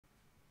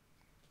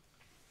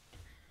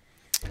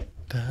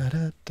Da,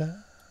 da, da,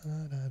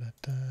 da, da,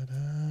 da,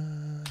 da.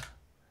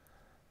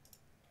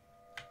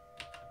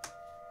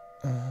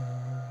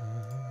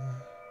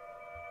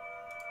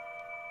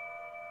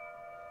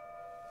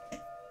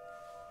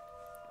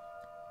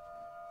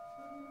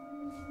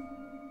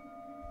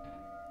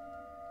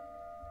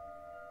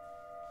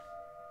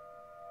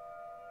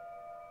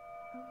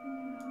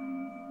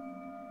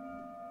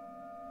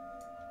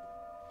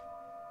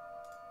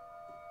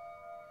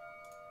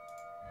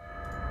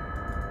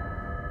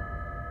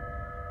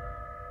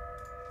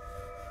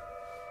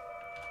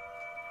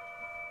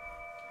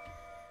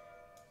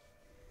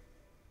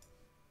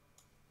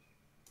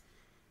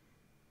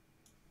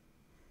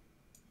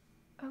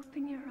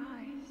 Open your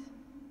eyes.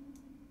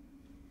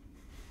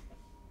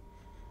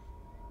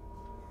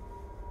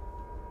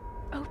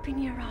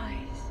 Open your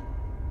eyes.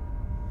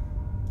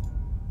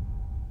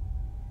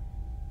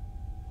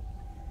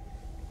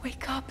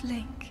 Wake up,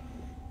 Link.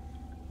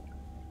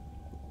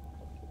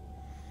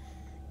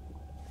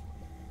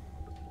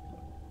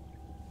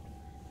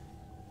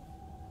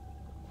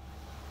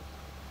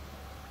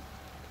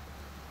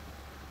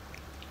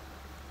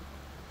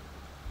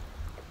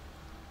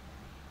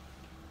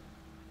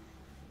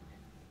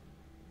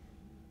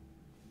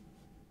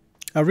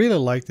 I really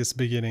like this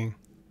beginning.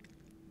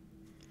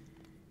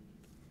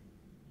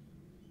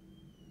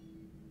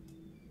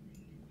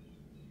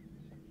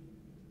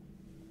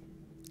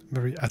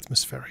 Very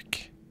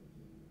atmospheric.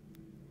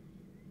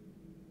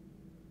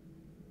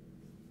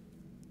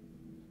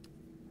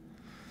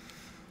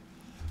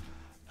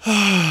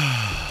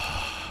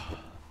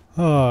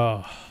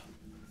 Oh,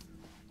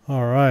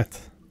 all right.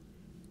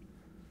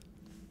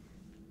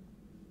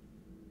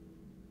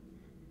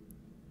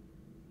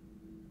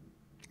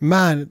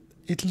 Man,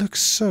 it looks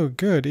so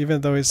good,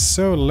 even though it's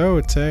so low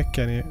tech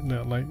and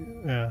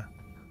yeah,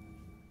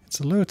 it's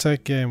a low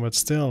tech game, but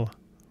still,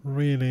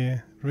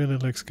 really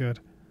looks good.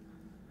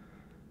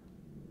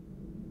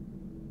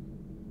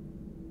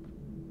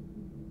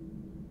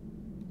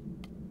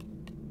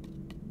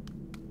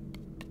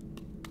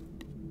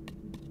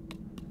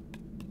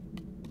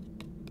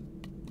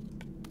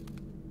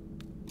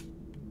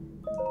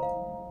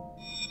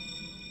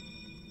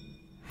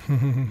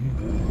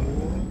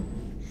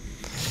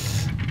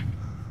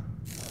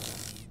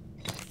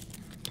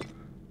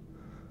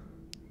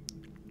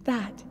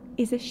 That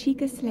is a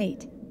Sheikah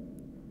slate.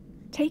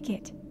 Take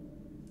it.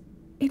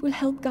 It will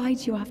help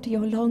guide you after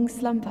your long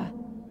slumber.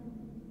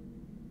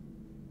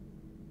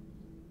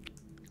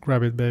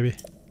 Grab it, baby.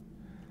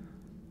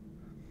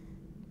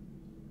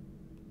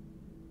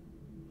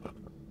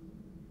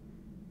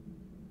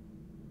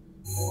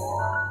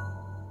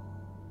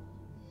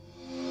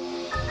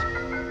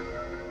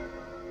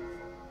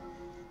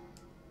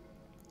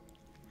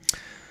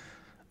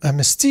 A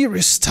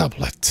mysterious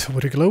tablet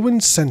with a glowing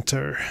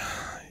center.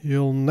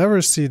 You'll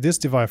never see this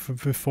device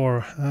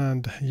before,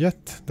 and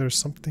yet there's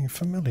something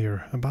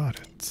familiar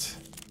about it.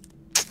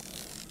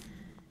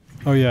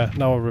 Oh yeah,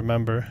 now I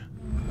remember.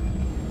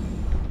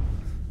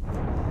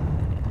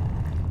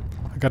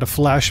 I got a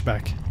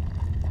flashback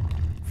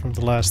from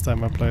the last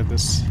time I played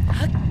this.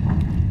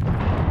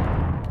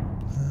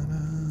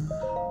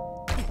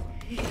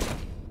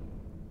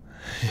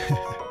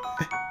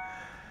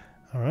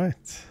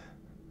 Alright.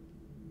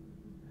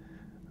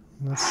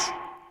 Let's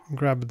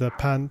grab the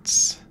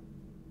pants.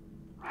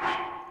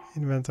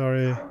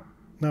 Inventory.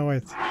 No,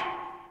 wait.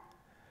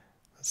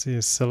 Let's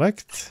see.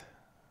 Select.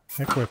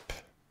 Equip.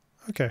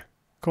 Okay,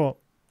 cool.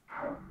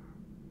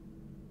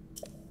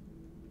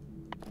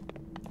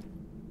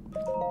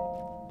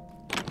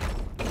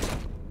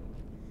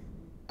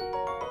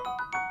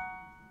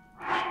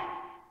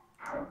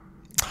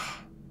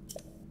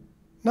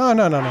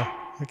 No.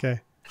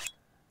 Okay.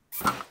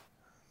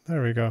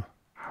 There we go.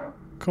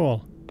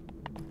 Cool.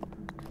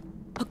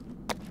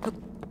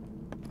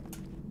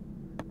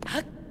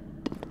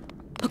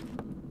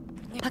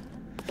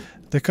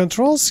 The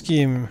control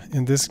scheme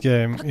in this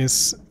game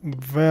is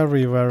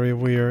very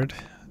weird.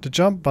 The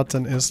jump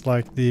button is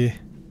like the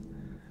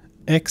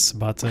X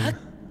button.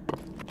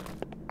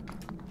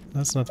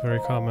 That's not very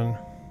common.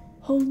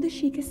 Hold the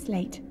Sheikah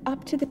slate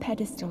up to the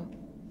pedestal.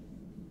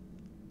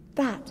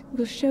 That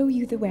will show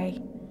you the way.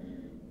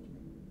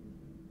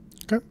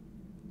 Okay.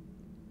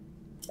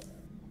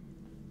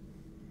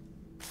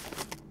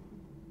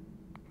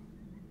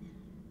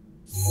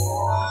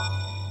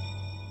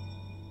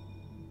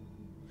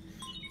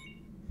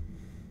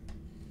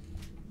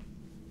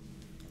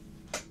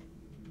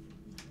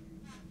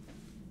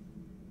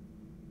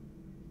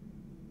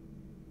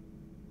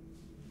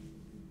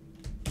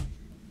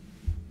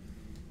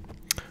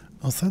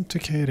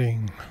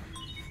 Authenticating.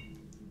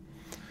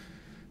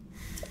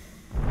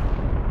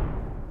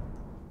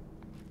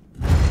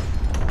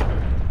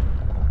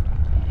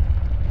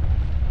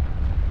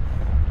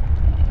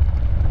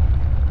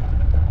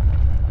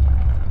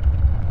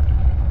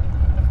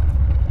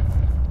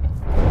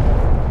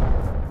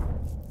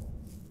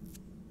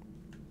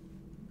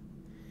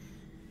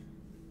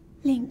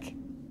 Link,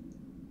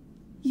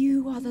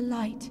 you are the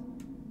light.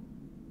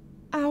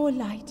 Our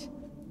light.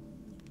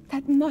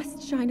 that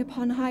must shine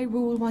upon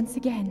Hyrule once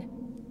again.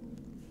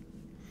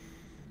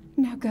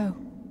 Now go.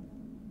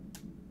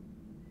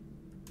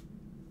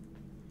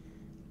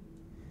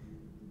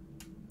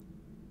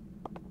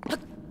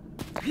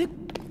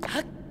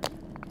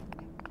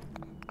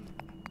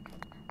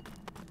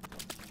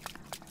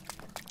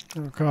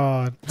 Oh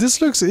god,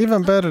 this looks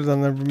even better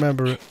than I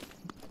remember it.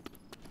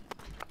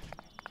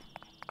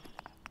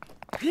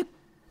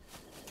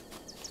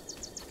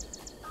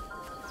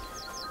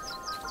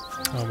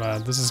 Oh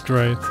man, this is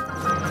great.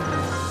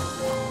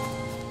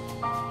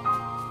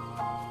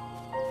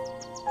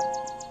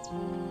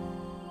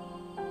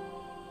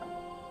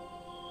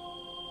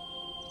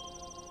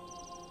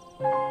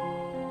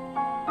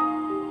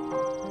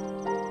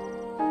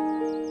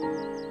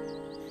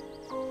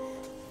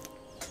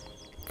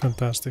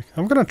 Fantastic.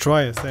 I'm gonna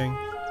try a thing.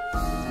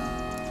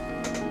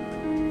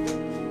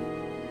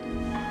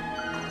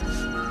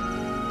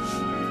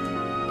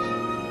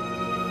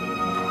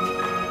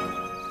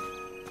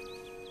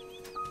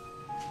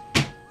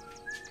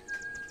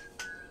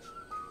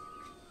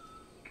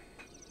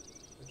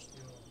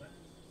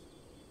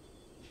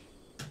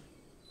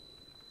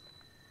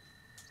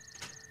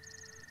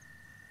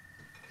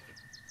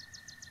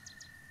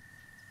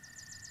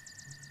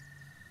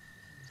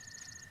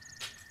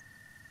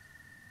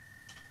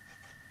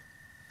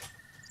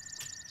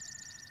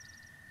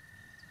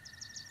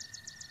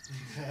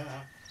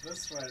 Yeah,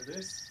 let's try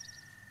this.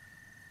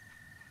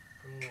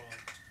 Cool.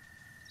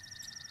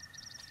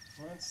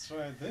 Let's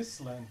try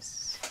this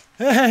lens.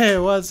 Hey,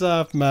 what's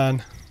up,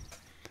 man?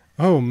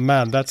 Oh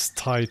man, that's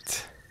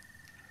tight.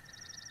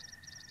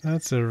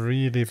 That's a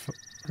really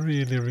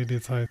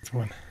tight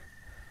one.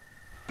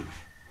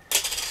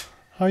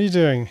 How are you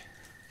doing?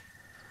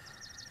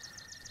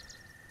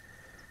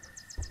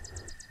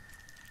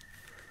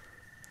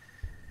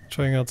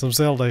 Trying out some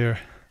Zelda here.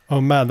 Oh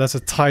man, that's a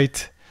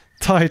tight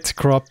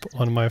crop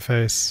on my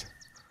face.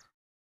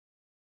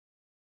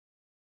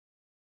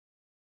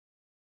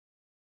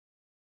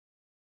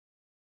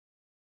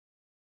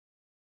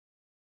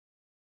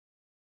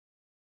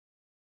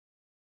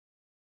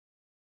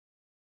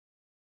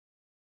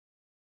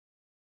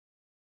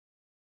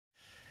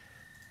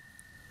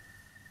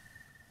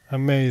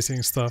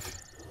 Amazing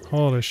stuff.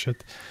 Holy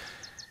shit.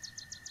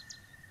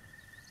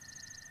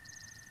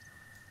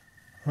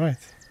 Right.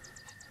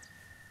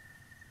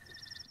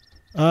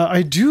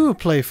 I do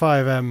play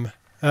 5M,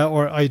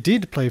 or I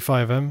did play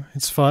 5M.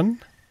 It's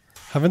fun.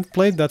 Haven't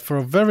played that for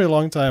a very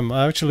long time.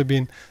 I've actually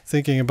been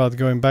thinking about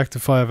going back to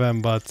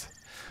 5M, but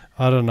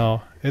I don't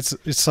know. It's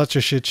such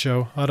a shit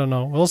show. I don't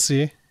know. We'll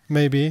see.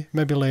 Maybe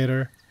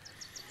later.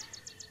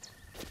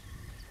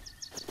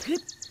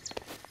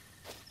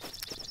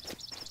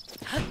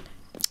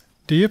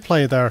 Do you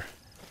play there?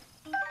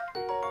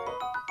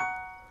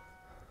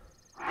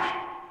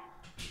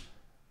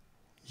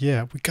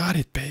 Yeah, we got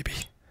it, baby.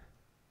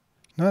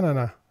 No.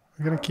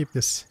 We're gonna keep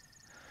this.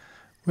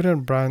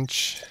 Wooden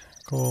branch.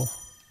 Cool.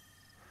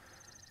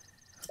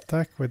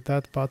 Attack with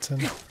that button.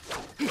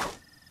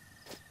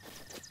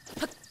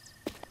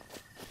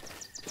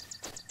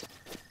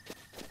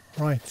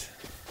 Right.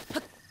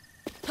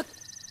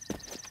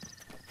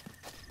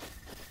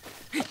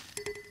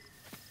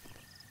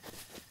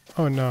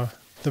 Oh no,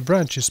 the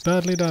branch is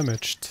badly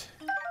damaged.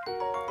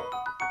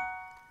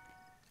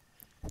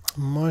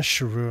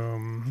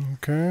 Mushroom.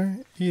 Okay.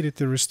 Eat it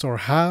to restore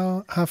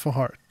half a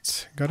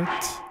heart. Got it?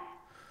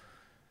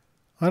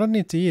 I don't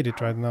need to eat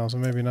it right now, so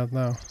maybe not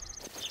now.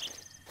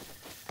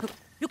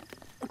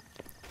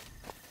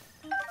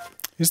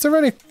 Is there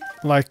any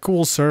like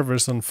cool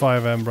servers on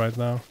 5M right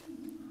now?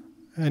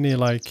 Any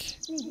like...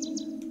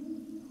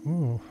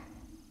 Ooh.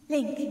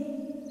 Link.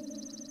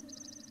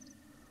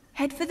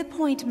 Head for the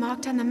point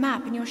marked on the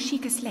map in your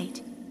Sheikah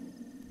slate.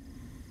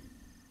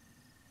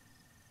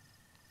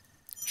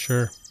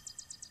 Sure.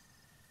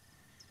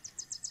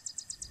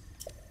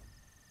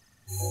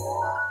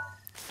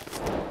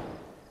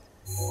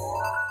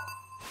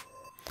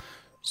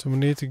 So we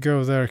need to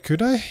go there.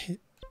 Could I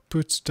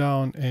put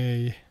down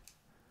a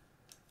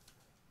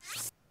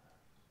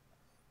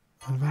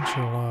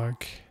adventure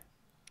log?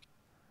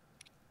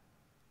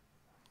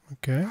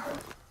 Okay.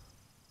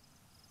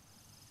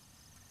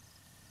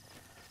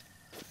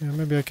 Yeah,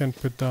 maybe I can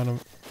put down a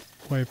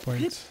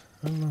waypoint.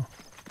 I don't know.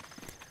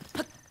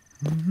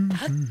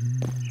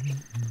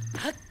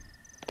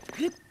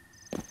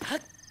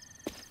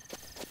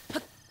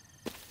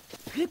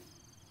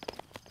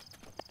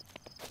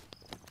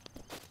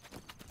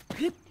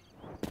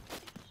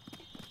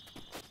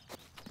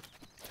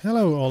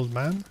 Hello, old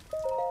man.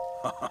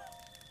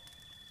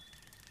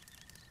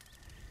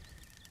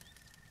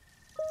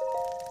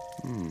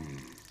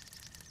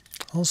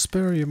 I'll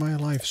spare you my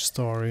life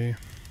story.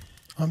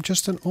 I'm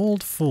just an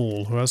old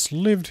fool who has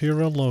lived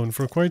here alone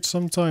for quite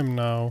some time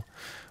now.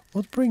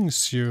 What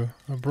brings you,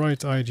 a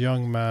bright-eyed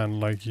young man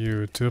like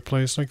you, to a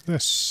place like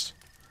this?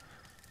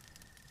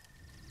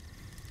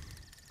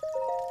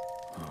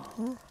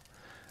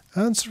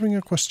 Answering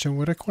a question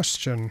with a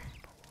question.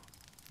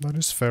 That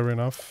is fair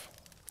enough.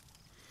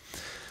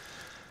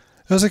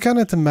 As I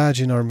cannot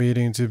imagine our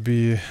meeting to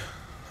be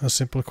a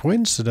simple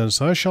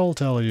coincidence, I shall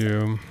tell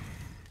you.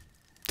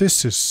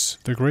 This is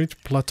the Great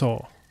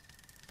Plateau.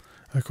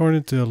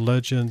 According to the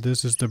legend,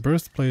 this is the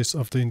birthplace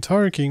of the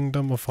entire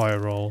kingdom of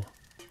Hyrule.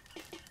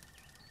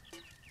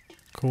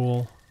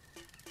 Cool.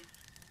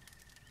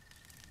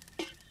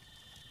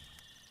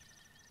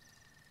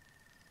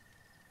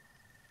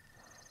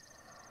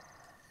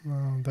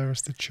 Oh,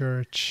 there's the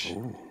church.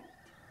 Ooh.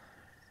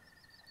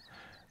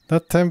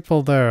 That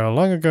temple there,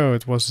 long ago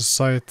it was a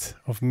site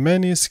of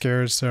many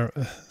sacred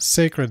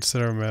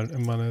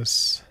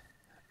ceremonies.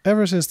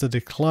 Ever since the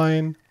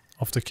decline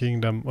of the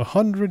kingdom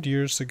 100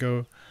 years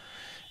ago,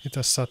 it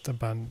has sat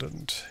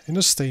abandoned, in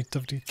a state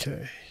of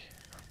decay.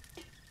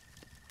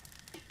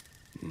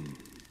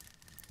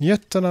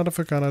 Yet another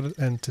forgotten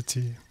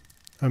entity,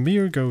 a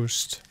mere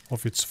ghost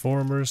of its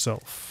former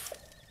self.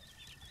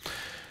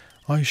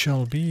 I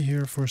shall be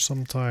here for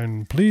some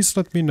time. Please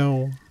let me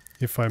know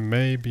if I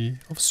may be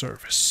of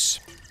service.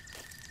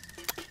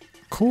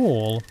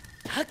 Cool.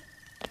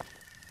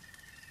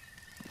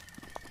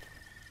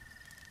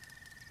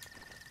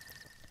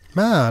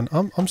 Man,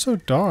 I'm so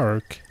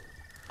dark.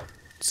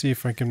 Let's see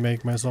if I can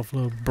make myself a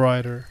little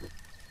brighter.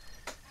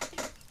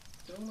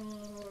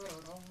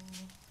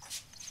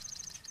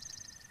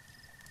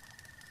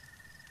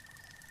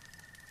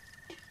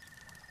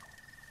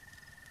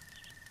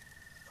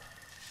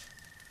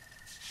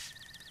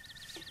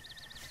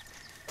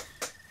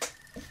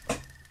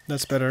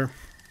 That's better.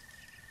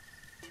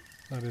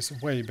 That is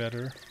way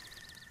better.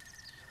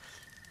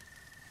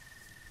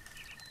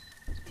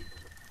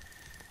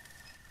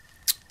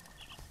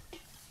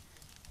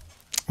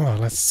 Well,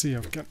 let's see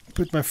if I can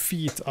put my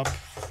feet up.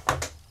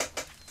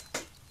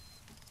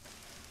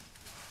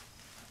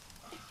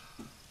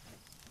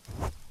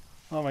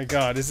 Oh my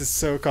god, this is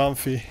so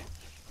comfy.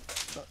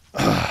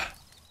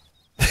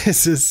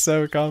 This is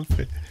so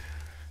comfy.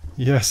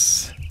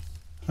 Yes.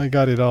 I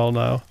got it all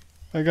now.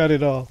 I got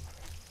it all.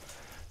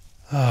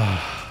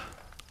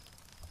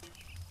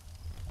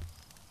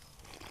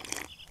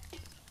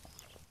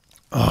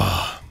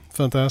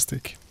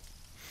 Fantastic.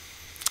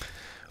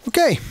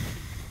 Okay.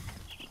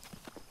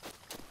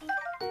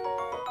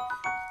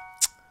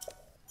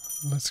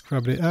 Let's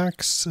grab the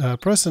axe.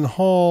 Press and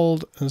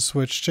hold and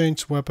switch,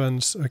 change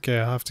weapons. Okay,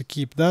 I have to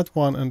keep that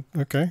one and...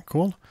 Okay,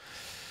 cool.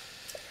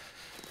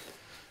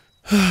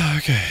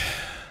 Okay.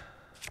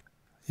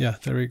 Yeah,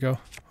 there we go.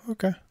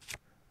 Okay.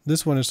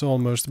 This one is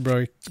almost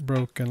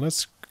broken.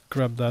 Let's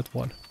grab that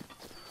one.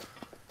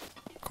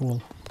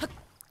 Cool.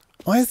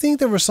 I think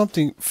there was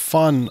something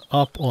fun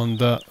up on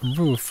the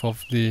roof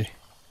of the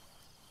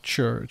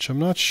church. I'm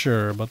not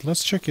sure, but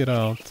let's check it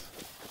out.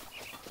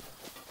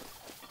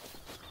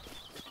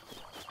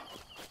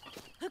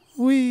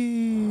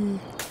 Whee!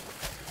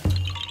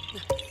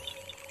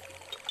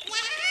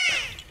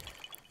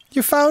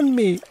 You found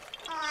me!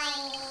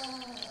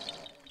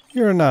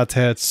 You're not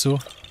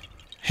Hetsu.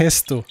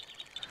 Hestu.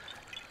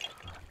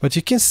 But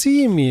you can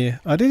see me.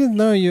 I didn't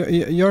know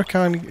your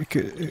kind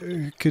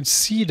could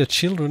see the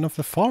children of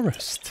the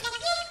forest.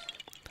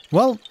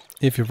 Well,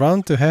 if you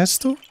run to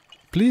Hestu,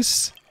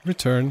 please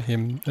return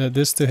him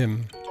this to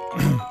him.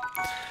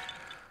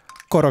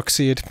 Korok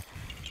seed.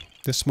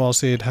 This small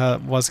seed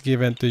was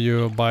given to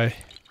you by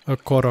a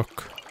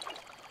Korok.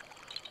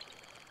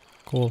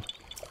 Cool.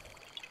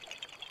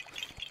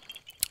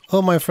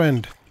 Oh, my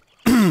friend.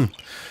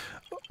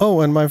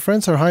 Oh, and my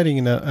friends are hiding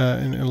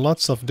in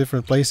lots of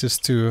different places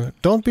too.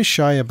 Don't be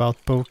shy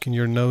about poking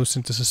your nose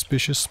into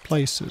suspicious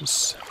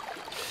places.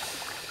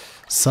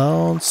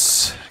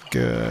 Sounds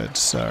good,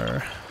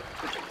 sir.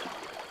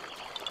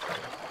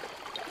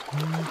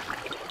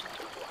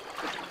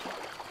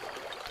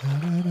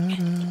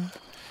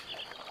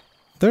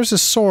 There's a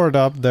sword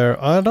up there.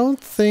 I don't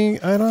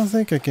think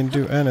I can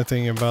do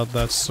anything about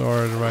that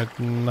sword right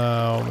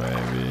now,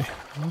 maybe.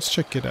 Let's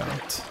check it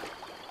out.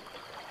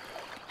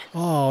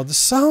 Oh, the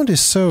sound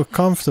is so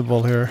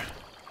comfortable here.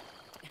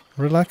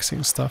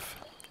 Relaxing stuff.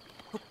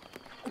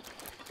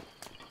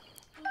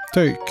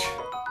 Take.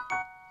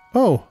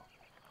 Oh!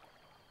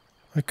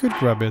 I could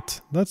grab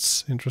it.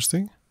 That's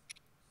interesting.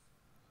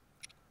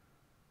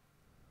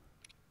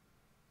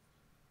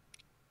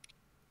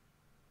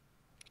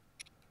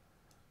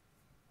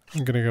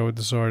 I'm gonna go with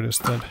the sword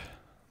instead.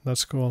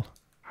 That's cool.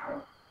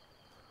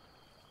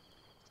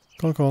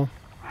 Cool, cool.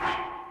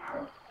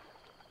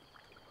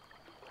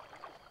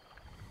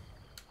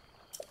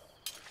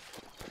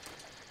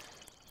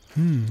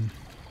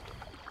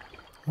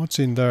 What's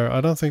in there? I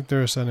don't think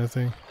there's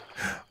anything.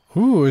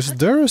 Ooh, is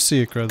there a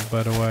secret,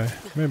 by the way?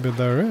 Maybe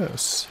there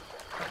is.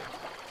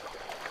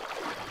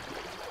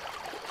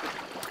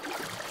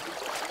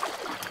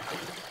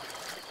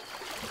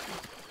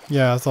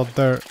 Yeah, I thought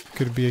there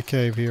could be a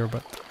cave here,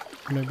 but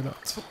maybe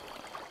not.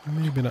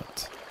 Maybe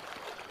not.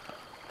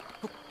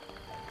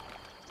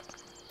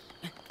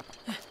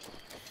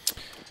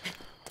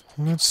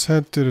 Let's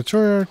head to the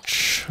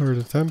church or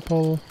the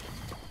temple.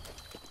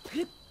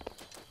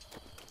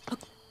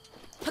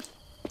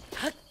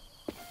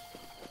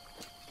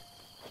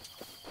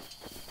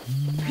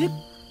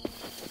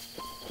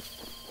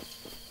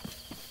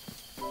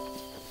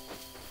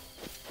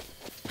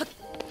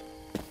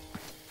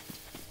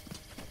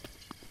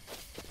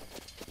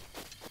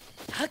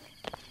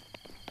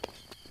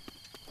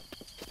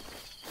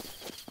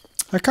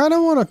 I kind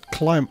of want to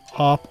climb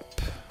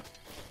up.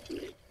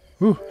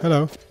 Ooh,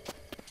 hello.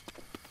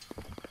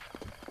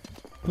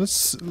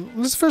 Let's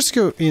first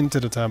go into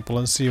the temple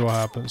and see what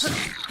happens.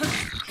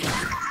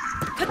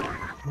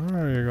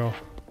 There you go.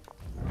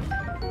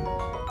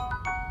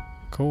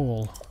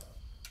 Cool.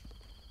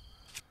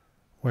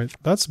 Wait,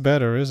 that's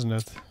better, isn't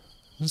it?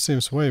 This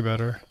seems way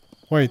better.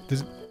 Wait,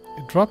 it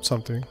dropped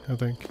something, I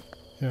think.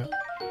 Yeah.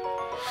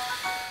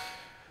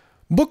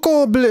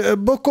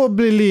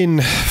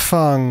 Bokoblin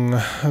Fang.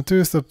 A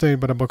tooth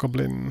obtained by the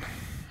Bokoblin.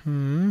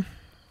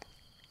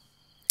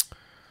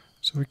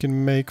 So we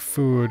can make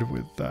food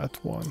with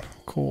that one.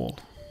 Cool.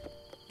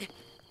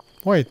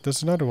 Wait,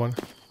 there's another one.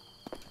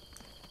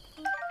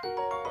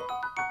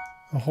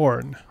 A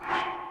horn.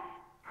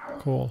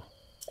 Cool.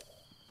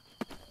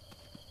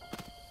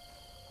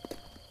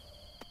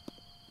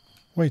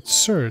 Wait,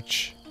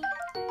 search.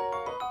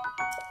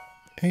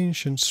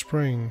 Ancient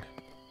spring.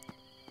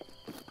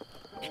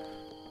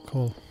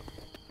 Cool.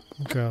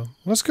 Okay,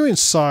 let's go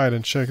inside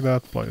and check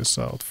that place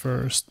out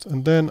first.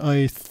 And then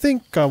I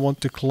think I want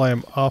to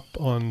climb up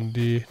on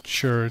the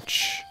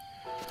church.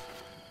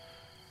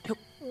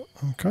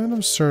 I'm kind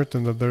of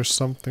certain that there's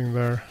something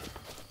there.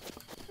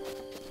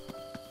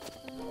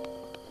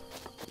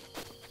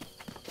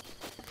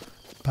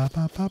 Ba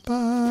ba ba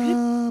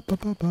ba ba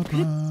ba ba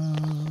ba.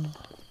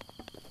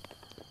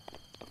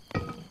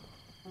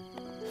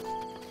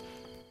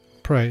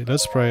 Pray,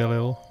 let's pray a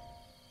little.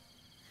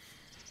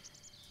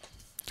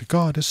 The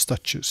goddess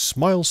statue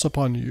smiles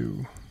upon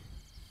you.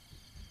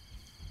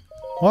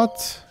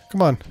 What?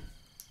 Come on.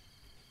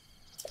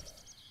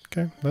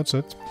 Okay, that's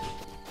it.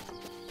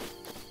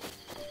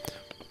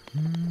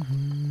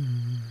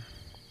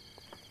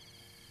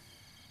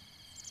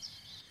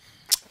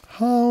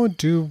 How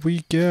do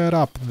we get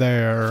up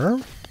there?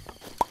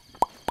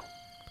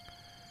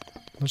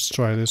 Let's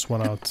try this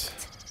one out.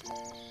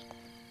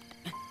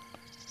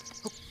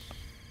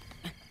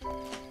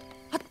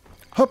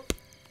 Hup!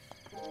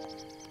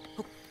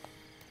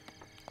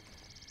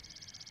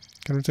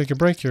 Can we take a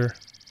break here?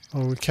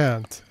 Oh, we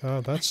can't.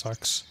 Oh, that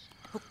sucks.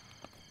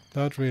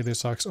 That really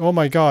sucks. Oh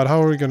my god,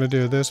 how are we gonna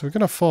do this? We're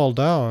gonna fall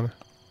down.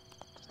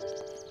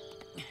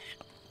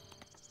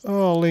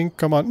 Oh, Link,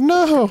 come on.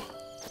 No!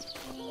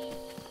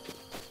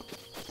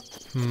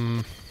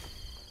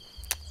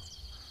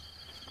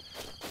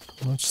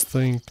 Let's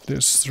think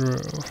this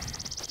through.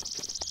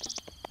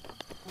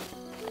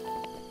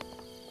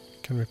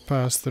 Can we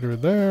pass through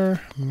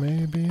there?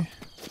 Maybe.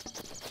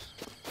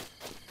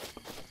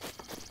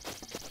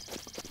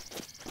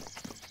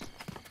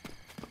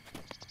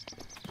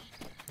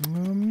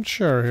 I'm not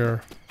sure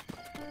here.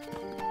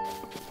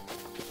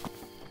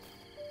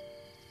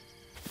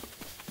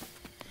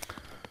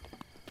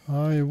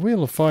 I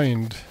will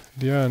find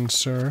the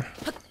answer.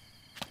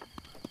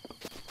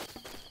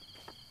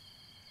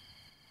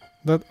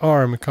 That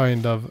arm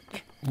kind of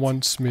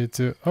wants me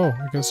to... Oh,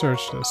 I can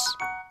search this.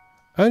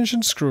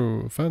 Ancient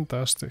screw.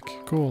 Fantastic.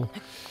 Cool.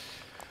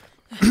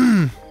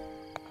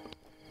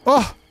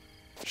 Oh!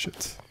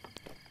 Shit.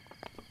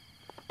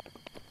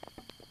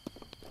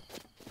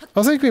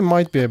 I think we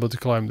might be able to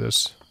climb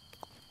this.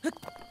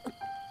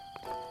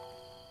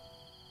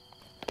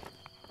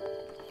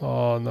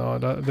 Oh no,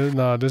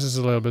 no, this is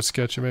a little bit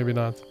sketchy. Maybe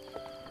not.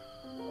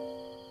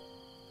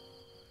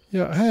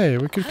 Yeah, hey,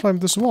 we could climb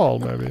this wall,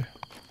 maybe.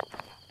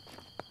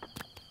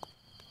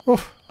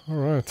 Oh,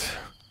 alright.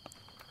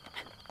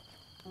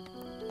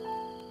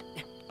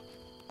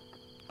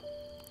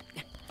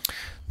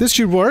 This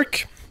should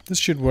work. This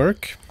should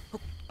work.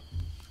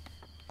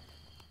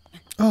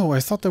 Oh, I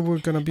thought there were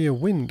gonna be a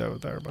window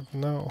there, but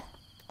no.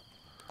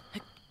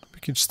 We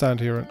could stand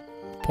here and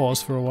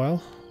pause for a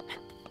while.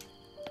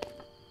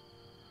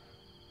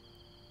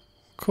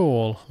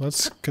 Cool,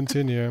 let's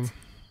continue.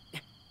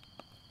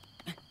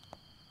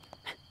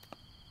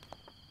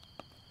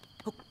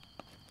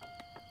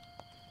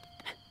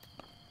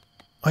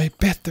 I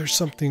bet there's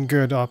something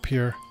good up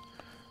here.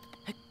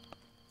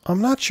 I'm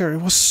not sure,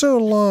 it was so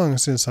long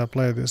since I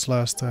played this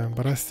last time,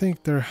 but I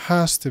think there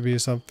has to be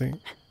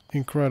something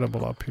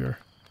incredible up here.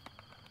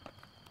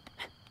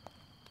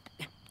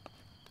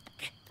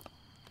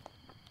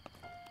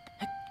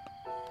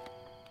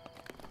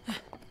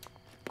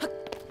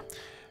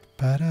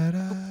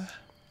 Ba-da-da.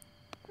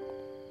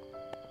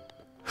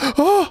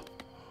 Oh!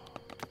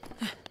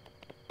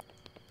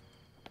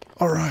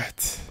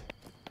 Alright.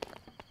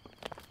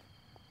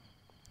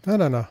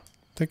 No.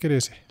 Take it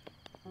easy.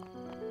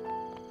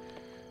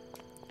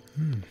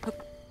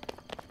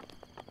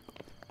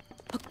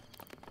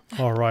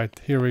 Alright,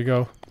 here we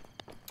go.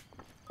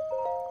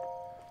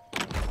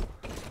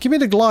 Give me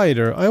the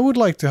glider. I would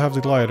like to have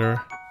the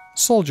glider.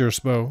 Soldier's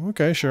bow.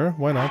 Okay, sure.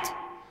 Why not?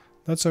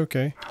 That's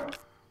okay.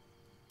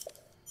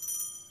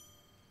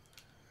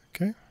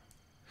 Okay.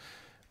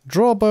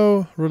 Draw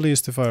bow,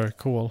 release the fire.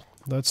 Cool.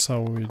 That's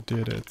how we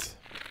did it.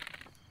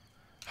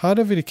 How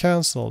did we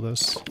cancel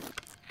this?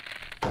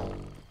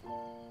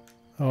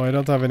 Oh, I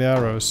don't have any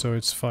arrows, so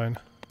it's fine.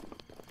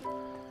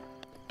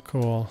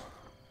 Cool.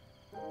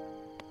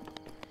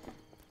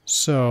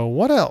 So,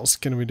 what else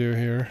can we do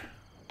here?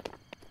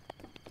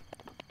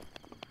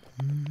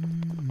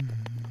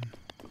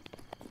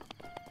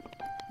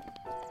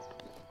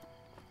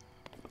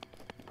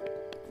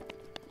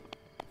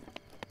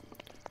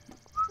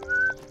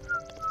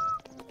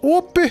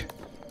 Whoopee!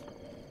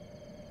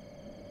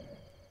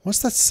 What's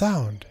that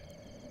sound?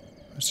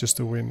 It's just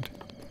the wind.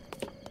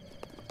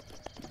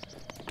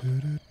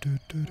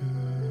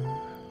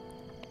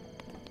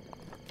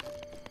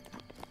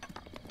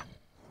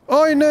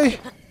 Oh, no! That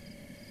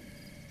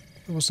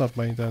was not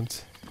my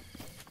intent.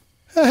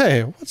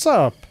 Hey, what's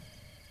up?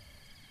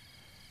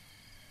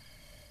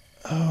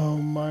 Oh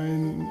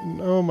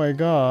my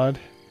god.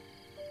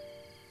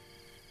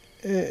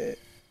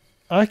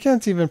 I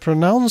can't even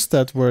pronounce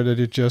that word that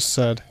you just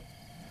said.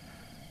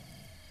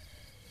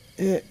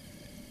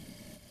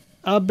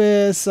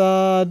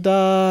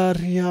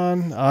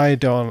 Abesadarian.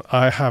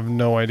 I have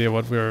no idea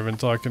what we're even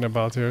talking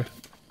about here.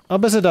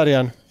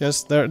 Abesadarian.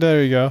 Yes,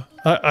 there you go.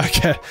 I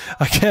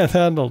can't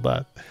handle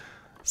that.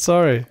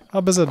 Sorry.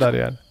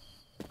 Abesadarian.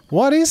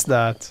 What is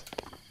that?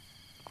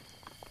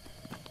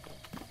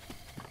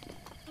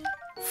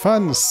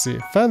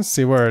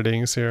 Fancy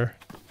wordings here.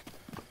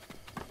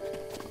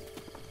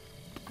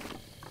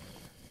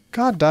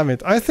 God damn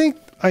it. I think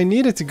I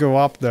needed to go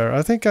up there.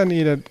 I think I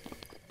needed...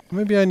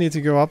 Maybe I need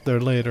to go up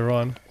there later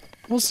on.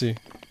 We'll see.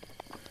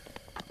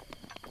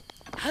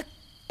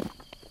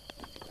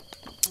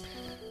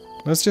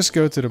 Let's just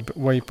go to the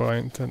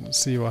waypoint and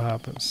see what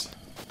happens.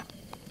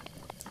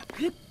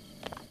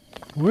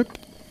 Whoop.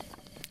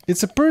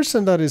 It's a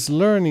person that is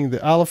learning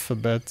the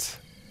alphabet.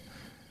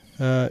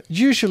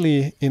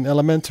 Usually in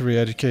elementary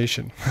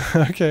education.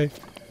 Okay.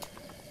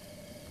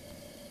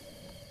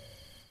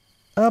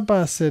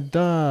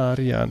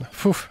 Abesadarian.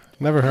 Phew,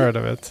 never heard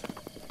of it.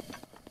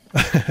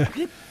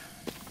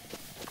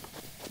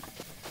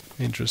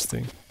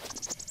 Interesting.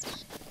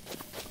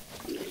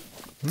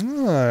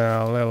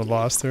 Ah, little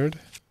bastard.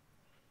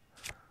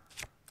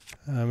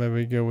 Maybe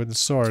we go with the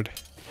sword.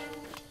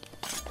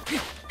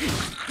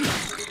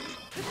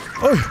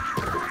 Oh!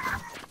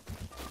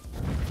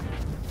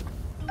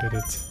 Did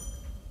it.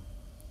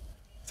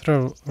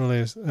 Throw,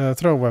 release,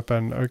 throw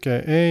weapon.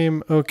 Okay,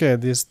 aim. Okay,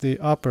 this is the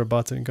upper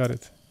button. Got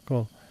it.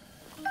 Cool.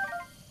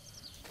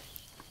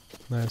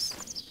 Nice.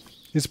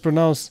 It's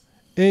pronounced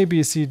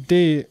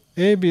ABCDarian.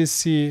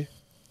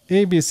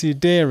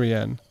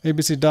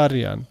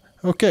 ABCDarian.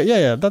 Okay,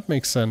 yeah, that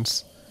makes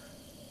sense.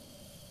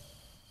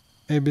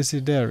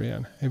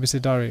 ABCDarian.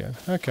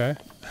 Okay.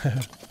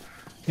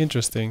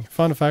 Interesting.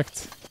 Fun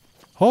fact.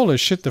 Holy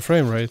shit, the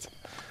frame rate.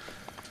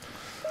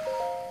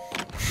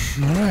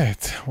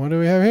 Alright, what do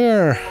we have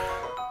here?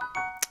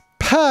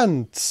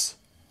 Pants!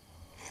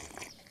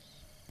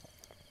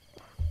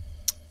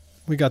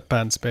 We got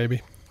pants,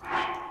 baby.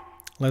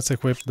 Let's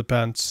equip the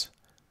pants.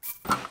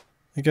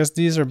 I guess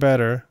these are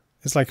better.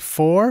 It's like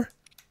 4.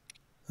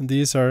 And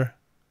these are...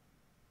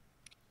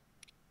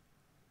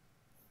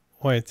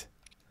 Wait.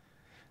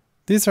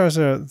 These are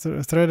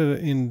threaded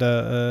in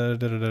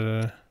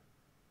the...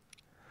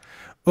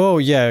 Oh,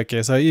 yeah,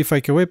 okay. So if I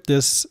equip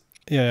this...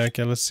 Yeah,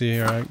 okay, let's see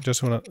here. I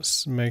just want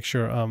to make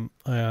sure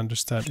I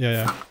understand.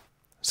 Yeah.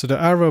 So the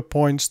arrow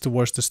points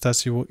towards the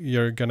stats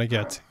you're gonna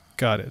get.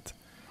 Got it.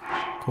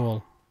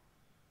 Cool.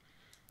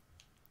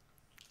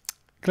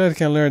 Glad I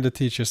can learn to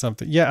teach you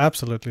something. Yeah,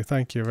 absolutely.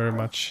 Thank you very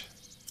much.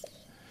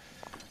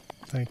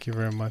 Thank you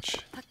very much.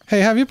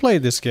 Hey, have you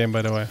played this game,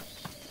 by the way?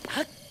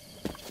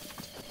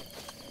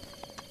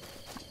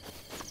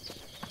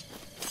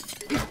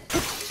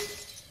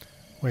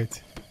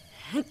 Wait.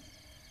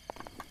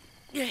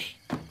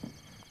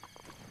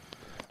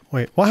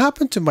 Wait, what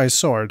happened to my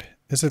sword?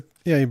 Is it...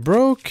 Yeah, it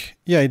broke.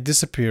 Yeah, it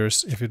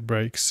disappears if it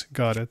breaks.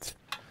 Got it.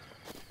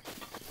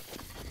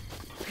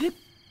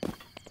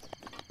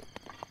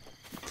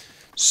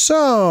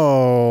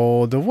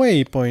 So, the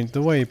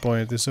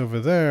waypoint is over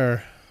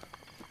there.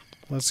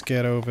 Let's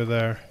get over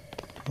there.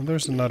 Oh,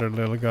 there's another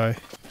little guy.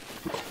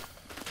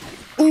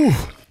 Ooh!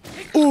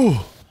 Ooh!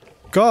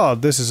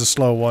 God, this is a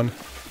slow one.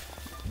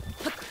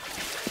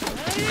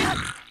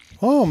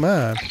 Oh,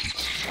 man.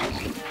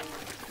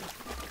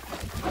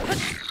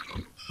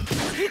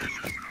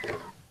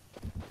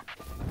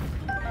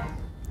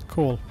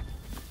 Cool.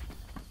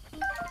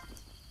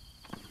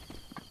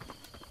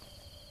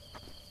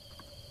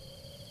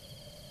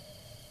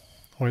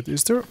 Wait,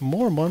 is there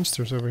more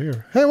monsters over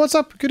here? Hey, what's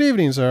up? Good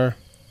evening, sir.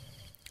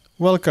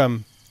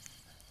 Welcome.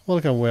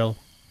 Welcome, Will.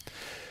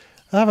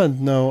 I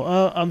haven't, no.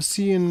 I'm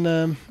seeing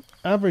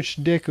Average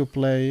Deku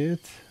play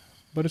it,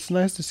 but it's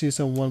nice to see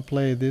someone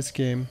play this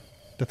game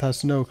that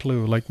has no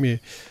clue, like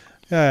me.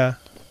 Yeah.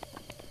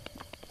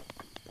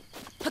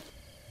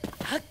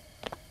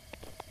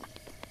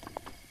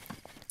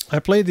 I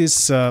played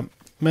this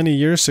many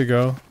years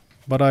ago,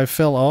 but I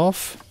fell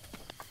off.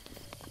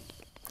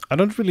 I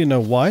don't really know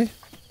why.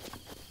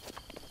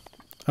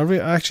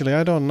 Actually,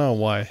 I don't know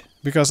why.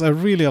 Because I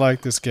really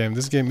like this game.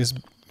 This game is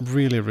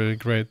really, really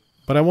great.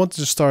 But I wanted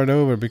to start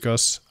over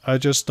because I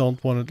just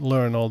don't want to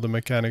learn all the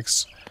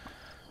mechanics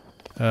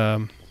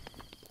when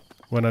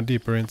I'm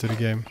deeper into the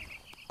game.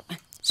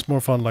 It's more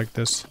fun like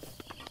this.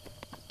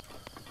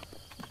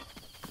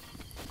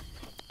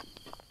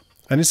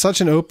 And it's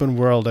such an open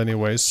world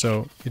anyway,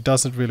 so it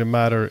doesn't really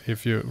matter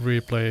if you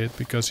replay it,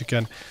 because you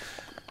can...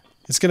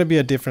 It's gonna be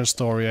a different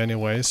story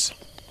anyways.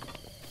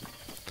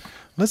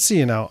 Let's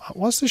see now.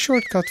 What's the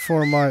shortcut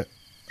for my...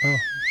 Oh.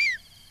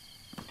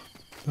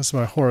 That's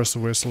my horse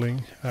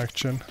whistling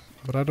action.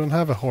 But I don't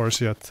have a horse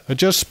yet. I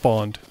just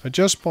spawned. I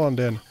just spawned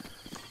in.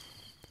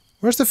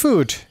 Where's the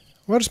food?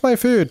 Where's my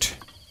food?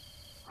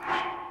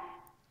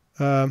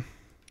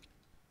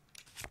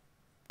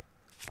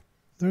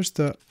 There's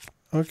the...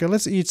 Okay,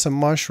 let's eat some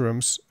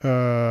mushrooms.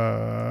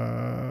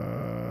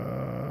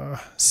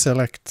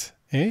 Select.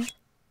 Eh?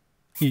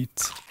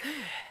 Eat.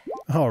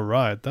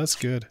 Alright, that's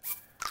good.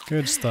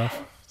 Good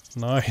stuff.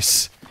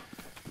 Nice.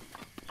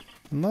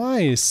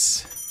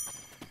 Nice.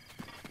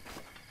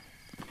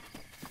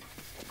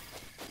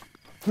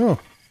 Oh,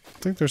 I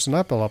think there's an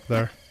apple up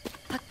there.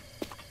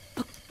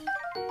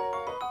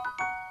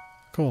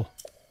 Cool.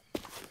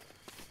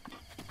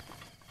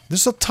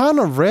 There's a ton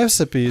of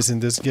recipes in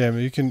this game.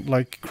 You can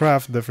like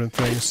craft different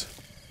things.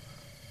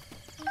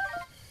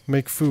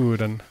 Make food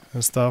and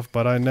stuff,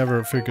 but I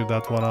never figured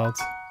that one out.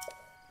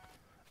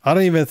 I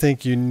don't even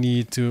think you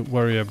need to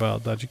worry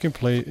about that. You can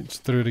play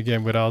through the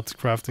game without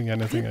crafting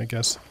anything, I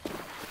guess.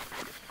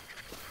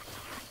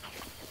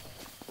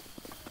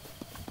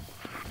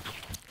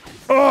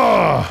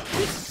 Oh!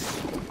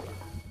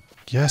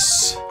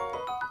 Yes.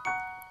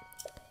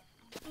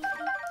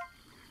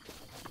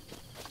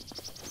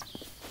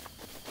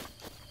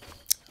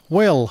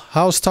 Well,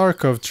 how's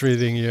Tarkov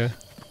treating you?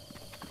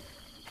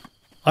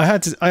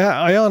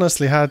 I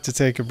honestly had to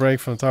take a break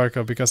from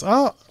Tarkov because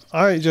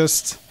I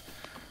just,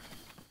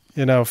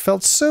 you know,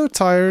 felt so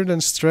tired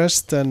and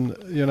stressed and,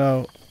 you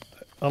know,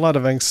 a lot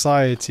of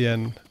anxiety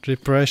and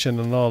depression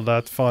and all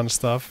that fun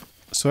stuff.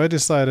 So I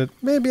decided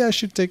maybe I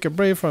should take a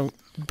break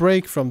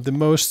from the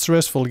most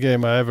stressful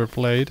game I ever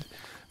played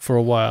for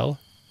a while.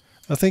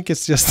 I think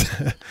it's just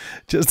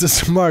just a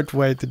smart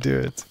way to do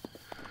it.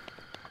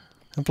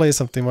 And play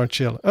something more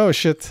chill. Oh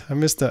shit, I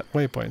missed that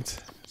waypoint.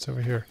 It's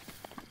over here.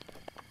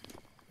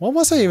 What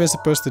was I even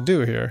supposed to do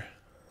here?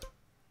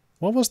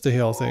 What was the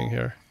hill thing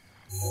here?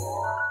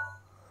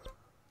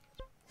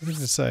 What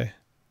did it say?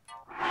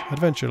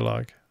 Adventure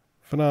log.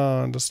 For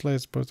now, the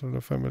slate's part of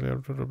the family.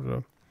 Blah, blah,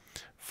 blah.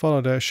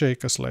 Follow the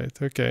Shaker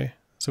slate. Okay,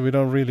 so we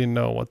don't really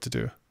know what to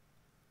do.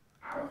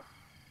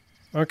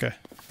 Okay,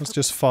 let's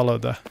just follow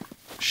the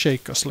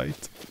Shaker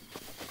slate.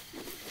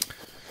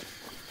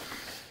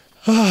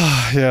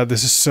 Yeah,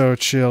 this is so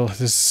chill.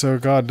 This is so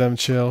goddamn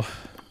chill.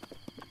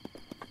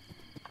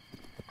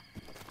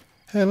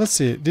 Hey, let's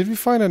see. Did we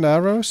find an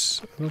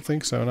arrows? I don't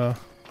think so, no.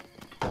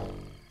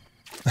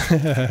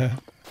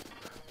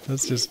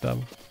 That's just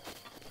dumb.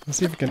 Let's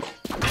see if we can...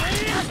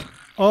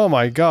 Oh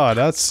my god,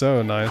 that's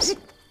so nice.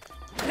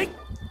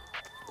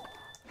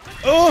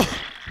 Oh!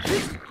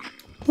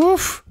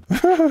 Oof!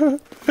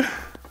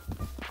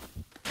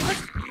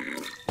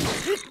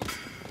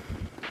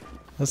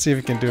 Let's see if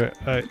we can do it.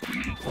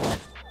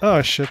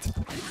 Oh shit.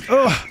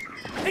 Oh!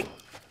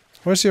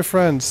 Where's your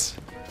friends?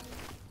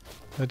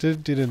 I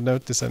didn't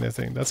notice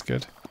anything. That's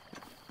good.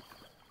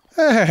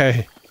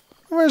 Hey!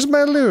 Where's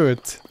my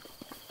loot?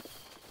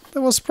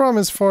 That was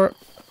promised for...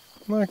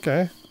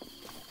 Okay.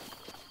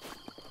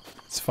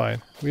 It's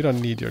fine. We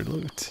don't need your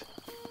loot.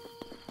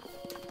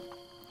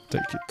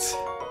 Take it.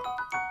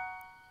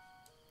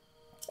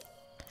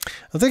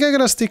 I think I'm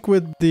gonna stick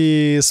with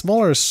the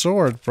smaller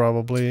sword,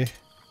 probably.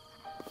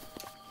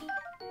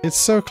 It's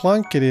so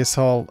clunky, this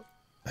whole...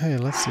 Hey,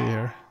 let's see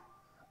here.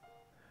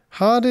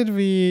 How did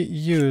we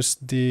use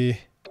the...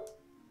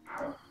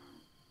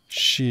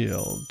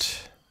 shield?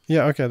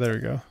 Yeah, okay, there we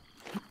go.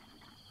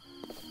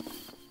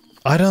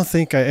 I don't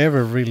think I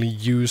ever really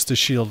used the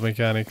shield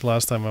mechanic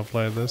last time I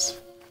played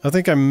this. I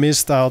think I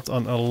missed out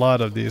on a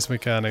lot of these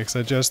mechanics.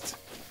 I just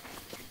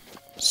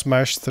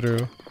smashed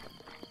through.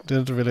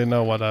 Didn't really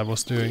know what I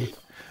was doing.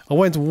 I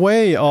went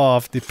way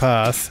off the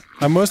path.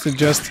 I mostly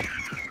just,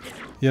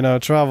 you know,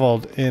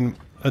 traveled in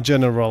a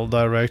general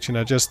direction.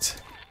 I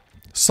just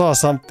saw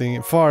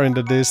something far in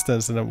the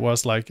distance and it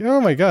was like,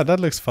 oh my god, that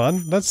looks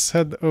fun. Let's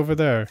head over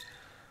there.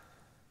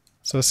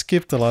 So I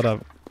skipped a lot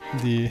of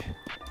the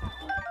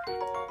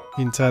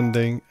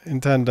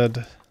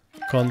intended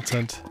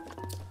content.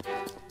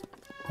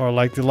 Or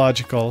like the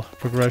logical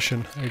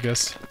progression, I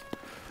guess.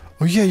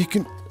 Oh yeah, you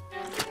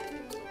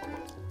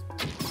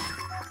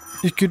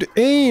could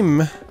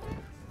aim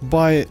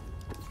by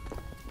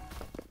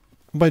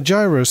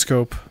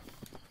gyroscope.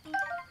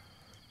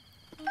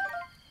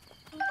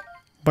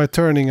 By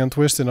turning and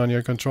twisting on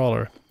your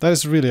controller. That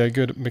is really a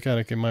good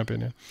mechanic in my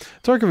opinion.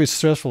 Tarkov is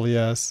stressful,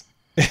 yes.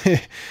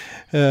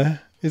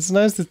 It's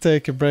nice to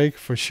take a break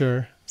for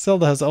sure.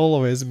 Zelda has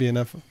always been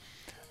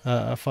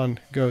a fun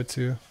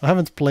go-to. I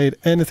haven't played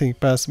anything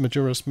past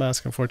Majora's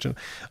Mask, unfortunately.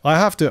 I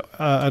have to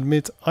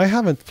admit, I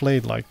haven't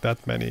played like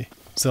that many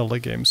Zelda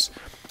games.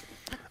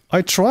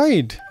 I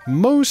tried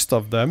most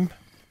of them,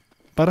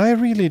 but I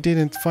really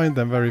didn't find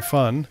them very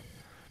fun.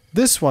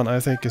 This one I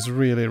think is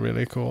really,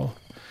 really cool.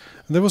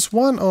 There was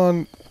one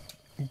on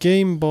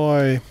Game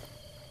Boy...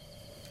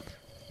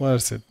 What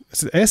is it?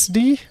 Is it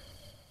SD?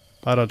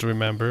 I don't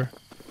remember.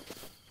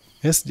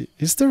 SD.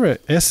 Is there a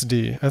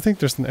SD? I think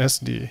there's an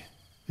SD.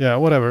 Yeah,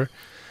 whatever.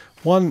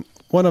 One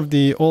of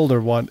the older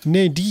one.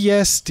 No,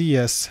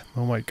 DS.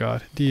 Oh my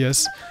god,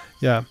 DS.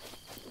 Yeah.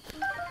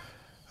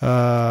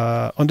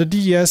 On the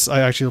DS,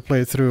 I actually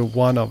played through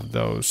one of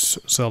those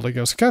Zelda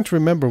games. I can't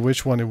remember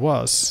which one it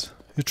was.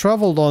 You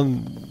traveled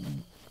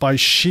on by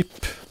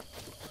ship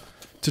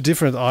to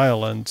different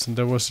islands, and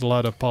there was a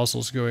lot of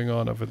puzzles going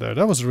on over there.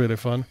 That was really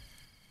fun.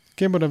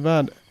 Game Boy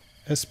Advance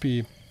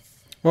SP.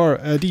 Or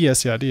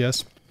DS, yeah,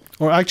 DS.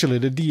 Or actually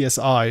the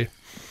DSi.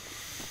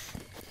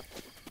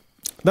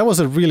 That was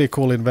a really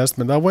cool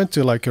investment. I went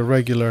to like a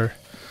regular,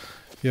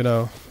 you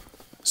know,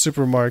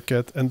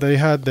 supermarket, and they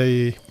had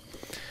a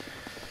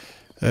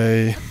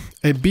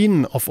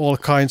bin of all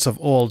kinds of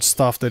old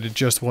stuff that it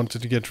just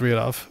wanted to get rid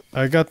of.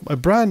 I got a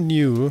brand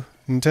new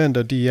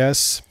Nintendo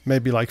DS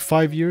maybe like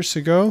 5 years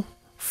ago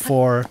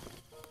for,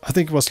 I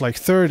think it was like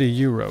 30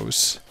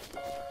 euros.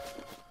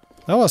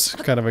 That was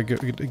kind of a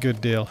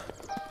good deal.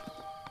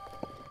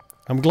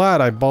 I'm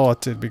glad I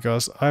bought it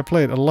because I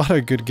played a lot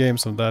of good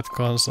games on that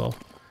console.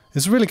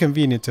 It's really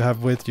convenient to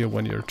have with you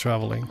when you're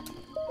traveling.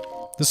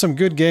 There's some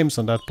good games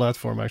on that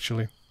platform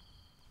actually.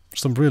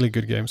 Some really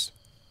good games.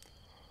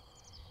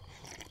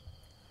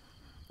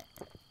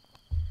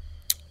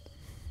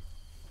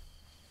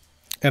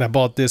 And I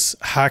bought this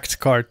hacked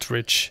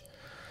cartridge.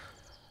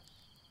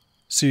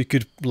 So you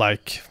could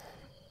like...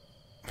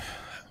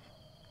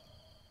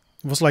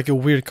 It was like a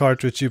weird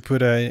cartridge. You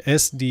put a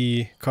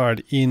SD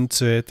card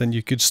into it and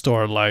you could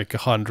store like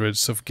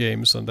hundreds of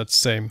games on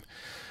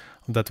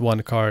that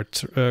one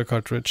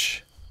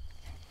cartridge.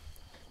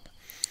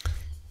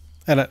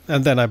 And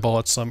then I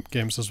bought some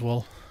games as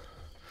well.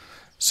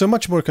 So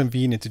much more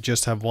convenient to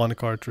just have one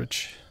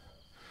cartridge.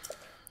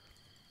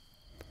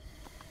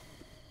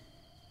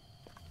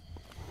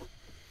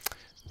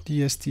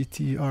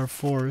 DSTT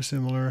R4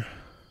 similar.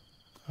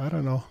 I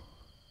don't know.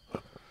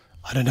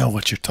 I don't know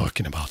what you're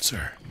talking about,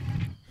 sir.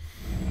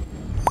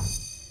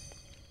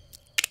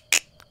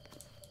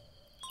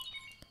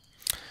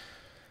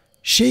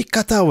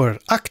 Sheikah Tower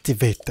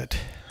activated.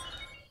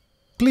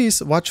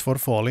 Please watch for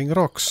falling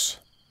rocks.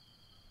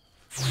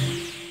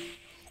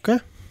 Okay.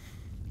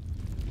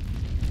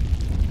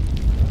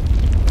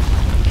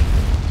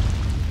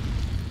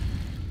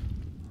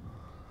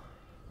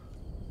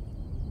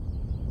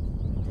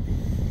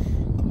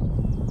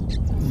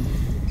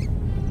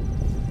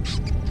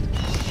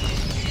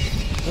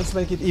 Let's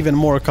make it even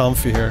more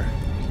comfy here.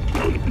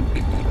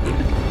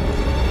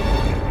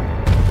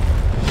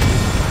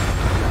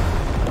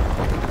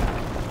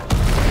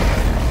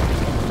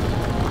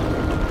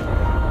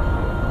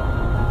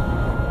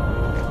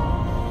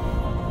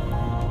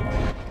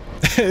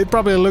 It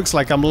probably looks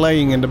like I'm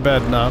laying in the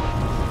bed now.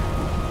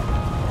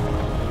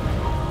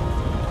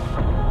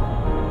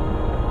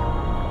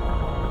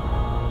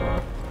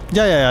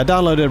 Yeah,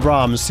 downloaded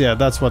ROMs, yeah,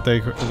 that's what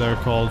they're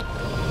called.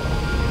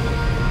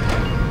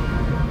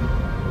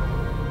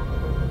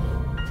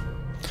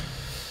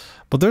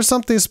 But there's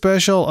something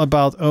special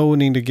about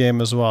owning the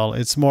game as well.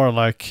 It's more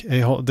like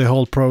the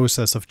whole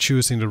process of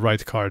choosing the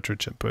right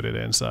cartridge and put it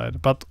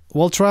inside. But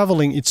while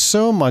traveling, it's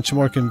so much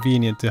more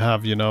convenient to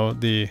have, you know,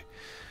 the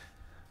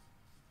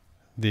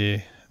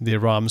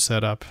ROM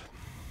setup.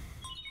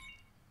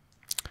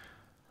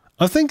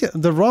 I think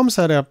the ROM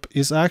setup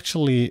is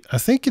actually, I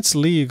think it's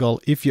legal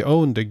if you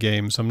own the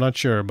games. I'm not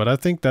sure, but I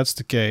think that's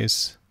the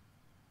case.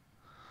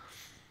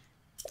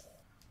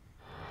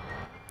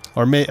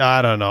 Or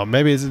I don't know,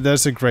 maybe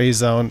there's a gray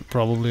zone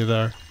probably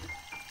there.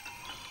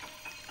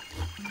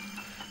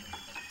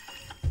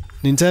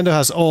 Nintendo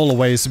has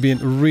always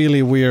been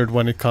really weird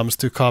when it comes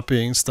to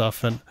copying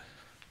stuff, and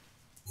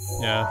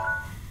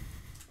yeah.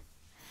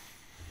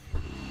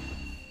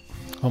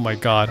 Oh my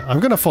god,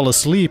 I'm gonna fall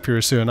asleep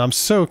here soon. I'm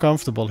so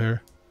comfortable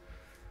here.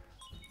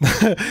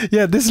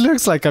 Yeah, this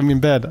looks like I'm in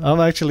bed.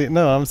 I'm actually,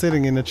 no, I'm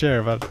sitting in a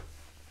chair, but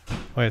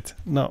wait,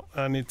 no,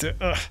 I need to,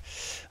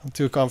 I'm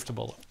too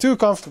comfortable. Too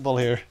comfortable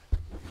here.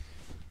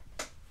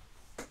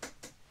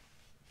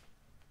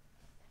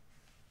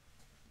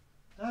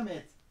 Damn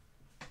it.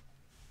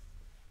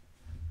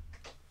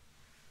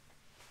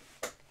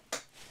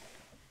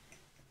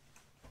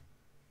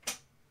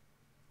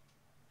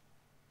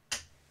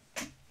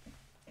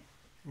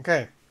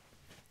 Okay.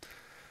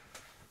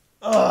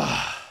 All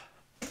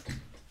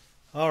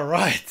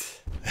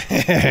right.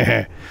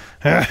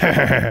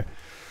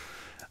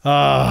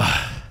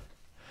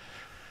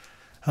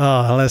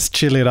 Let's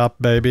chill it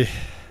up, baby.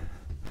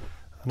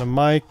 And the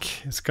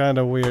mic is kind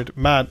of weird.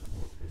 Matt,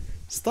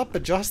 stop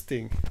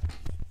adjusting.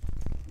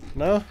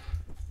 No?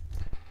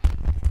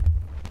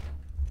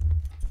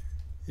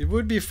 It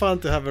would be fun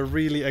to have a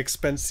really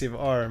expensive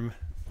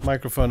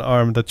microphone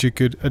arm that you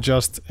could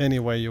adjust any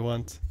way you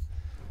want.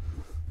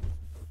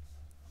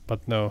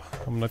 But no,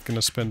 I'm not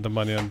gonna spend the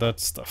money on that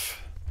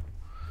stuff.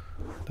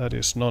 That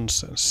is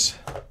nonsense.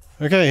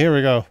 Okay, here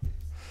we go.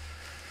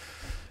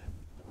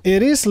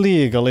 It is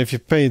legal if you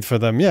paid for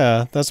them.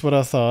 Yeah, that's what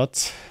I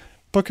thought.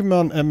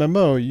 Pokemon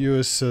MMO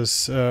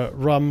uses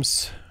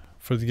ROMs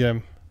for the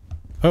game.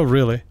 Oh,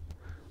 really?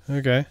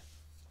 Okay.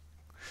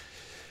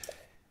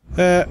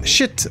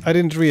 Shit, I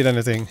didn't read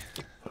anything.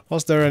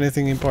 Was there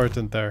anything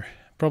important there?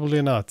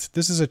 Probably not.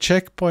 This is a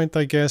checkpoint,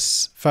 I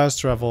guess.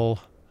 Fast travel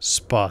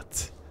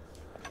spot.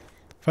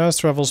 Fast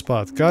travel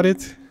spot. Got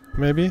it?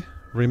 Maybe?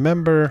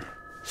 Remember.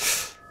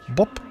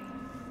 Bop.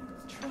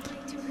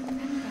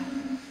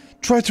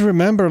 Try to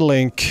remember,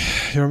 Link.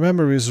 Your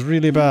memory is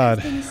really bad.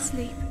 I've been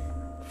asleep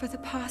for the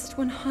past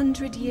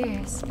 100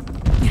 years.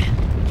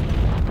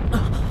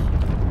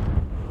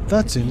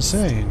 That's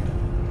insane.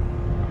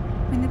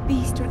 When the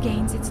beast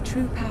regains its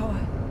true power,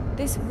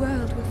 this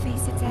world will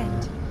face its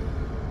end.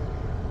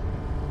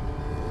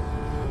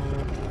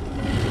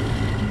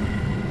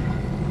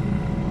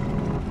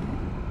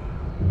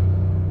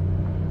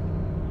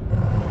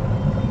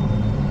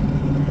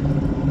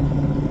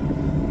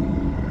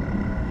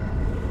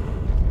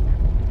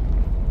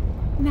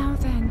 Now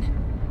then,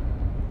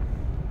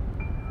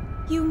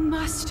 you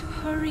must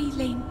hurry,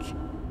 Link.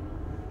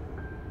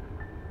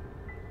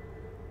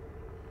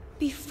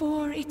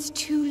 Before it's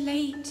too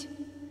late.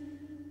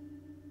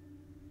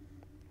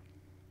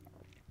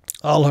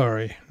 I'll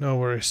hurry. No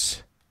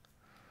worries.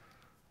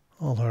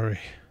 I'll hurry.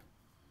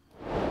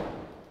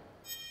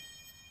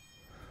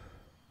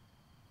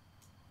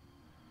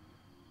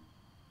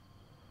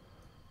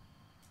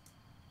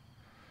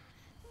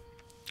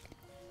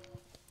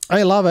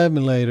 I love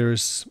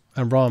emulators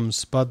and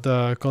ROMs, but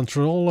the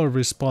controller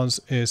response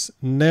is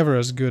never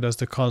as good as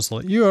the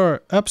console. You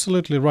are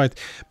absolutely right,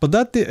 but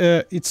that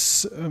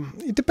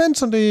it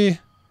depends on the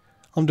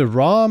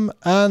ROM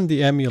and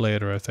the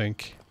emulator, I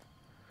think.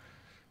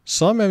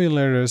 Some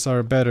emulators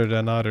are better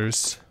than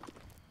others.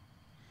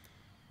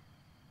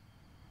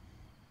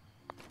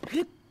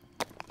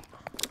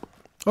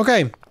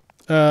 Okay,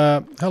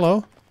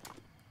 hello.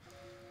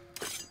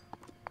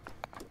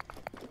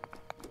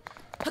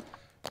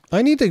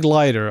 I need a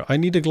glider. I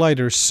need a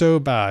glider so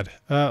bad.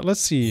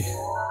 Let's see.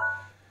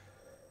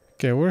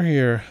 Okay, we're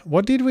here.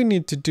 What did we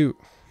need to do?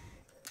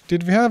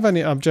 Did we have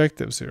any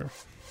objectives here?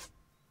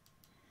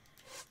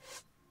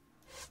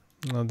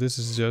 No, this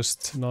is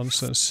just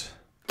nonsense.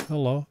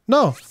 Hello.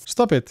 No!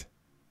 Stop it!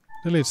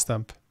 Delete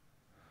stamp.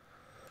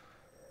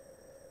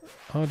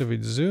 How do we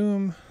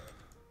zoom?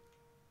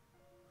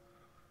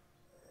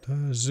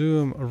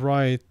 Zoom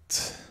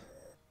right.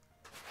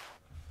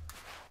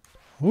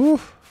 Woo!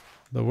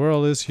 The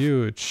world is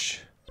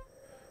huge.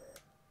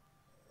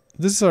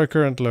 This is our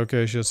current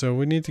location, so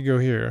we need to go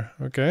here.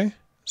 Okay.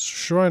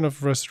 Shrine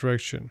of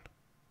Resurrection.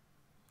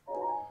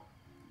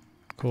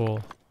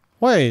 Cool.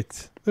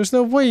 Wait! There's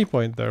no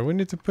waypoint there. We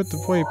need to put the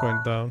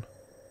waypoint down.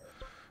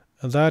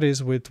 And that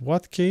is with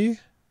what key?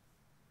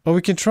 Oh,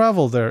 we can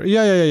travel there.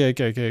 Yeah.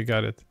 Okay,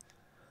 got it.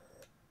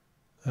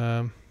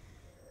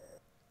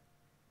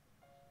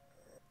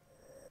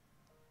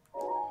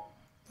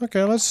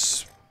 Okay,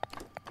 let's...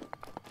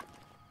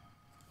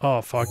 Oh,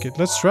 fuck it.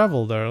 Let's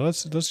travel there.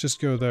 Let's just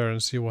go there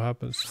and see what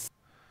happens.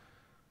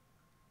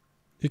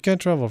 You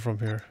can't travel from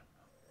here.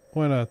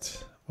 Why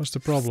not? What's the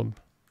problem?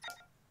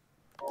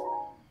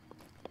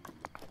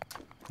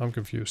 I'm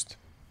confused.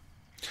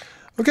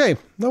 Okay,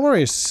 no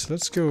worries.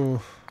 Let's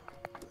go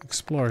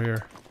explore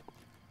here.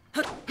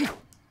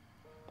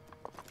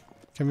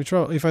 Can we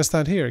travel? If I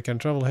stand here, can I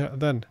travel here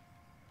then?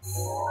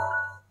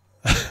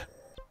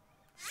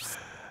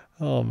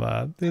 Oh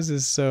man, this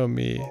is so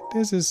me.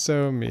 This is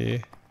so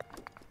me.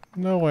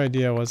 No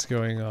idea what's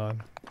going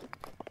on.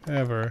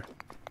 Ever.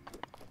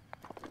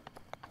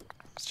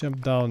 Let's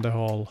jump down the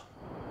hole.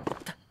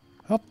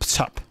 Up,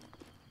 top.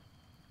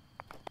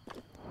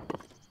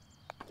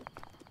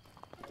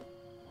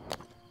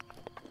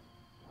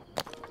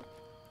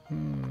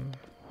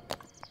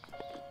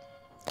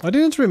 I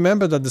didn't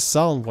remember that the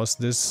sound was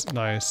this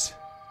nice.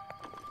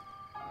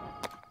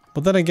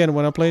 But then again,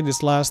 when I played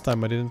this last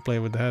time, I didn't play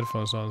with the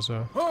headphones on,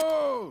 so...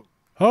 Ho!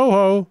 Ho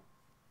ho!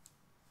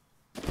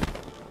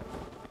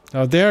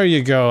 Oh, there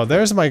you go.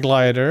 There's my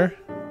glider.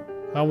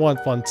 I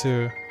want one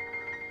too.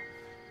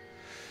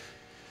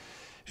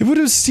 It would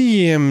have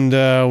seemed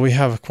we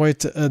have quite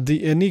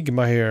the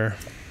enigma here.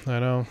 I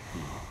know.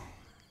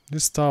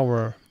 This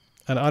tower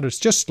and others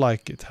just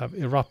like it have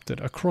erupted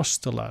across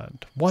the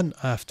land, one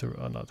after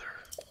another.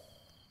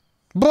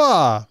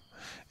 Bah!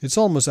 It's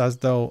almost as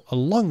though a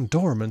long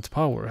dormant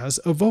power has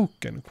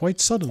awoken quite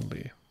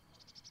suddenly.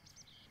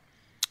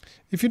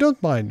 If you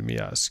don't mind me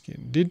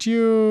asking,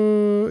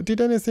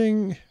 did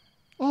anything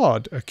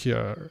odd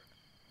occur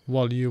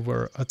while you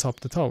were atop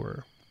the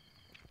tower?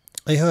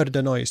 I heard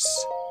a noise.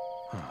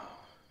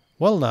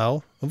 Well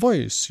now, a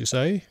voice, you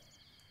say?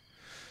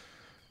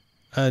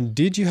 And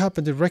did you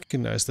happen to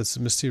recognize that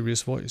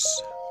mysterious voice?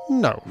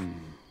 No.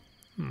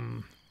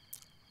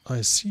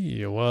 I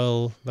see.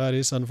 Well, that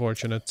is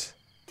unfortunate.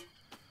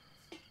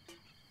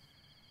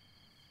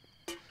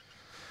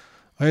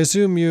 I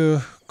assume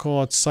you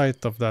caught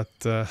sight of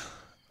that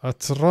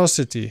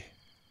atrocity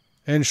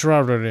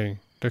enshrouding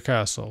the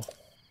castle.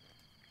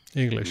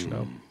 English,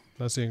 no.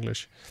 That's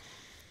English.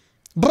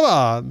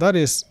 Bah! That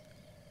is...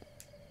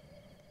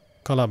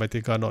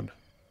 calamity Ganon.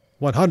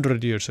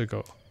 100 years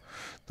ago,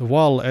 the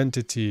Wall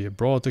entity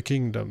brought the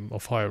kingdom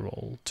of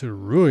Hyrule to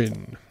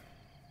ruin.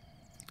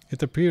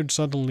 It appeared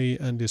suddenly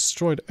and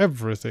destroyed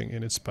everything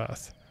in its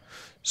path.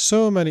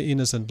 So many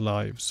innocent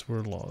lives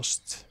were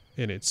lost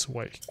in its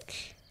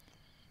wake.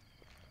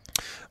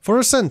 For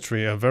a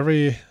century,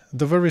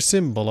 the very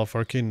symbol of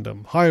our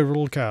kingdom,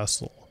 Hyrule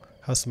Castle,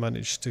 has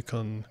managed to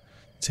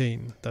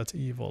contain that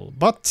evil,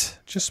 but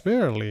just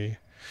barely.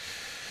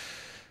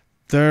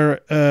 There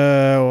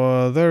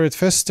it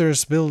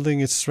festers, building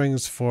its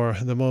strength for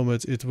the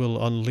moment it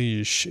will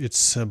unleash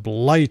its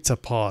blight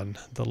upon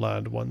the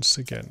land once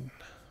again.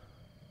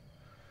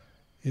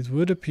 It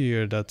would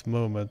appear that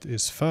moment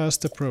is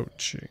fast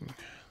approaching.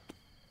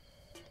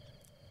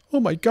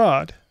 Oh my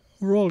god,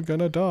 we're all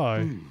gonna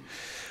die.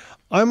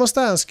 I must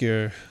ask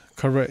you,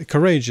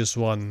 courageous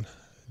one,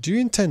 do you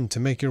intend to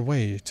make your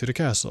way to the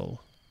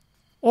castle?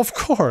 Of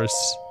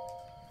course!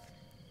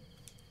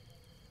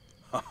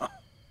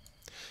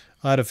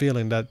 I had a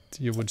feeling that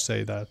you would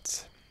say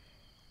that.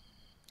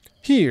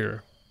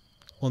 Here,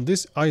 on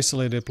this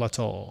isolated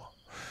plateau,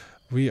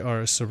 we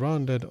are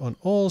surrounded on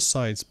all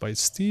sides by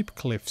steep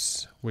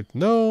cliffs with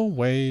no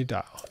way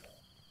down.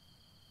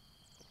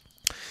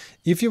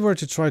 If you were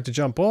to try to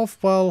jump off,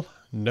 well,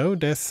 no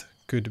death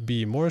could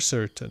be more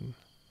certain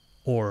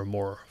or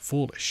more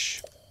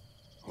foolish.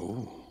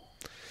 Ooh.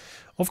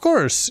 Of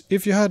course,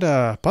 if you had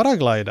a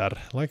paraglider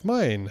like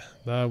mine,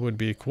 that would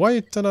be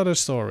quite another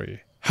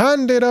story.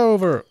 Hand it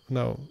over!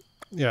 No,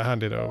 yeah,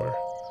 hand it over.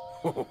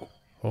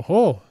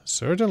 Oh,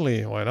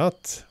 certainly, why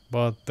not?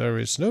 But there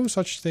is no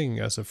such thing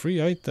as a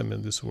free item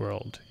in this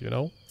world, you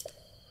know?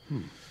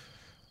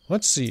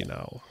 Let's see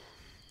now.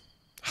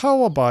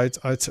 How about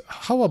I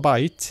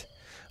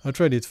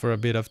trade it for a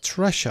bit of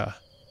treasure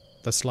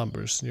that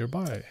slumbers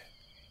nearby?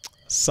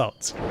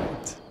 Sounds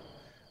great.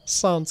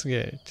 Sounds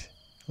great.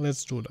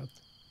 Let's do that.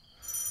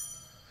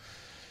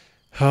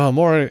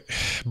 More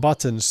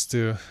buttons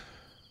to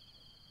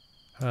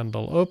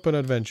handle. Open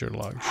adventure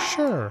log.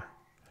 Sure.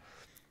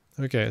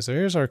 Okay, so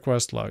here's our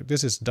quest log.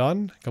 This is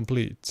done.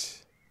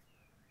 Complete.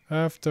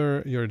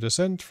 After your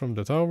descent from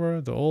the tower,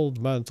 the old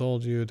man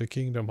told you the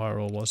kingdom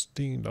Hyrule was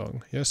ding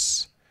dong.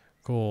 Yes.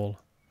 Cool.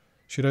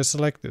 Should I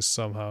select this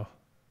somehow?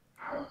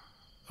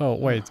 Oh,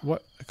 wait.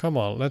 What? Come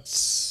on.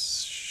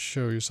 Let's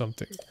show you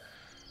something.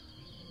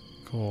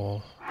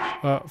 Cool.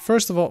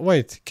 First of all,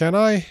 wait. Can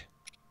I...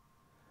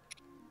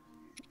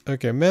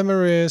 Okay,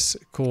 memories.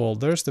 Cool.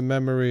 There's the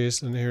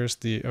memories and here's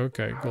the...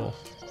 Okay, cool.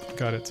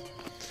 Got it.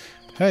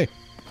 Hey.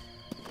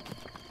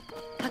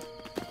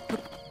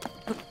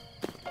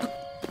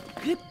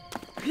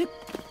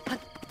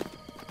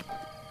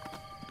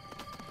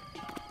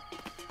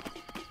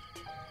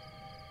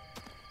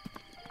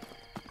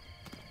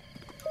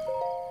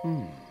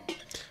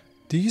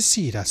 Do you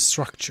see that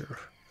structure?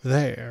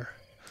 There.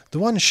 The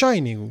one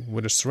shining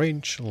with a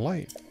strange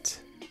light.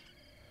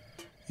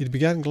 It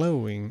began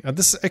glowing. At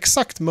this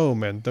exact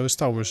moment, those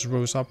towers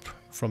rose up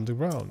from the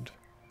ground.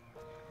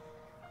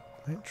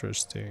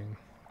 Interesting.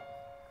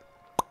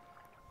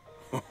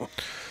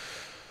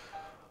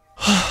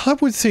 I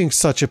would think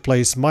such a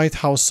place might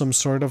house some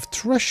sort of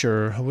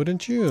treasure,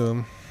 wouldn't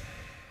you?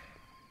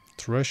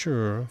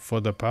 Treasure for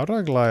the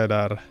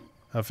paraglider.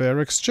 A fair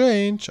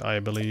exchange, I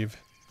believe.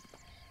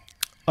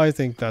 I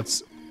think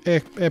that's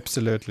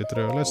absolutely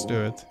true. Let's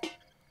do it.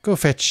 Go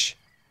fetch.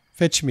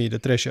 Fetch me the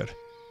treasure.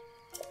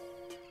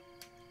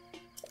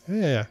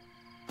 Yeah.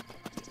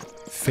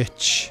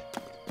 Fetch.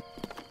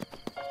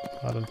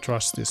 I don't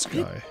trust this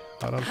guy.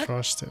 I don't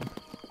trust him.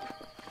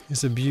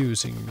 He's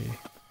abusing me.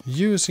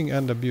 Using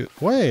and abuse.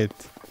 Wait.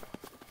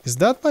 Is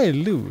that my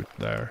loot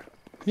there?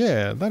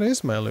 Yeah, that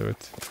is my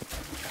loot.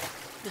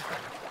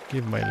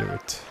 Give my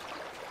loot.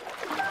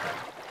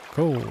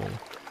 Cool.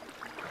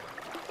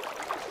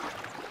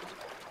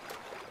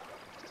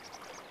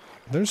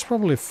 There's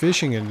probably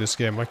fishing in this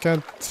game. I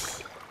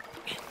can't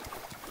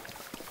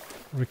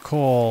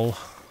recall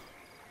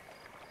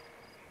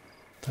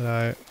that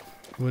I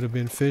would have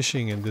been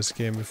fishing in this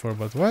game before,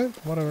 but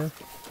whatever.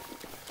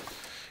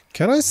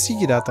 Can I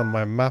see that on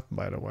my map,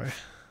 by the way?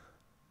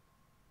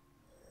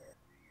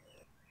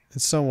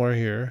 It's somewhere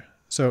here.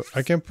 So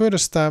I can put a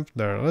stamp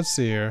there. Let's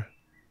see here.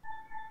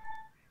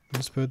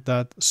 Let's put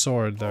that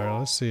sword there.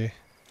 Let's see.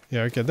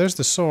 Yeah, okay, there's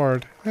the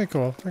sword. Hey,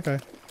 cool. Okay.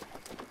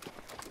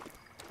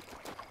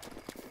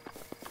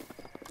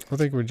 I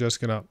think we're just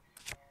gonna...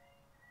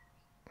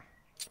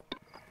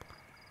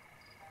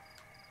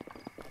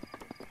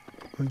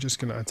 I'm just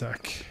gonna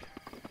attack.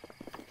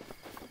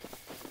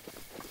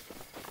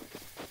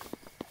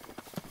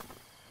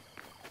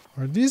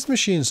 Are these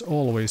machines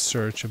always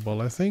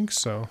searchable? I think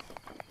so.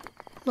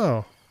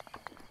 No.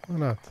 Why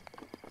not?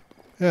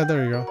 Yeah,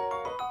 there you go.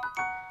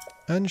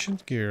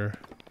 Ancient gear.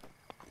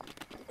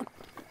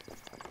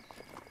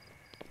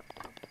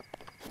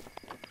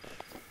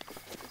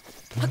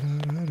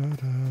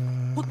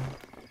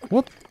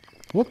 Whoop.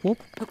 Whoop, whoop.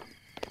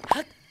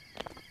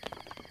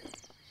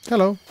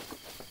 Hello.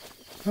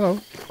 Hello.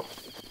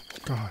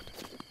 God.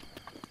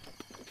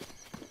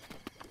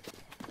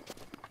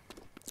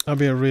 I've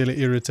been really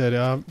irritated.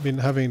 I've been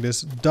having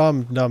this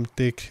dumb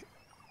tick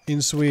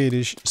in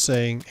Swedish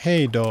saying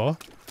 "Hej då,"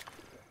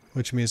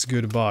 which means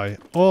goodbye,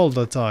 all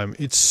the time.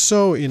 It's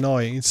so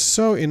annoying. It's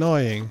so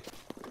annoying.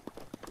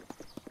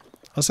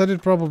 I said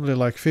it probably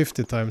like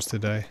 50 times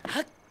today.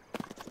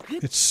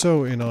 It's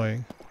so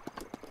annoying.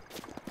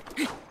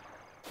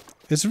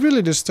 It's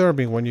really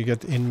disturbing when you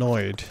get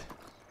annoyed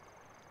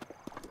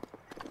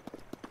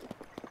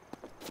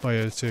by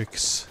your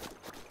ticks.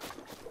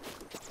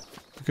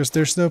 Because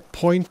there's no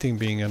point in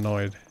being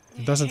annoyed.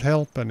 It doesn't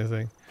help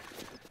anything.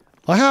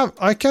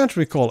 I can't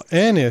recall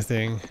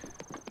anything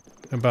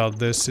about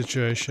this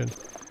situation.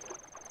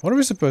 What are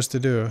we supposed to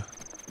do?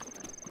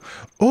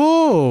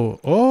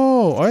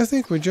 Oh, I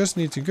think we just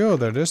need to go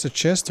there. There's a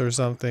chest or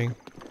something.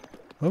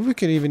 Well, we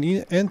can even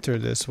enter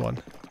this one.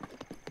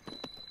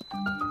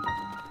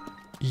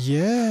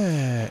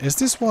 Yeah, is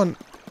this one?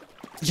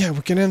 Yeah,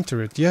 we can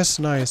enter it. Yes,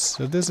 nice.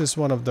 So this is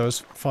one of those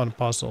fun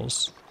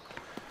puzzles.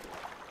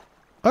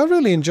 I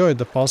really enjoyed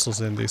the puzzles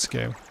in this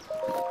game.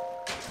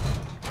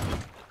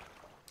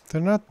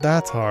 They're not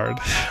that hard.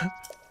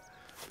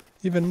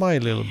 Even my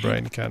little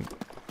brain can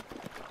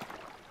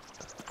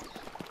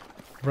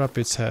wrap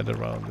its head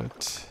around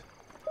it.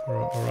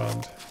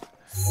 Around.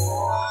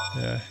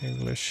 Yeah,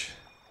 English.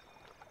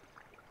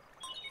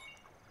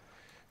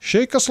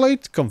 Shake a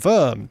slate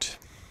confirmed.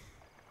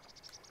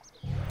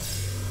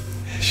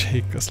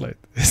 Shake a slate.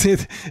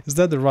 Is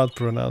that the right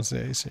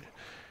pronunciation?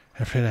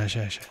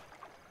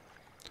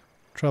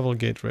 Travel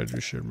gate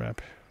register map.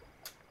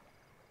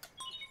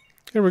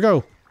 Here we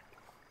go.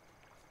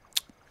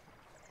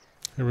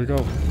 Here we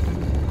go.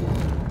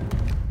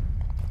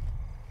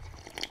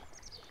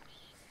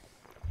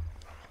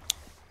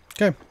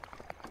 Okay.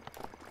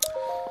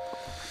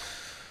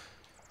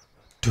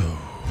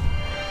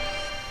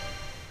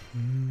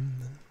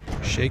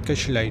 Shake a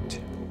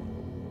slate.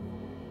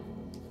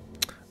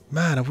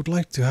 Man, I would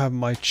like to have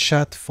my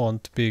chat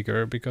font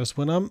bigger, because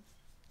when I'm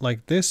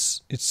like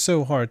this, it's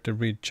so hard to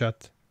read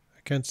chat.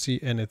 I can't see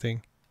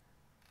anything.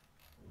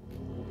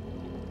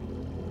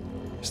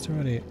 Is there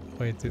any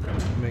way to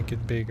make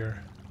it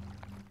bigger?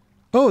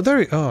 Oh,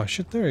 there you... Oh,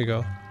 shit, there you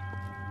go.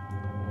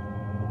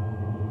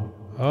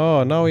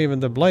 Oh, now even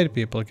the blind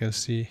people can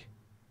see.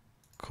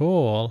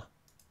 Cool.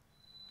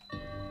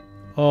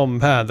 Oh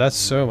man, that's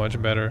so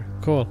much better.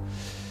 Cool.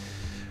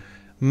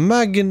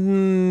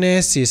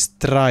 Magnesis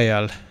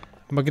trial.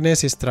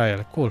 Magnesis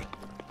trial. Cool.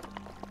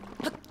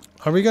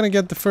 Are we gonna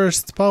get the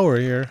first power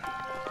here?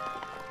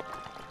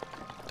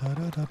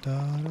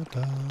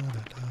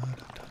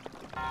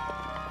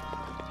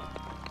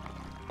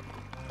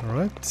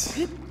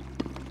 Alright.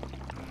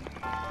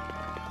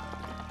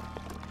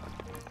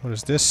 What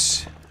is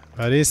this?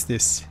 What is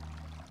this?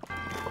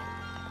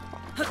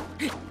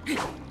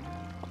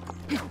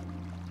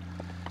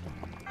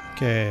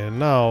 Okay,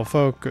 now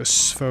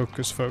focus,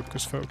 focus,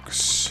 focus,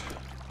 focus.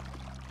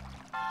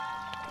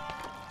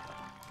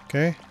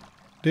 Okay.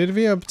 Did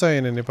we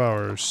obtain any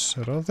powers?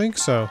 I don't think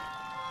so.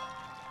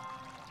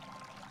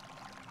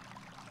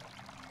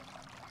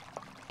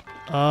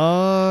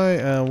 I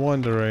am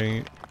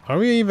wondering, are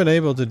we even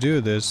able to do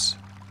this?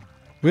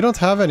 We don't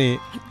have any...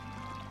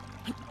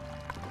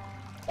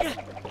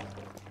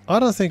 I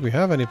don't think we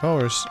have any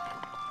powers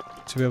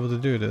to be able to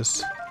do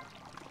this.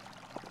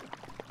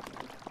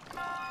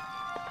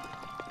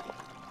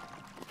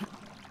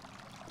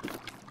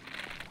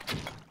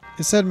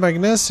 It said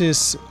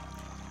Magnesis.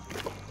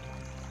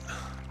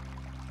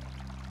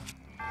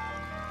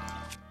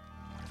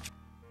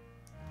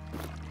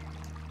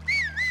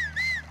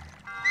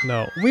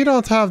 No, we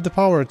don't have the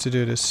power to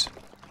do this.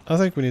 I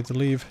think we need to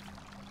leave.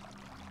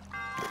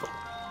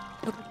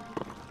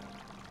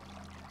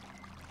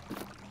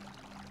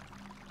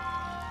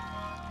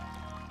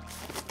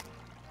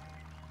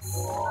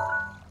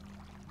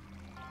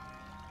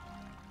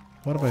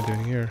 What am I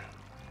doing here?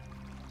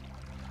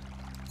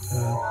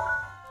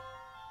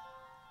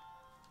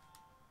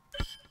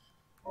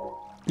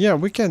 Yeah,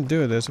 we can't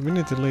do this. We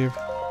need to leave.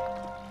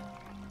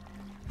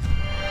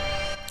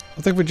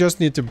 I think we just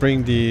need to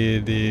bring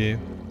the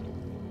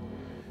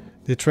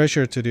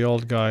treasure to the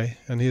old guy,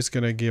 and he's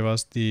gonna give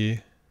us the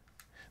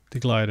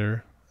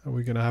glider. And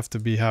we're gonna have to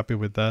be happy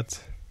with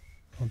that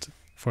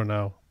for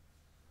now.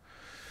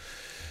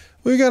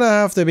 We're gonna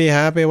have to be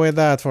happy with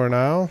that for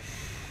now.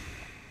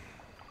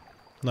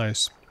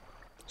 Nice.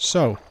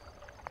 So,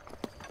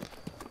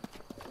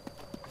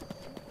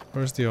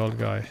 where's the old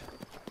guy?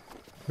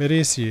 Where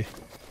is he?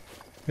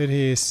 Where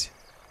he is?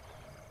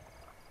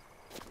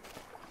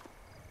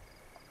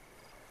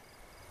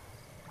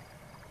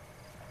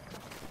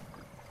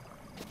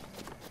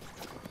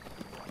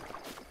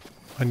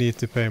 I need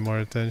to pay more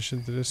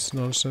attention to this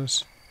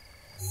nonsense.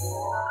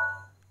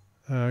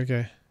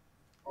 Okay.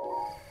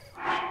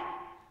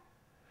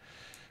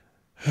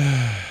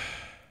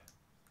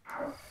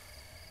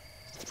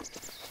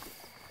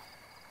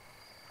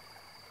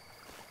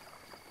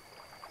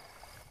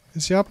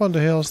 Is he up on the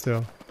hill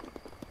still?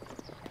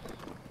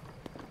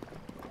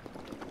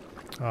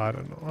 I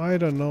don't know. I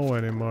don't know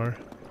anymore.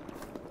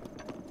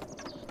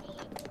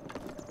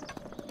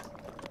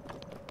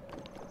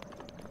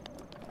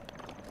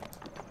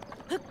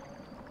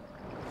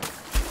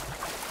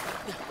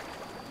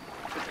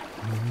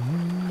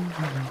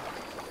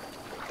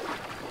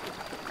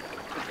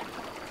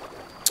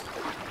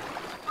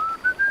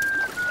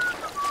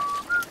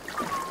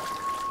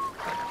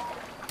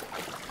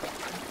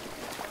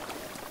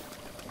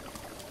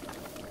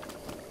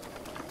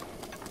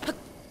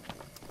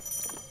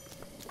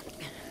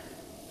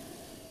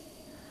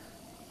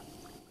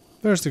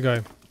 Where's the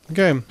guy?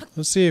 Okay,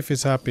 let's see if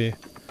he's happy.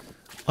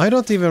 I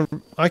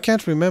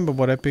can't remember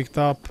what I picked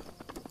up.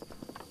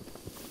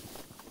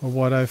 Or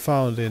what I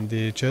found in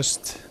the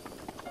chest.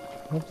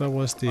 I hope that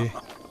was the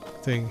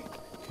thing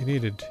he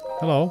needed.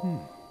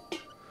 Hello?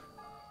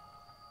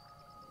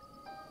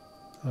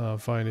 Oh,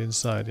 find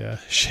inside, yeah.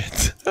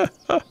 Shit.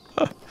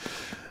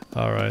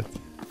 Alright.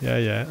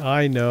 Yeah.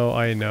 I know.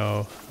 I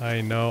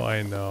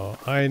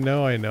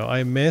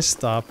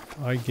messed up.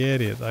 I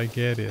get it.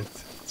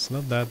 It's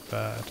not that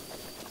bad.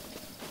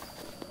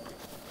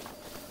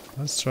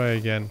 Let's try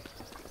again.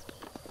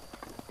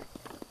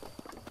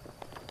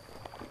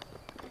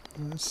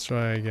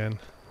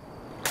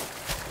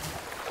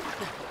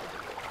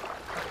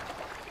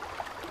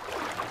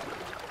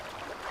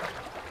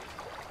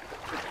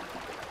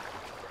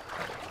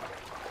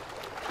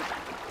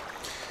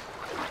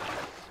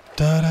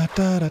 Da da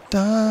da da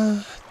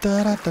da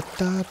da da da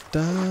da da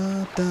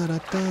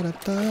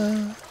da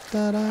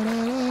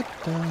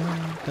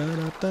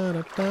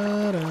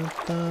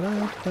da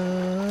da da.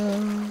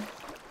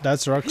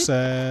 That's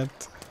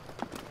Roxette.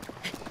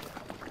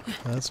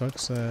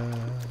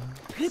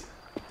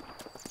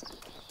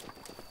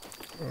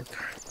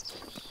 Okay.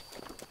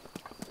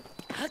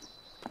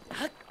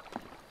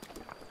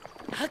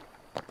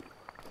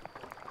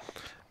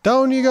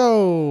 Down you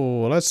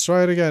go! Let's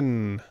try it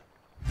again.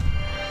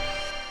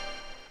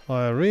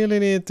 I really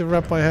need to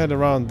wrap my head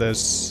around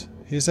this.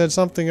 He said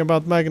something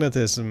about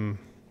magnetism.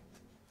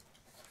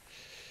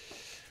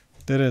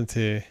 Didn't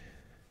he?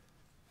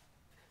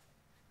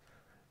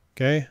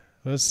 Okay,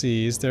 let's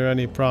see. Is there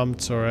any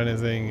prompts or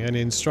anything?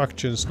 Any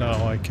instructions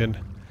now I can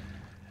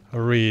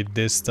read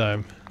this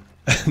time?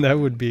 That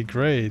would be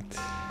great.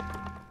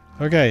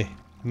 Okay.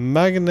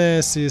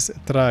 Magnesis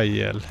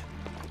trial.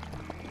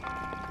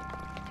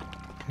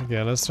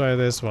 Okay, let's try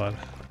this one.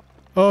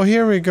 Oh,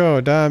 here we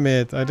go. Damn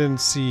it. I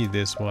didn't see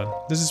this one.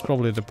 This is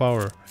probably the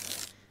power.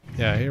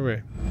 Yeah,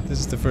 this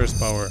is the first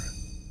power.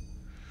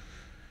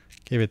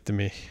 Give it to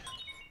me.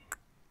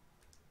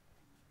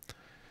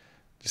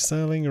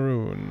 Styling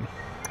rune.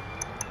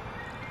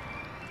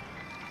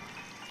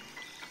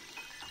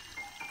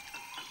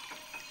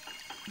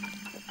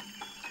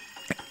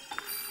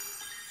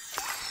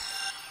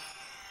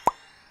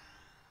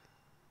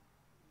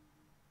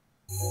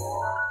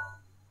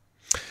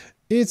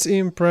 It's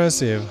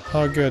impressive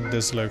how good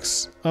this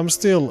looks. I'm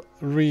still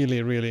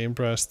really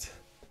impressed.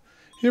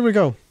 Here we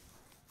go.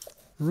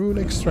 Rune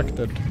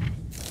extracted.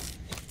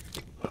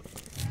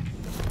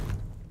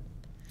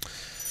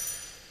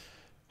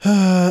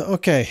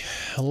 Okay,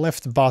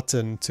 left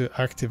button to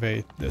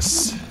activate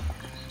this.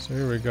 So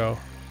here we go.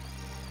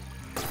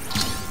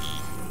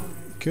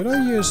 Could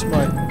I use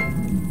my...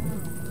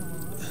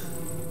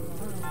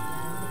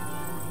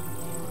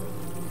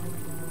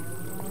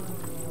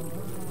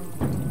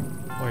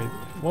 Wait,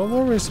 what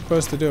were we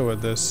supposed to do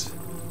with this?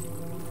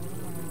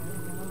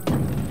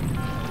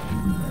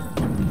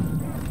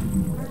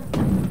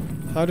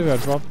 How do I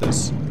drop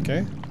this?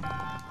 Okay.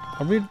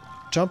 Are we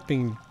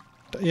jumping?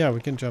 Yeah, we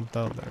can jump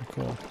down there.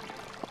 Cool.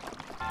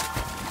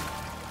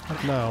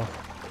 What now?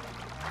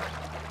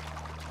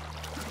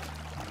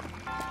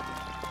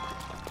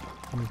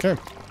 Okay.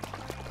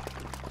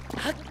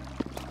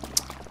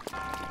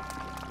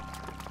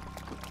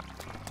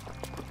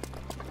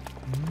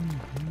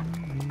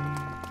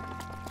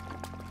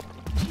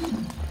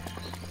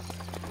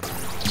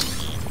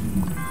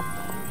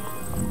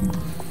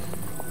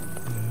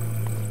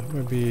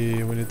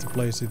 Maybe we need to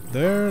place it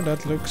there.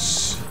 That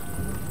looks...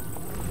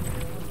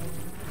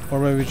 Or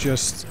maybe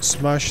just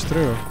smash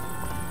through.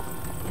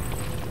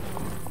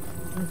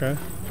 Okay.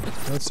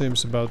 That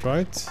seems about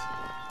right.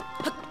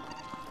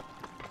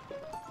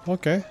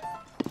 Okay.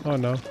 Oh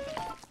no.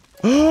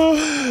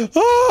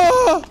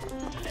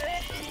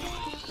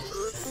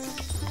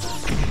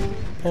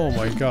 Oh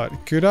my god.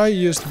 Could I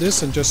use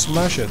this and just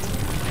smash it?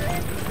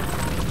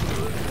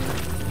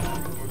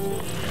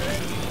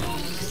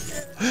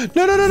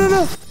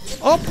 No!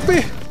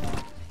 Uppy!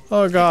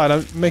 Oh god,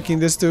 I'm making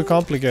this too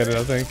complicated,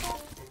 I think.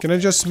 Can I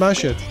just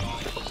smash it?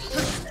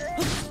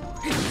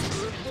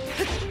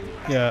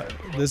 Yeah,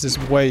 this is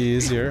way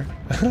easier.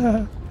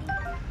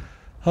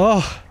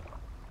 Oh.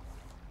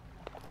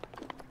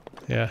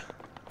 Yeah.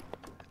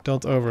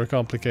 Don't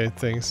overcomplicate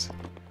things.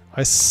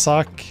 I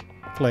suck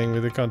playing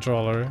with the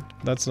controller.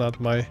 That's not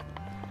my...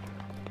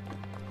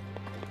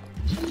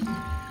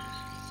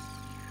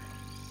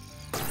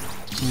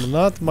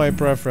 Not my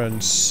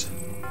preference.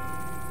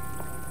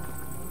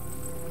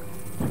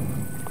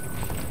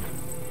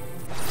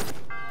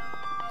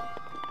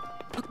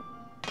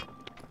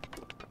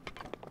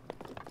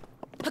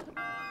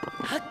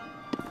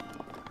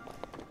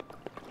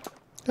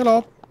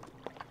 Hello.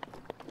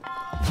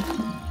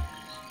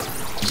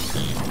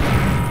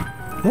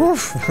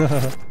 Woof.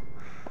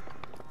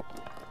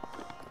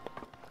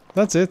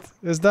 That's it.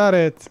 Is that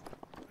it?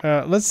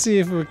 Let's see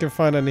if we can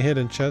find any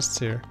hidden chests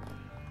here.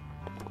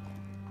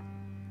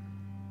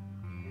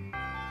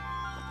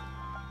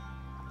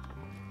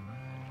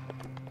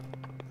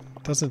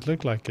 Doesn't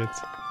look like it.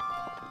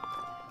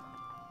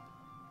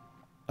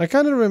 I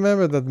kind of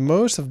remember that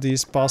most of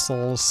these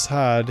puzzles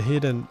had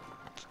hidden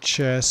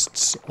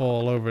chests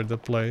all over the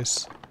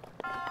place.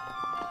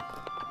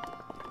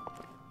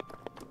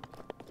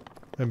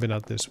 Maybe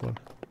not this one.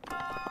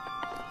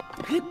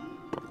 Okay.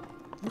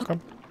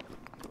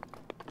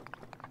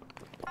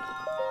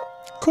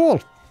 Cool!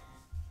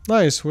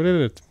 Nice, we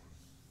did it.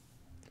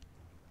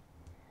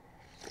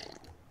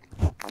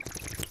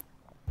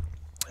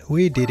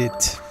 We did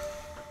it.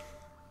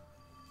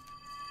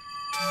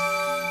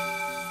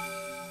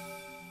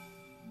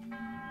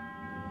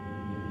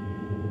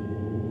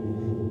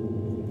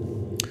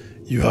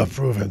 You have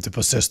proven to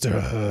possess the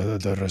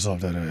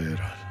resolve. I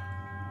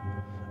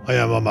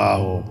am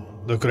Amaho,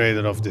 the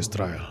creator of this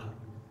trial.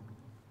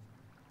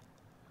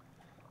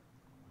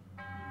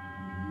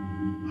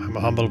 I'm a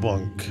humble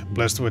monk,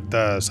 blessed with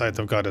the sight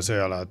of Goddess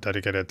Eala,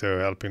 dedicated to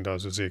helping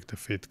those who seek to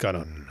defeat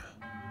Ganon.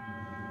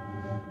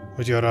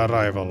 With your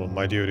arrival,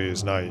 my duty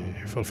is nigh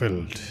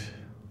fulfilled.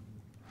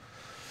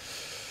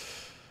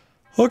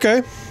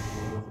 Okay.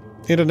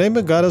 In the name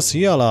of Goddess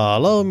Eala,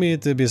 allow me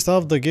to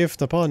bestow the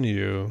gift upon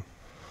you.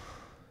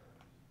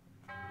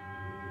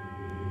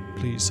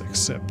 Please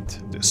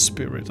accept the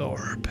spirit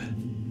orb.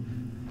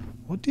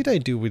 What did I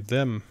do with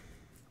them?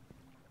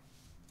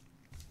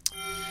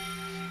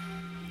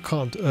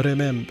 Can't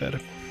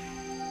remember.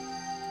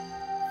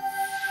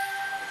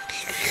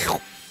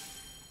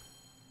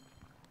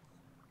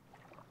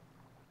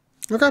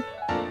 Okay.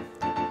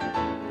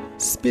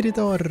 Spirit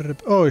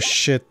orb. Oh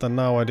shit, and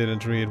now I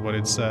didn't read what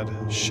it said.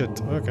 Shit,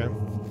 okay.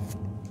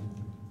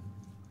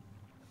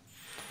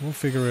 We'll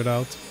figure it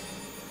out.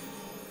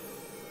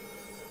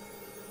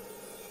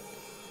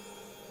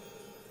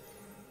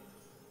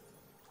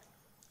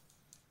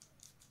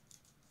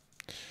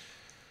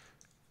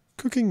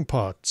 Cooking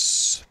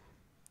pots.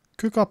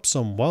 Cook up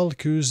some wild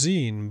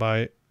cuisine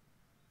by...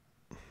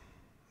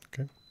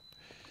 Okay.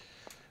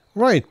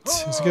 Right,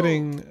 it's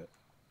getting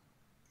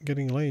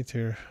late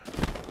here.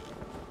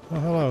 Oh,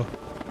 hello.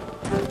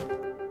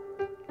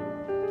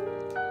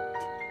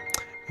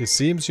 It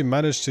seems you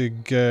managed to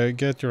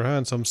get your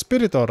hands on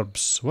spirit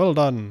orbs. Well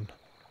done.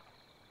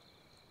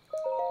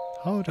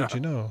 How did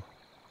you know?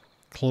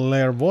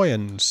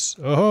 Clairvoyance.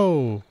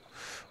 Oh,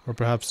 or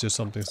perhaps just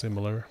something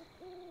similar.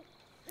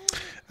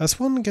 As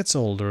one gets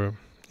older,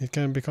 it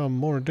can become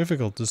more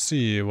difficult to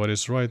see what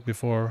is right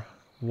before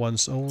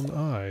one's own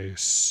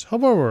eyes.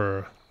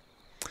 However,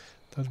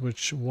 that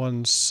which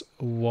was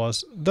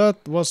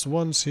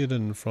once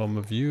hidden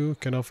from view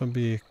can often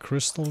be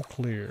crystal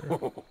clear.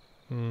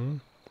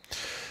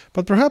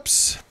 But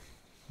perhaps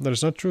that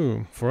is not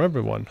true for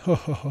everyone.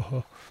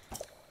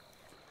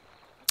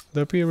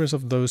 The appearance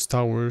of those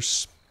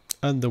towers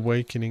and the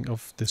awakening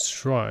of this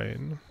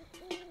shrine.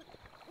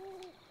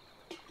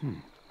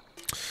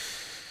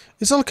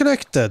 It's all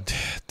connected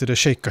to the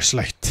shaker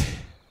slate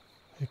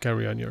you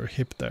carry on your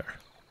hip there.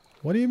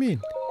 What do you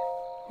mean?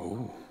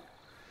 Oh.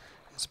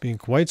 It's been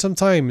quite some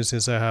time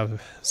since I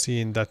have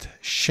seen that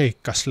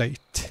shaker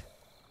slate.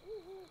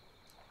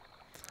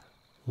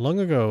 Long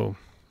ago,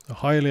 a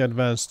highly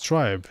advanced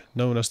tribe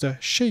known as the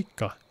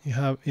Sheikah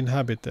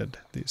inhabited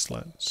these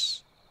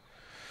lands.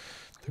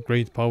 The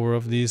great power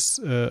of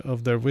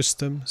their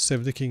wisdom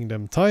saved the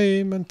kingdom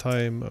time and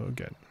time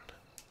again.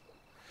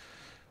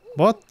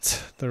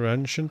 But their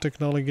ancient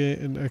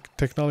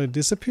technology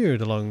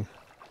disappeared long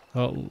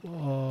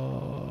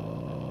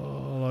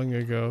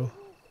ago,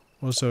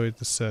 or so it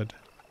is said.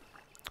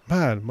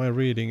 Man, my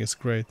reading is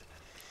great.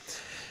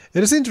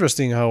 It is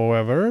interesting,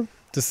 however,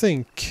 to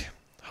think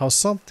how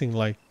something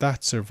like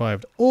that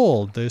survived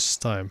all this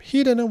time,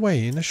 hidden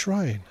away in a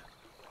shrine.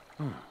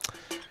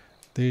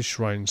 These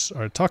shrines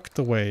are tucked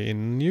away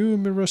in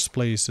numerous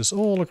places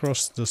all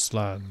across this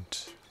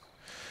land.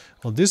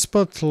 On this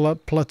plateau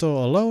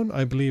alone,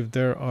 I believe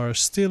there are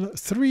still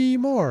 3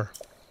 more.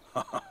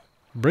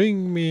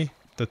 Bring me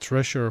the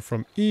treasure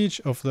from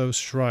each of those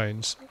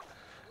shrines,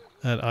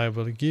 and I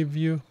will give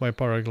you my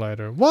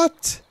paraglider.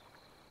 What?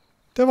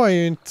 That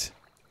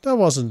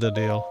wasn't the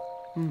deal.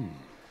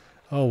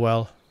 Oh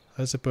well,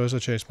 I suppose I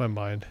changed my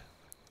mind.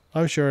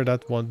 I'm sure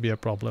that won't be a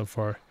problem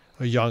for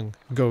a young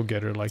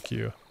go-getter like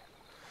you.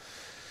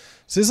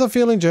 Since I'm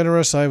feeling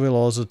generous, I will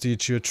also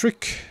teach you a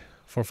trick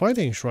for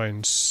finding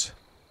shrines.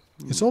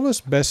 It's always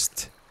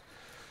best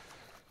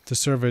to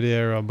survey the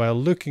area by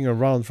looking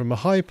around from a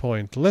high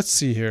point. Let's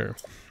see here.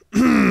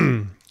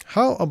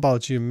 How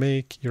about you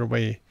make your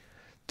way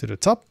to the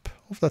top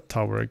of that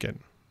tower again?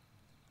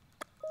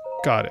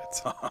 Got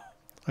it.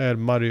 I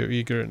admire your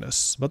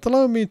eagerness, but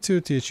allow me to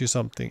teach you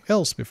something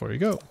else before you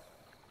go.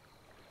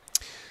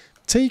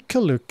 Take a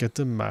look at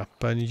the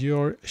map and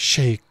your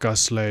Sheikah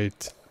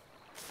slate.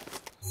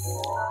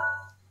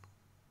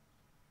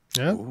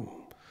 Yeah? Ooh.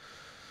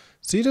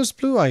 See those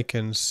blue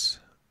icons?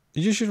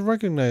 You should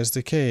recognize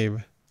the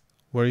cave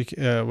where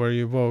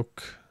you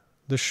woke,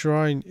 the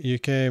shrine you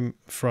came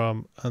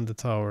from, and the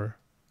tower.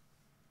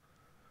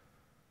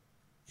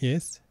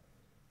 Yes?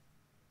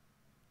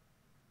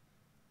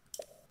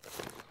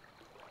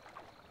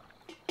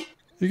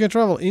 You can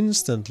travel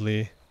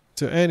instantly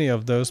to any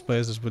of those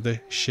places with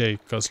a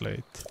Sheikah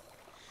slate.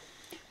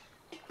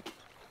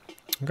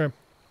 Okay.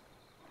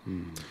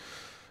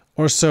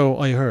 Or so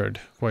I heard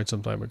quite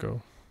some time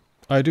ago.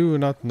 I do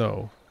not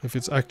know if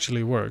it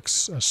actually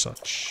works as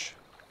such.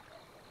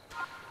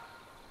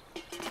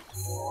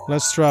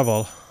 Let's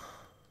travel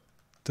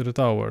to the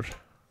tower.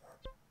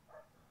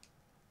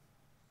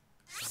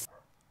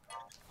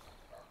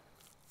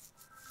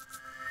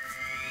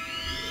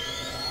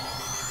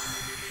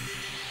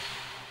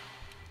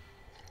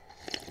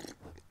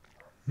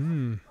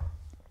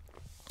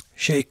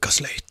 Sheikah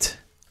slate.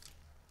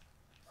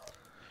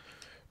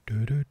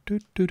 Do do do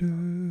do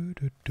do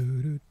do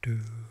do do.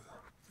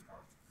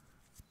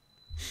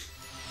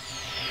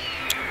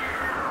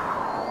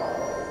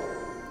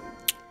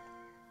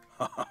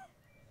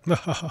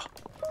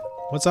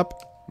 What's up?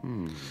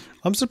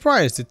 I'm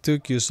surprised it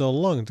took you so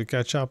long to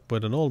catch up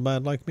with an old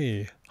man like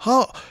me.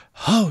 How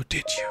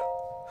did you?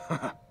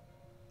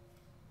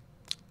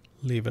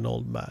 Leave an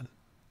old man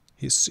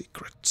his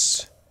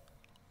secrets.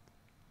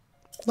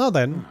 Now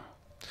then,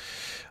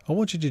 I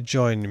want you to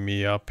join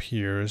me up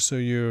here so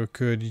you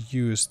could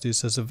use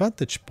this as a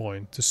vantage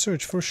point to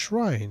search for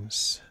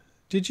shrines.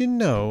 Did you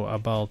know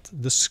about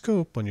the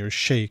scope on your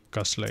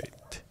Sheikah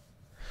slate?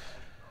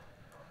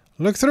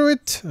 Look through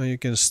it and you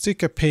can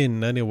stick a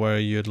pin anywhere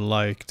you'd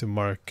like to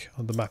mark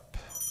on the map.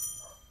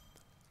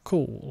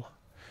 Cool.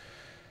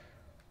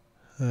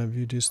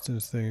 View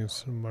distance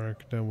things,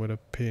 mark them with a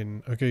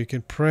pin. Okay, you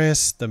can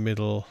press the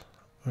middle.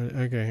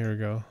 Okay, here we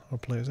go. Or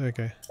place,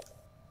 okay.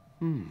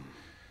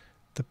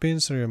 The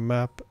pins on your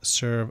map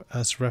serve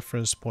as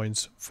reference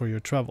points for your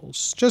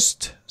travels.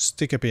 Just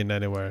stick a pin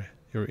anywhere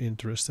you're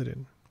interested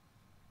in.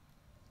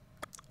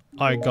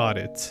 I got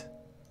it.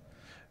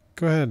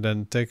 Go ahead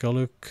and take a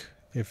look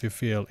if you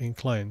feel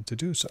inclined to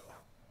do so.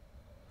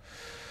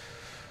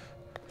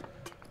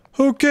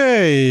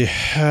 Okay,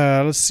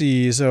 let's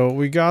see. So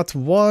we got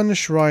one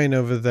shrine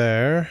over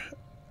there.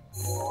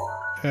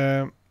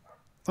 Oh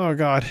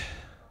god.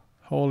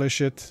 Holy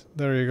shit.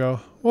 There you go.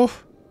 Oh.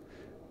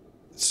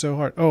 It's so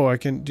hard. Oh, I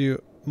can do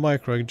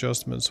micro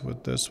adjustments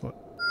with this one.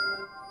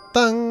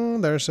 Dang!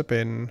 There's a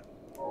pin.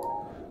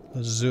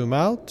 Let's zoom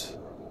out.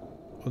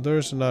 Oh,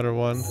 there's another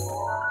one.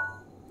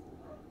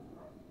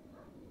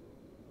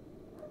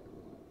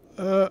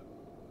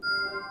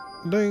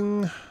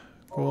 Ding.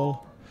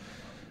 Cool.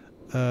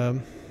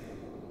 There's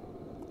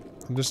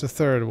a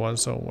third one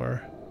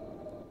somewhere.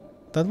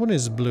 That one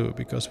is blue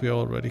because we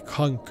already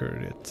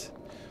conquered it.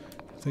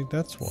 I think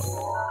that's one.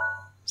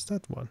 Is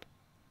that one?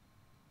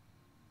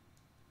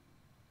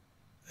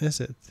 Is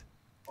it?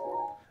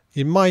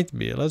 It might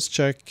be. Let's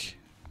check.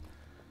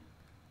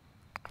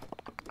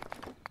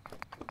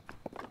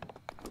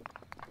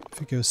 If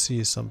we can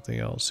see something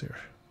else here.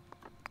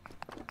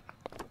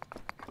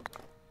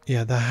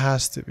 Yeah, that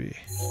has to be.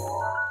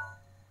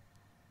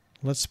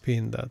 Let's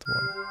pin that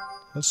one.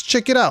 Let's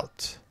check it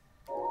out.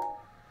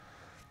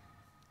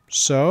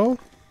 So,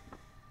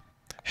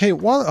 hey,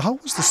 how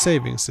was the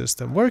saving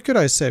system? Where could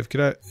I save?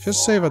 Could I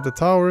just save at the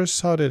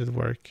towers? How did it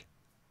work?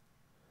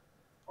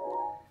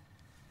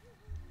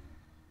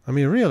 I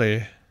mean,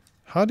 really?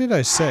 How did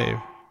I save?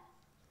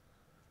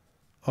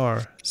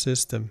 R,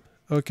 system.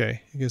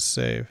 Okay, you can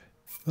save.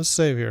 Let's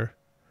save here.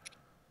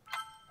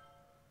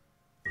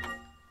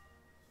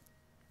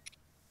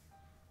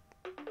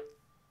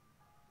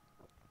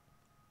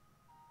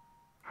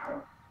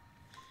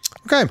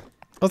 Okay,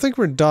 I think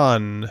we're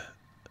done.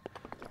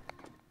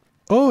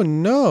 Oh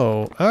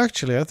no,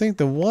 actually I think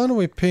the one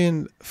we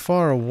pinned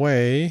far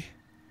away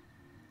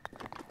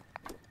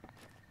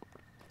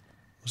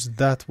was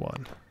that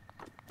one.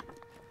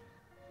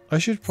 I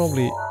should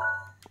probably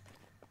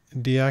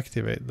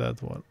deactivate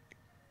that one.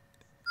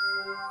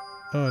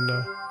 Oh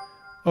no.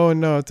 Oh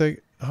no,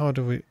 how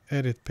do we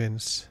edit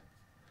pins?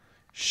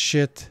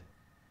 Shit.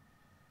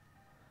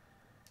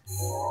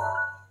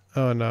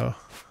 Oh no.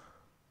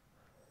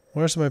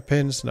 Where's my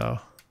pins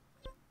now?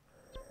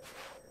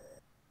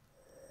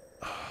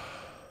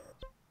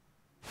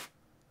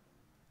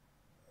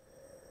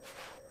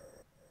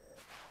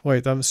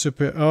 Wait, I'm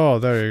super... Oh,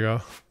 there you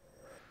go.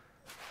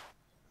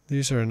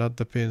 These are not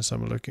the pins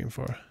I'm looking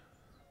for.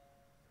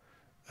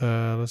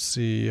 Let's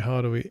see,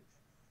 how do we...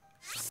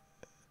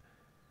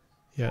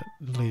 Yeah,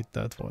 delete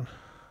that one.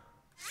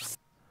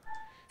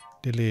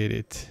 Delete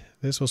it.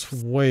 This was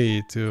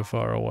way too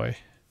far away.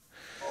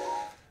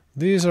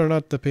 These are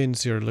not the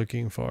pins you're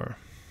looking for.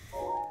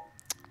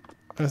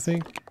 I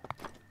think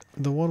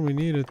the one we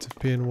needed to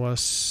pin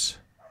was...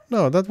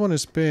 No, that one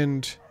is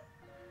pinned.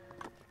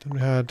 Then we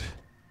had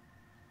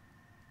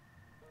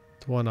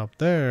the one up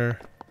there.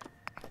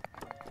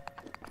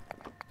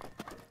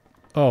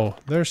 Oh,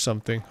 there's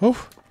something.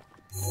 Oh!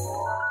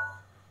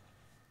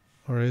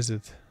 Or is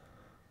it?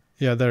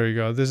 Yeah, there you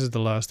go. This is the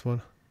last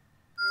one.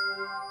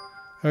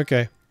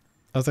 Okay.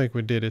 I think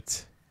we did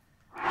it.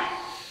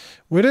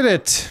 We did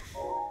it!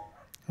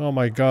 Oh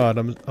my god,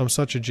 I'm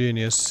such a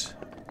genius.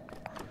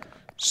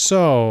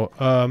 So,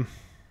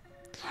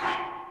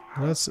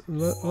 let's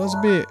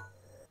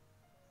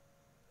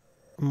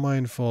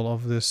mindful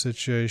of this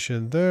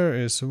situation. There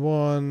is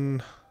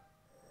one.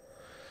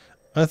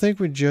 I think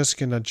we're just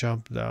gonna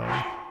jump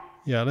down.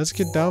 Yeah, let's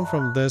get down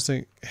from this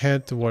and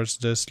head towards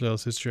this little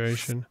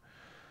situation.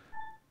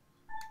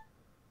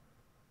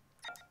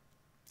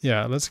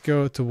 Yeah, let's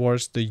go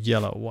towards the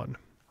yellow one.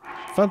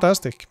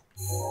 Fantastic.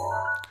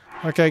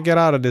 Okay, get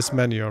out of this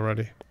menu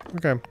already.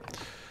 Okay.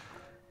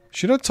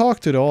 Should I talk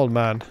to the old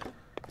man?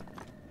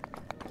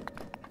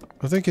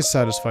 I think he's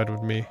satisfied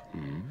with me.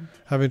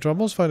 Having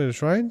troubles finding the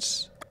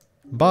shrines?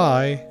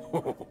 Bye.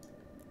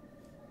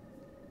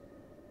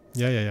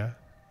 Yeah.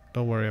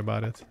 Don't worry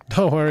about it.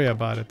 Don't worry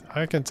about it.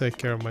 I can take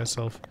care of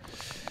myself.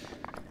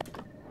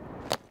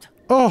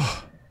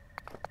 Oh!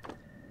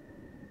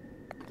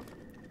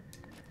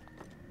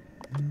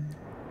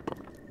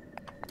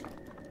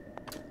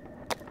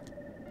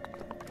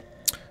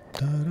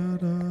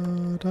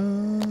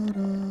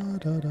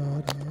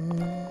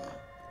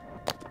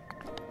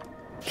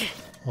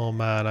 Oh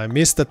man, I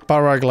missed that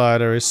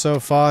paraglider. It's so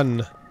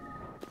fun.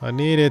 I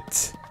need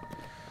it.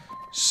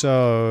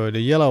 So, the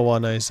yellow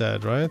one I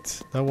said,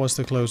 right? That was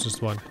the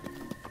closest one.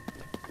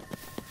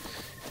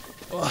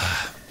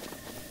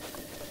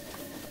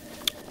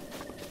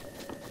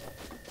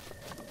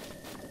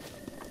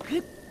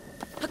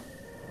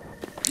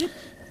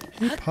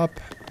 Hip hop.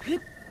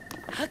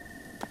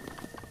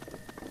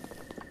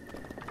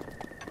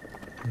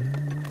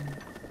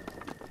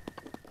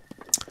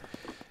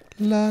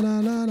 La la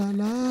la la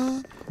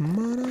la.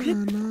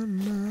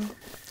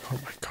 Oh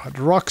my god,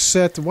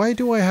 Roxette. Why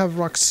do I have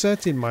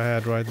Roxette in my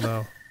head right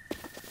now?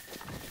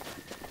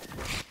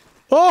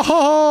 Oh,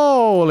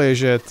 holy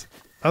shit.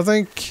 I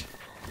think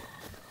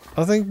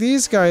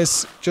these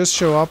guys just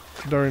show up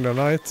during the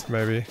night,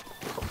 maybe.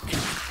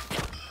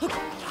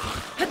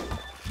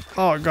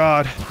 Oh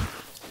god.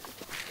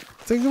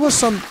 I think there was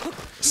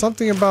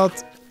something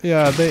about,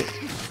 yeah, they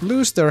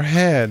lose their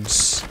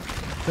heads.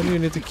 Then you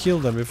need to kill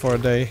them before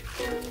they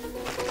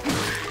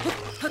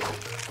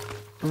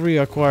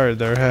reacquire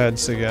their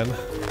heads again.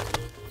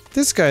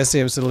 This guy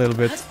seems a little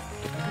bit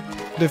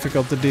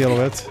difficult to deal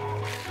with.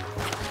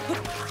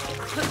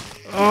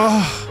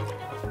 Oh.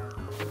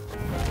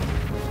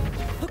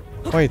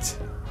 Wait.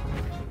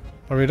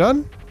 Are we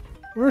done?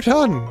 We're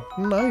done.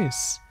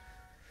 Nice.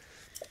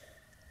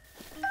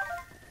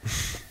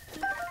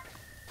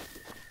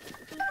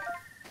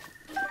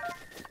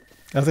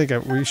 I think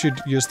we should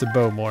use the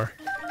bow more.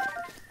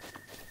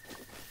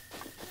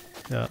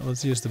 Yeah,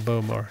 let's use the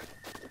bow more.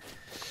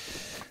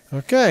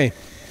 Okay,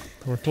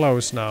 we're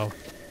close now.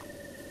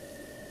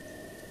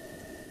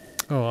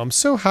 Oh, I'm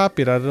so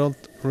happy that I don't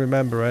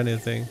remember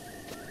anything.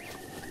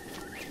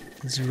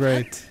 It's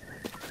great.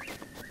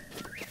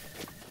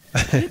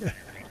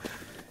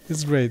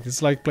 It's great,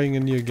 it's like playing a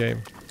new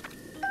game.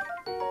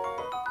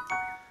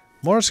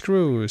 More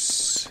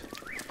screws.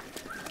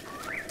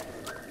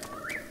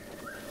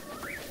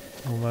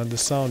 Oh man, the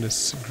sound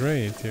is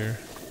great here.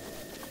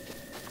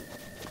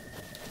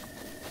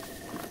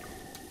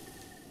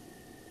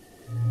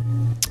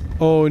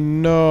 Oh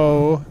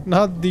no,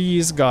 not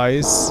these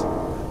guys.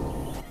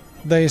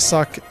 They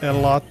suck a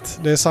lot.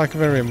 They suck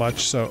very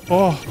much so.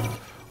 Oh!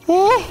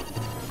 Oh!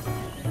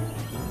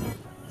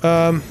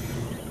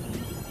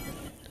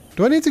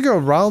 Do I need to go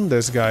around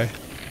this guy?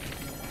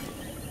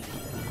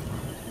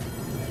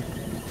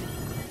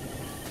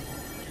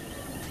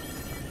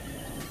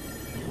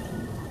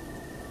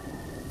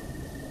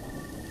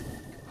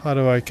 How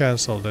do I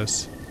cancel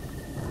this?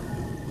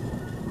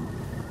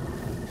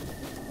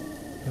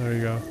 There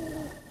you go.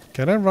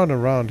 Can I run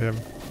around him?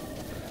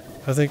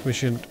 I think we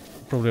should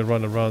probably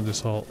run around this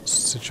whole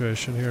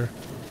situation here.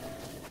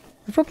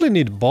 We probably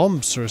need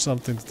bombs or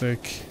something to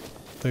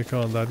take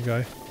on that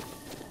guy.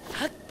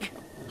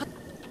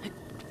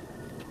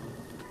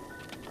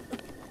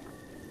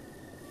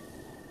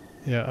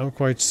 Yeah, I'm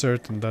quite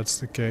certain that's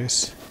the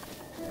case.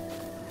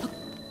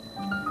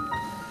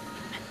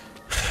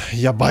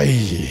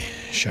 Yabai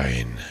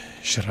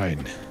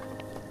Shrine.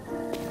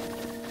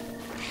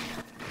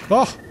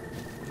 Oh!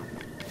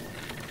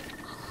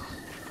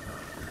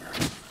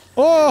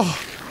 Oh!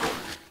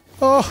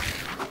 Oh!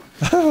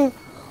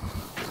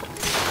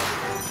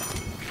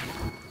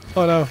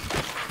 Oh no.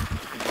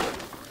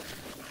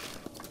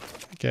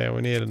 Okay,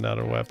 we need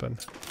another weapon.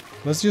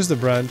 Let's use the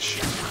branch.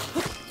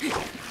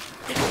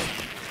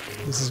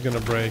 This is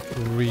gonna break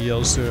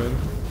real soon.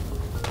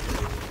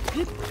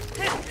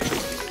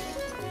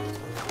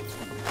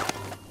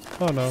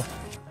 Oh no.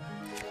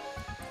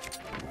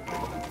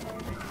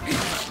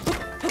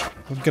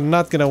 I'm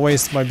not gonna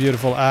waste my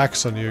beautiful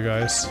axe on you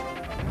guys.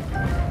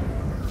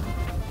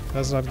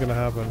 That's not gonna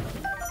happen.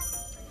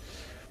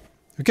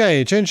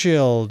 Okay, change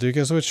shield. You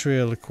can switch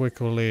real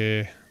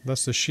quickly.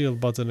 That's the shield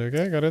button.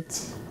 Okay, got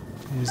it.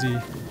 Easy.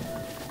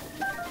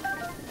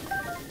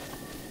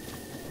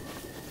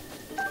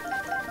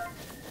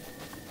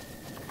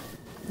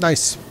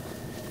 Nice.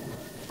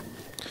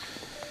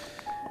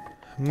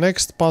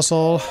 Next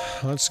puzzle.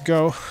 Let's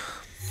go.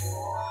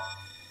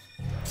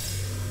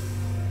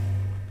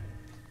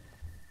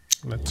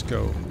 Let's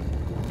go.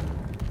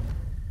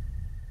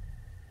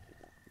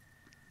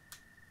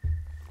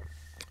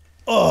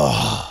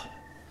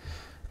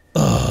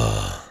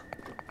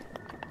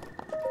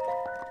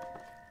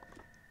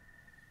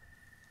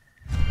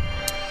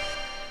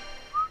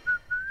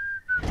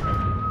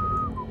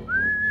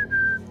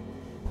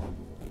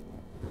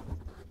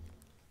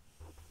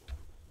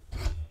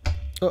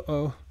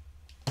 Uh-oh.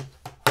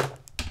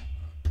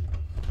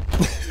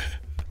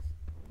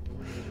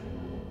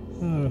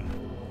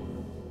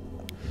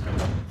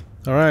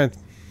 Alright.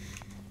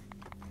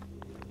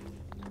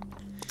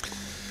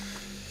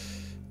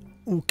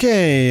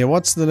 Okay,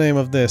 what's the name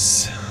of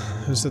this?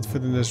 Who's that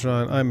fit in this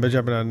run? I'm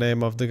Benjamin,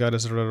 name of the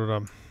goddess.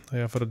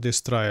 Yeah, for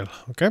this trial.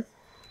 Okay.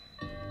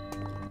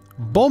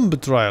 Bomb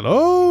trial.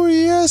 Oh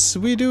yes,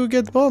 we do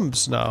get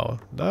bombs now.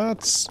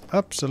 That's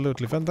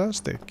absolutely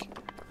fantastic.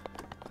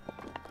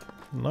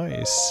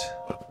 Nice.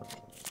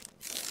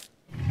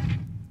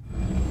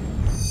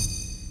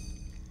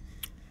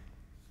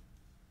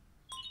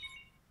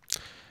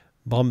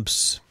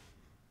 Bombs.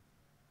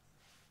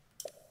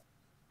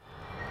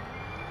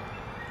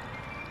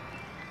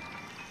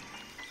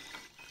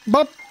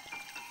 Bop.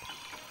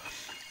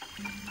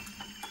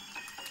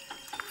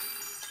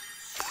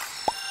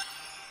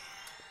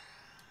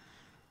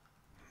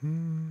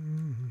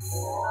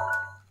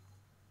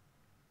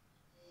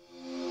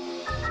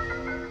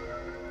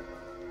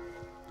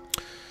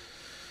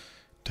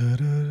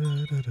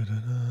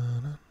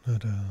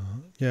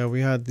 Yeah,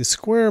 we had the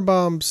square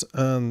bombs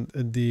and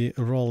the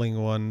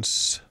rolling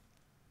ones.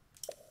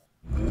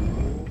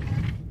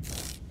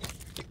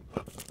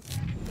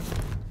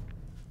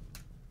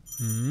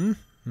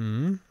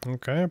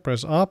 Okay,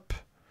 press up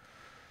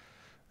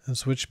and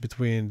switch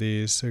between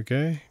these.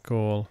 Okay,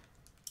 cool.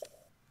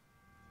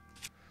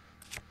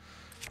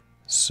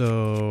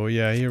 So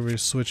yeah, here we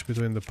switch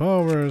between the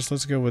powers.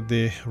 Let's go with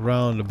the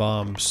round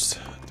bombs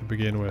to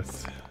begin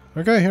with.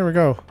 Okay, here we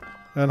go.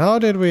 And how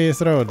did we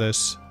throw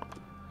this?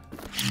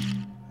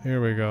 Here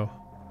we go.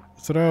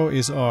 Throw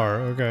is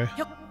R, okay.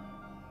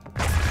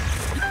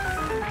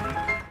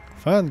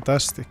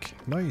 Fantastic,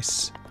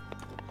 nice.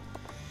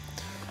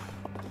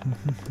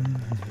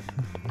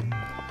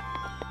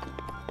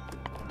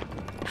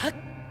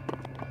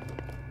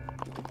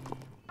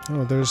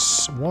 Oh,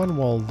 there's one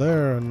wall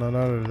there and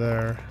another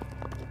there.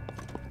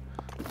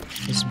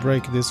 Let's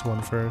break this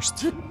one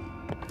first.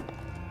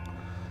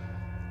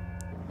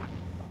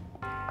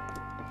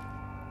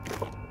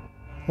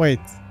 Wait.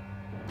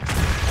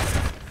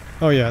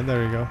 Oh yeah,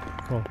 there you go.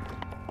 Cool.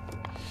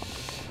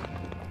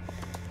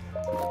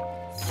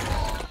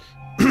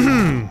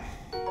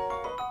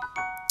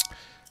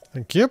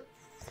 Thank you.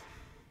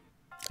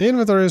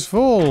 Inventory is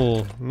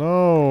full.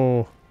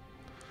 No.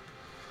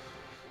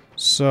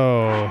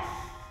 So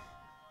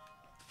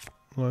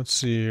let's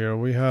see here.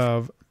 We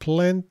have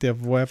plenty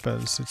of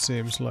weapons, it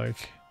seems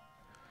like.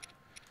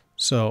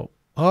 So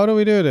how do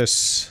we do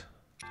this?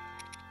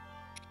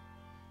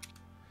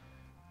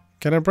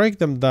 Can I break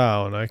them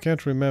down? I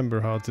can't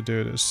remember how to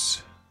do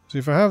this. So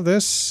if I have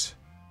this...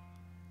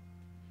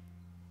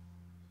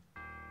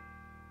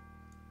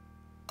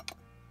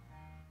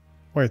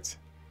 Wait.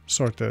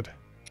 Sorted.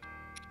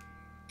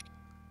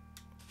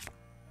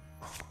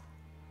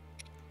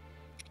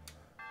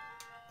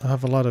 I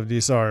have a lot of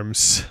these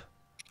arms.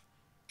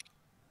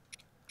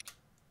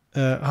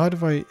 How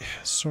do I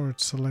sort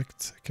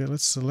select? Okay,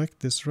 let's select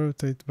this,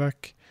 rotate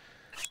back.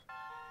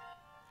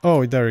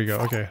 Oh, there we go.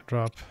 Okay,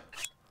 drop.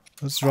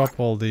 Let's drop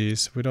all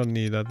these. We don't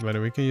need that many.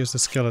 We can use the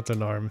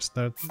skeleton arms.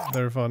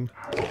 They're fun.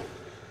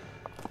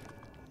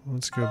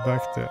 Let's go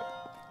back to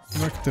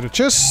the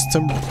chest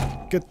and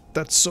get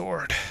that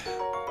sword.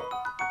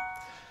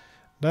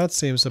 That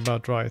seems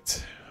about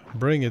right.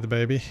 Bring it,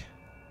 baby.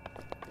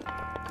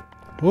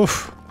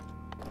 Oof.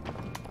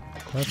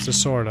 That's a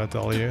sword, I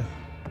tell you.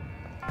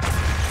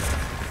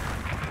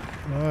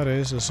 That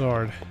is a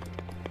sword.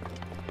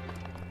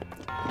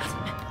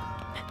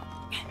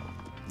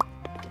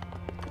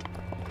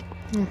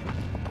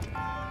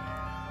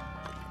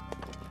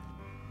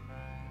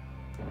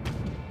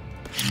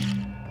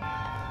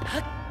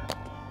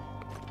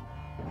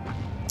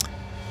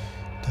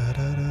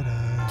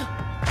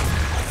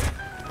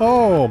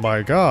 Oh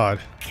my god.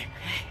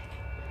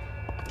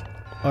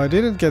 I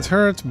didn't get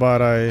hurt,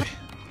 but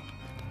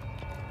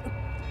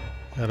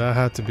yeah, that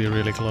had to be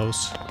really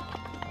close.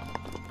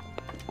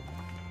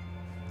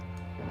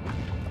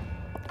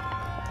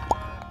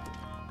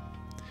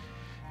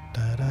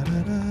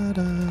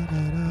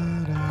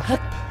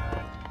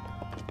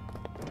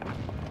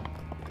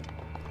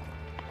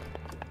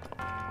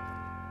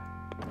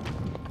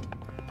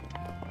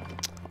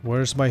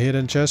 Where's my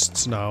hidden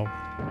chests now?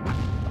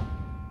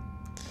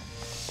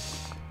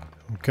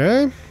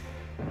 Okay.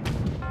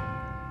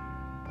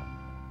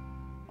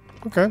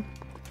 Okay.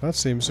 That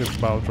seems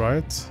about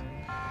right.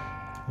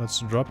 Let's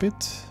drop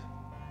it.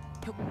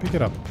 Pick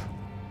it up.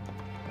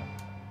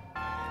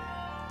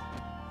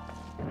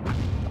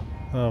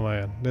 Oh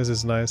man, this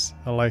is nice.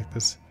 I like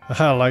this.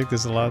 I like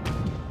this a lot.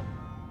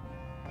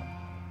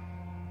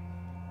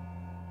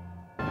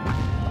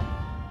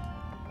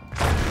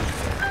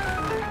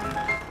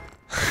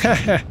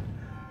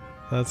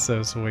 That's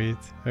so sweet.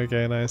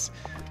 Okay, nice.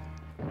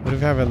 What do we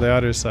have on the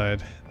other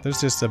side?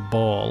 There's just a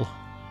ball.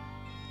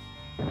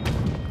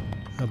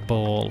 A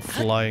ball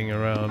flying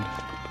around.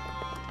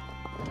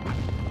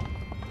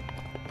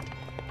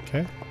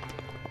 Okay.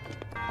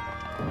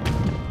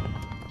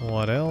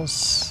 What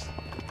else?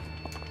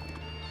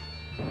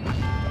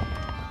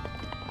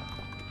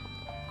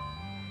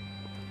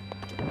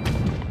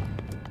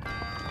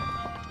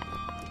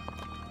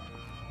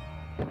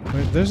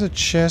 Wait, there's a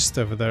chest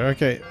over there.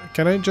 Okay,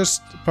 can I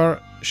just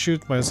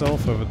shoot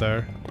myself over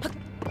there?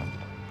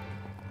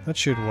 That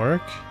should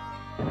work.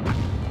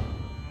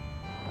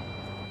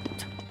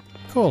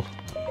 Cool.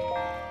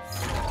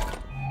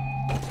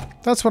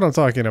 That's what I'm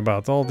talking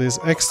about. All these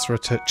extra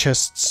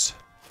chests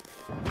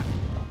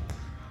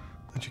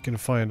that you can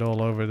find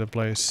all over the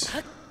place.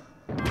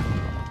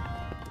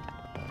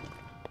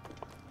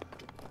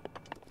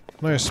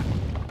 Nice.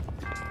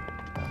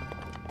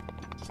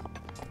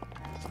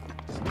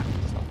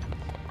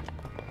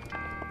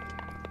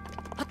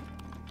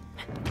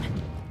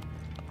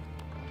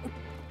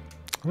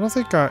 I don't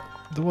think there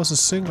was a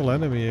single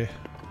enemy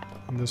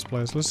in this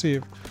place. Let's see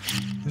if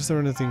is there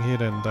anything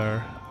hidden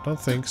there. Don't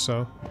think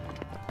so.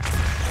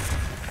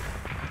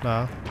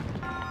 Nah.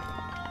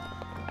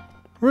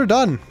 We're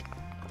done.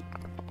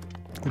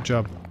 Good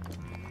job.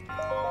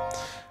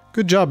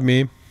 Good job,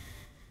 me.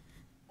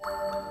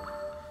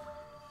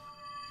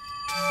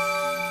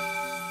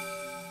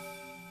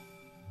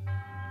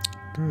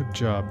 Good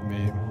job,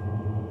 me.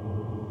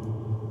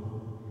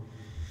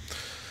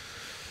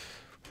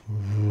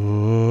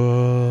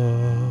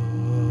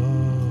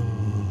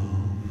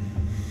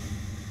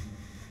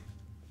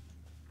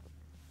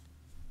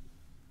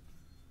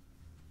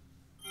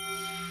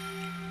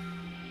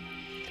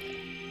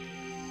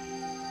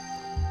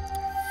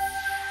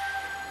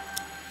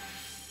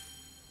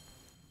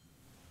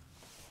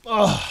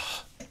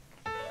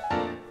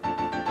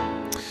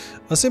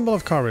 A symbol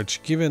of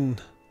courage given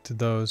to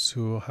those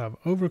who have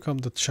overcome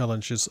the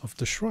challenges of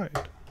the shrine.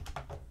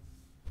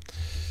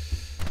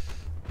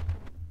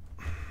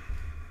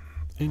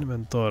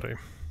 Inventory.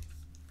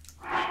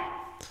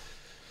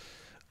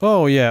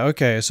 Oh yeah,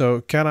 okay,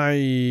 so can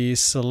I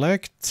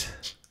select?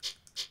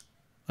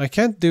 I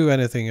can't do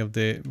anything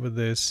with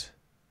this.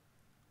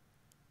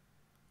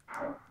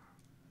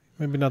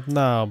 Maybe not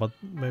now, but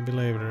maybe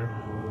later.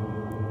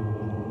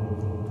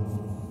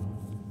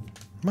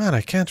 Man,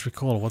 I can't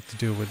recall what to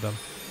do with them.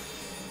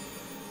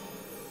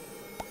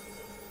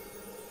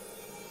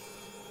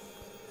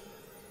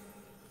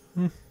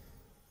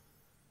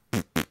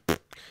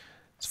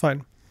 It's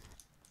fine.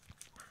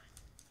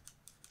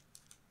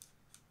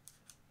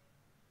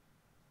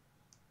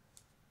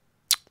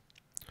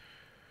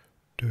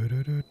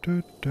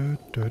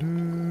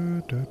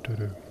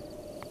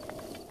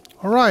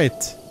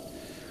 Alright.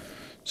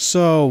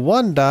 So,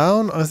 one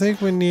down. I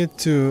think we need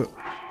to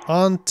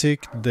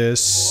untick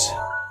this.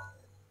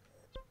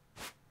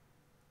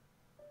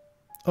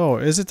 Oh,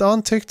 is it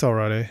unticked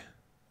already?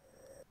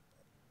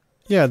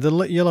 Yeah, the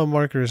yellow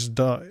marker is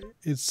done.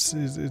 It's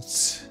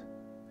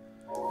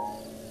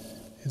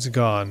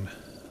gone.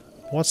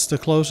 What's the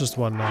closest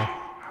one now?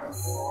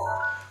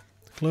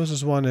 The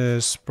closest one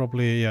is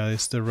probably, yeah,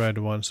 it's the red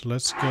one. So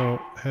let's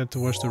go head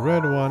towards the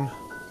red one.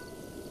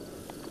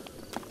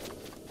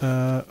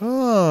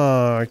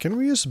 Can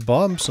we use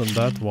bombs on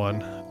that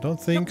one? Don't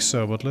think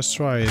so, but let's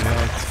try it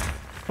out.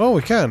 Oh,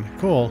 we can.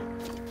 Cool.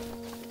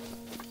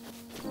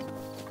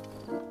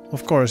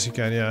 Of course you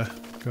can, yeah.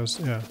 Because,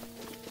 yeah.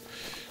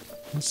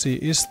 Let's see,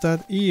 is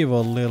that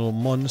evil little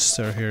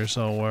monster here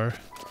somewhere?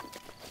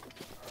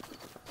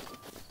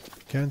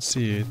 Can't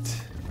see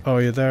it. Oh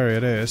yeah, there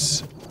it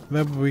is.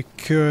 Maybe we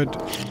could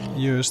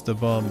use the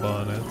bomb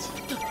on it.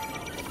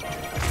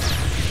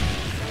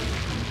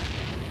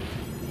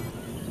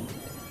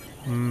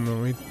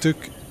 We took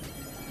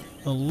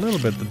a little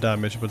bit of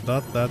damage, but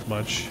not that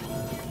much.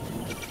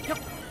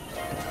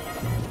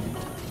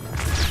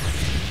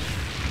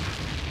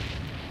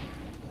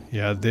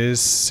 Yeah,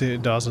 this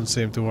doesn't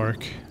seem to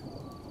work.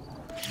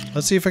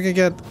 Let's see if I can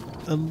get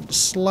a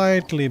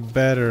slightly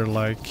better,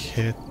 like,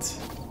 hit.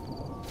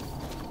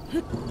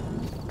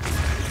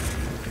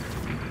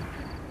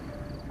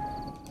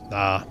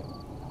 Nah.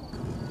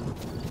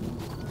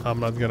 I'm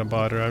not gonna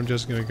bother, I'm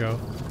just gonna go.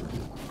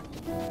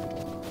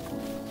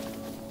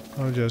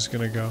 I'm just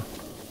gonna go.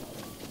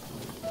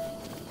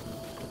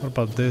 What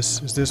about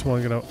this? Is this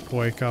one gonna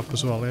wake up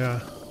as well? Yeah.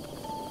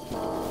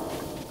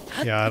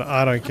 Yeah,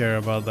 I don't care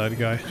about that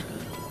guy.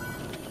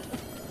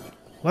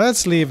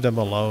 Let's leave them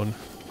alone.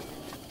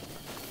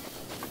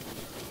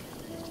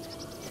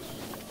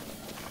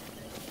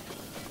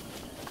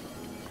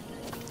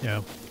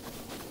 Yeah.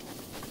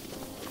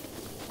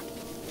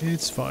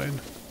 It's fine.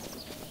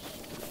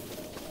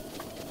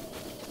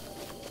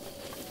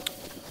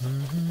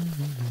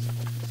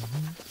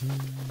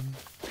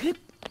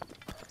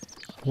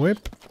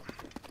 Whip.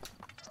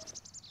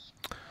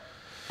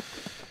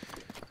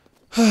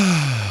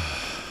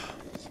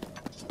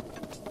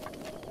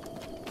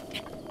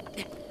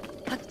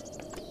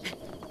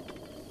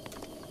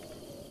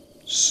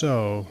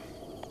 So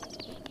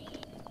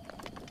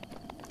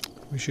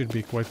we should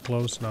be quite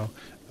close now.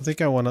 I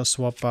think I want to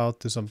swap out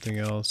to something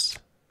else.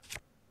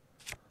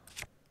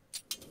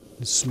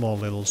 This small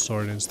little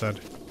sword instead.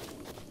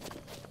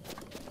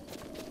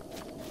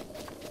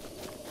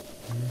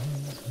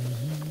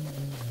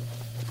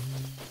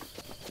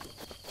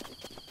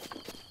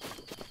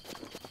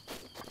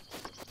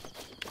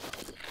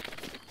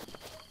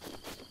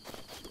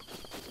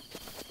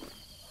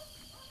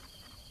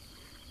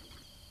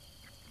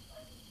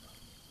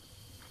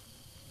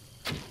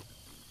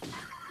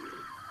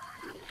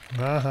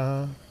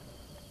 Haha.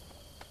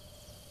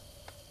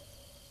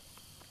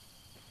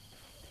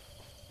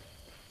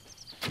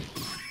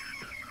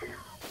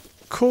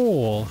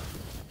 Cool.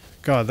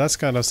 God, that's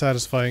kind of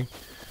satisfying.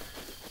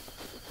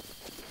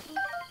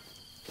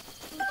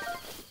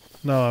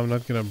 No, I'm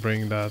not gonna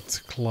bring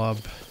that club.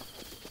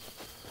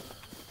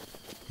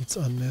 It's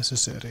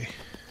unnecessary.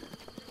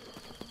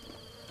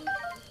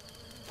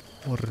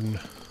 Horn.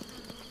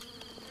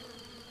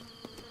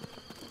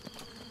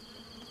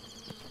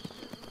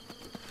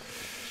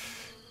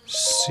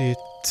 Sit.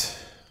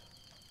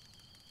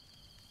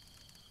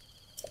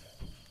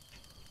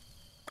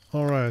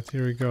 Alright,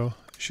 here we go.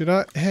 Should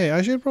I? Hey,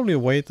 I should probably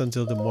wait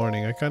until the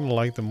morning. I kind of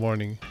like the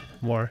morning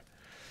more.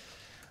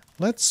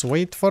 Let's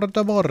wait for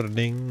the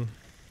morning.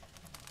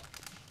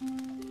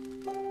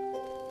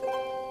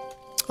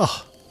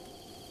 Ah.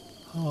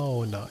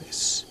 Oh,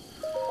 nice.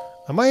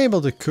 Am I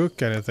able to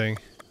cook anything?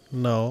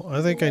 No,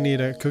 I think I need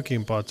a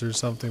cooking pot or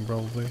something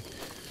probably.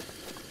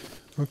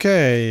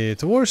 Okay,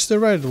 towards the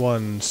red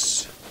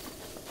ones.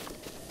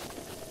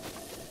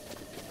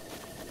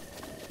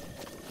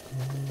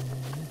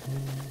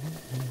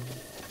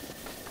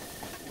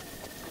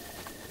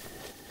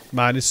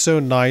 Man, it's so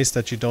nice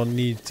that you don't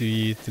need to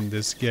eat in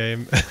this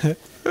game.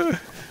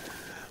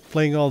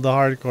 Playing all the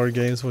hardcore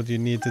games, what you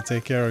need to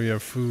take care of your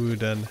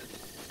food and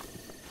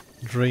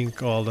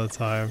drink all the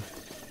time.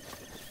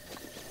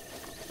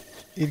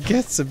 It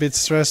gets a bit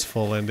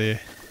stressful in the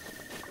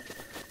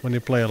when you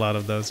play a lot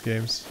of those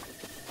games.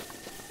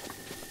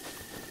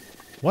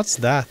 What's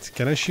that?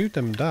 Can I shoot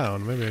them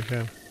down? Maybe I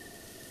can.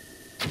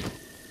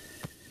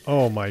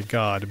 Oh my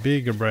god,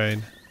 big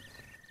brain.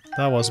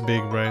 That was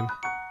big brain.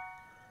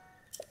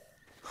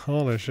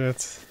 Holy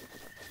shit.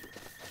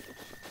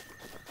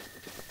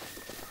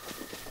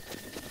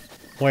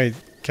 Wait,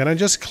 can I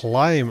just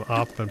climb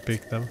up and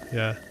pick them?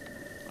 Yeah.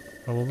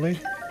 Probably.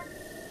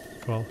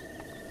 Cool.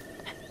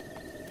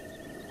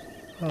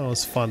 That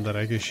was fun that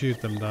I could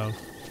shoot them down.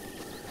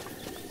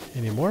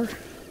 Any more?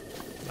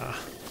 Nah.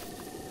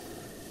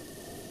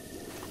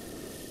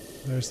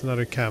 There's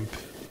another camp.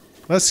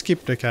 Let's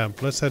skip the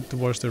camp. Let's head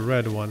towards the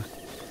red one.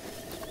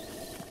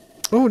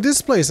 Oh,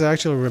 this place I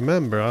actually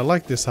remember. I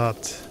like this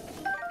hut.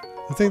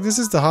 I think this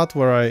is the hut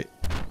where I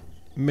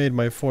made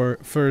my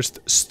first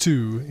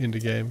stew in the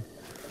game.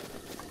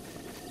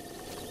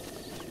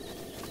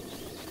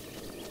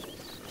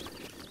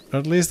 Or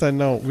at least I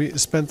know we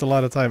spent a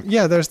lot of time.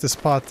 Yeah, there's this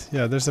pot.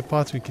 Yeah, there's a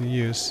pot we can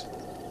use.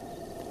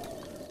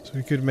 So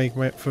we could make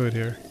food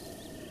here.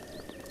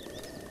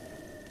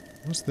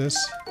 What's this?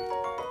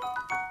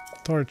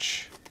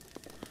 Torch.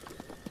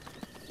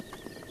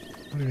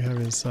 What do we have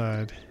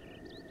inside?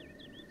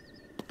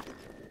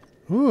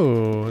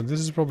 Ooh, this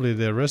is probably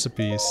the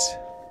recipes.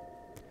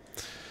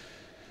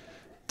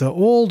 The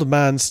old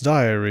man's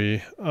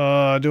diary.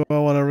 Do I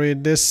want to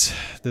read this?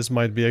 This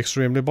might be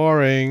extremely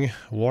boring.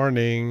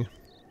 Warning.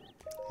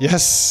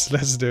 Yes,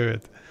 let's do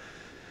it.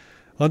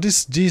 On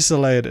this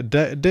desolated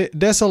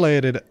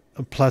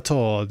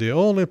plateau, the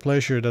only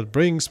pleasure that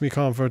brings me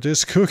comfort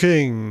is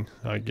cooking.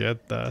 I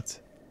get that.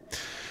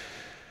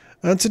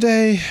 And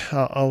today,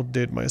 I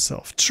outdid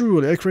myself.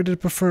 Truly, I created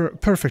a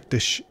perfect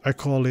dish. I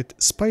call it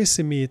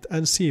spicy meat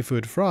and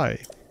seafood fry.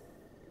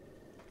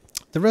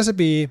 The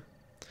recipe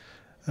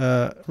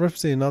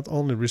not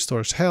only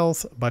restores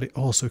health, but it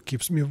also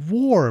keeps me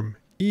warm,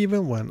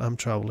 even when I'm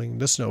traveling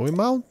the snowy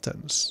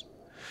mountains.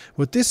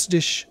 With this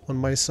dish on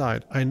my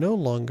side, I no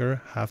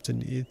longer have to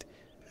need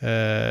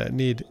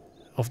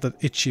of that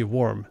itchy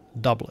warm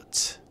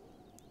doublet.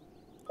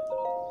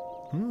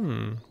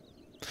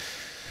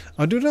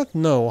 I do not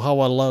know how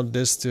I allowed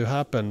this to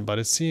happen, but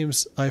it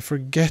seems I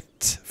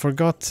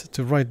forgot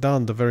to write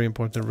down the very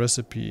important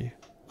recipe.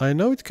 I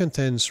know it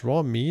contains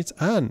raw meat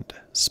and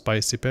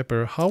spicy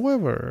pepper,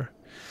 however,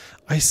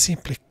 I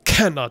simply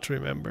cannot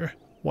remember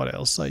what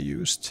else I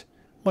used.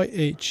 My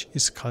age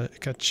is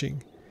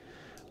catching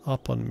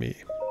up on me.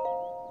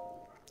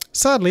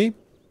 Sadly,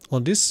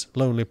 on this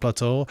lonely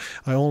plateau,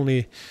 I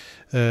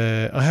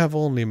have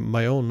only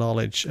my own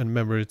knowledge and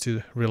memory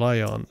to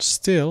rely on.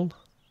 Still,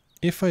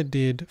 if I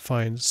did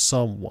find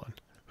someone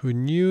who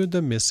knew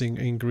the missing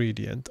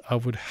ingredient, I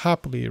would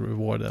happily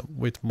reward them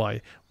with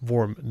my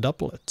warm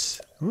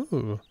doublet.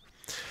 Ooh.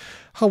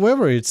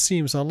 However, it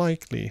seems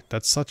unlikely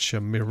that such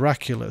a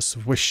miraculous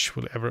wish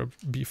will ever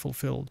be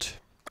fulfilled.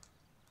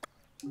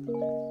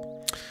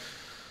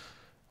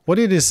 What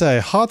did he say?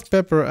 Hot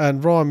pepper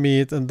and raw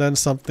meat and then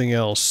something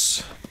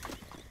else.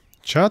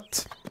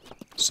 Chat?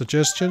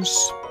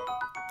 Suggestions?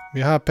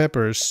 We have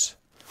peppers.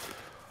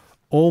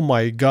 Oh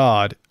my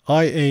god.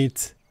 I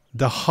ate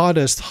the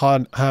hottest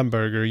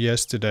hamburger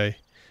yesterday.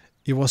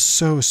 It was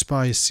so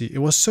spicy. It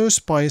was so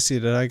spicy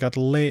that I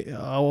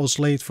was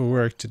late for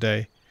work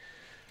today.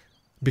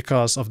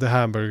 Because of the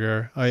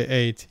hamburger I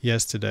ate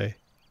yesterday.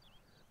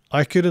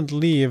 I couldn't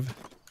leave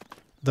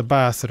the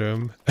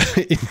bathroom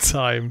in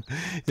time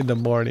in the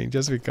morning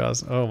just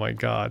because, oh my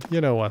god,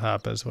 you know what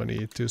happens when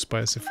you eat too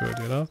spicy food,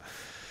 you know?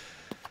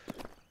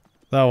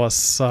 That was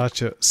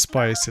such a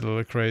spicy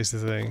little crazy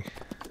thing.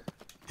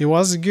 It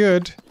was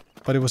good,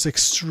 but it was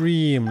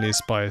extremely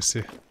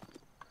spicy.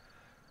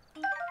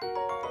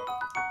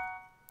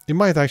 It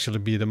might actually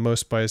be the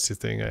most spicy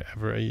thing I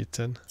ever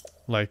eaten,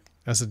 like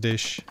as a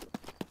dish.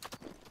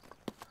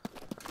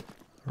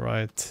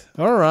 Right,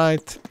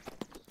 alright.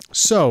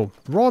 So,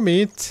 raw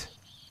meat,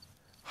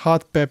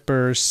 hot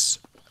peppers,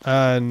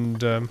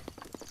 and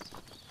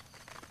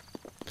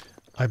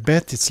I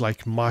bet it's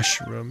like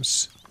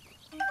mushrooms.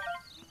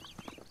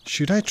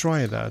 Should I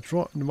try that?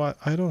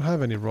 I don't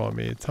have any raw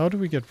meat. How do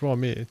we get raw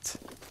meat?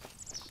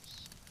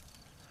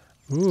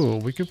 Ooh,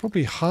 we could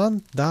probably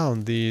hunt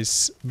down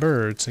these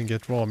birds and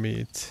get raw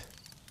meat.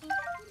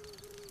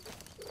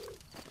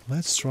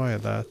 Let's try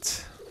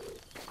that.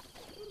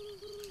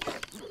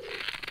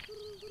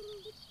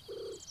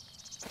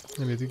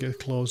 I need to get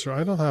closer.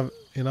 I don't have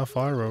enough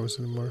arrows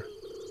anymore.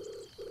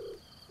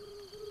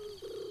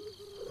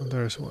 Oh,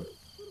 there's one.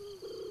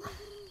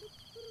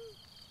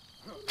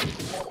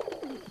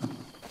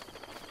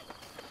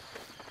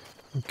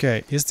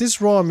 Okay, is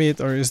this raw meat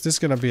or is this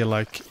gonna be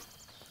like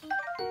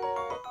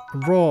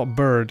raw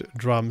bird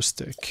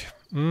drumstick?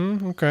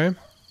 Okay.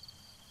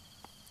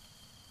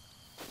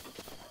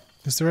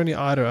 Is there any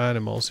other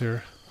animals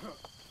here?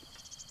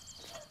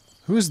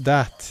 Who's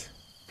that?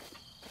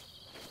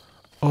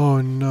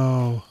 Oh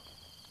no.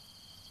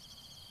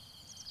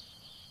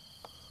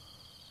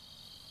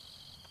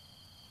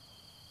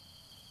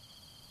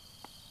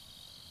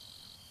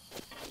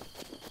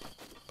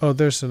 Oh,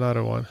 there's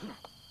another one.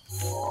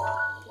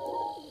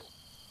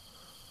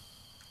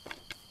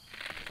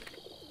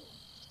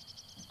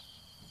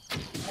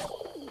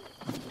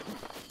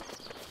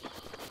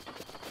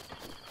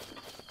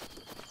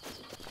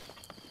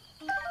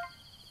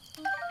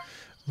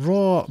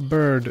 Raw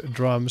bird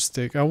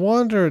drumstick. I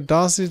wonder,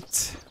 does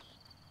it...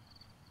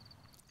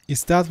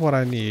 Is that what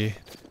I need?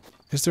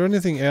 Is there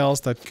anything else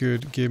that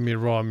could give me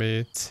raw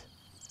meat?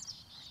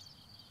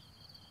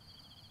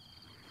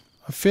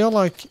 I feel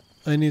like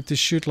I need to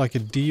shoot like a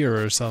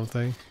deer or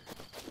something.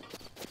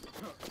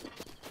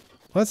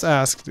 Let's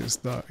ask this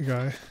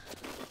guy.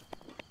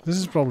 This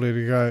is probably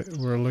the guy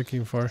we're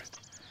looking for.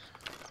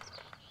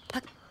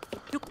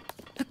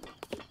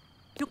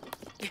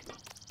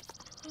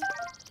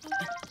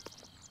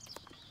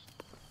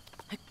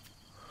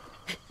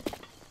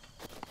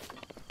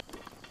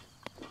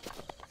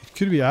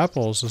 Could be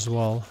apples as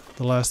well,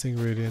 the last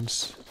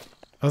ingredients.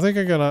 I think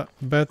I'm gonna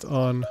bet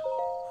on...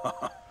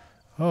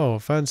 Oh,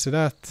 fancy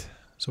that.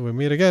 So we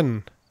meet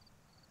again.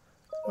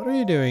 What are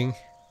you doing?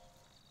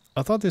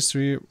 I thought this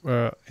tree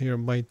here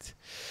might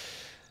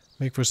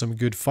make for some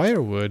good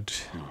firewood.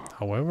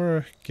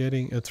 However,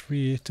 getting a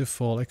tree to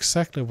fall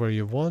exactly where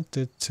you want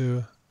it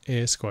to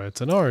is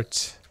quite an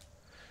art.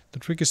 The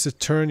trick is to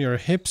turn your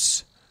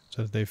hips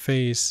so that they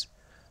face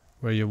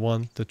where you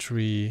want the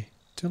tree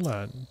to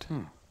land.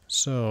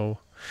 So,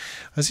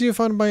 I see you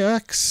found my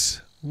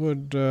axe.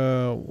 Would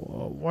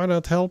why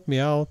not help me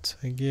out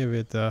and give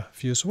it a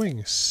few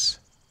swings?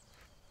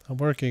 I'm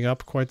working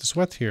up quite a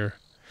sweat here,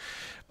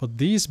 but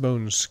these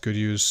bones could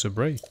use a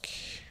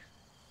break.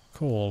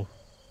 Cool.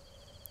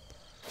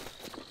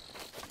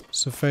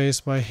 So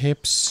face my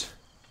hips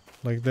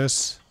like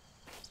this.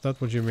 Is that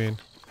what you mean?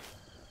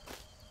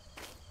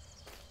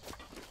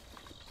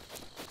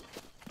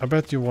 I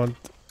bet you want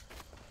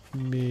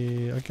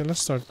me... Okay,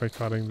 let's start by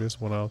cutting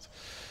this one out.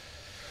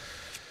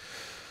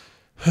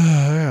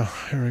 Yeah,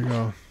 here we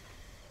go.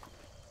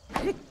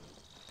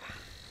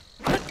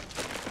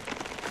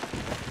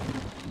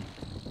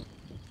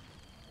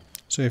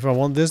 So if I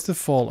want this to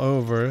fall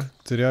over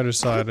to the other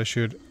side, I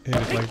should hit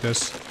it like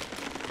this.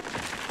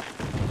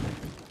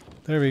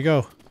 There we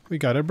go. We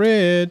got a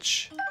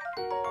bridge.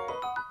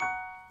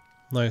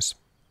 Nice.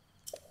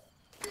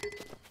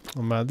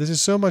 Oh man, this is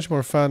so much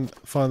more fun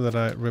than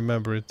I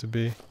remember it to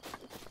be.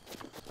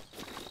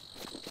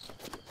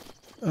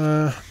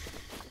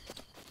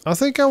 I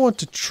think I want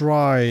to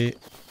try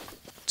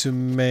to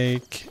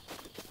make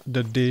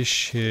the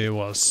dish he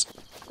wanted.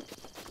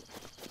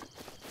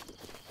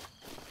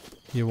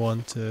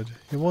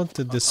 He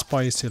wanted this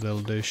spicy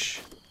little dish.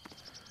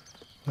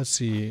 Let's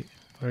see.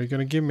 Are you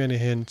gonna give me any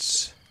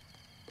hints?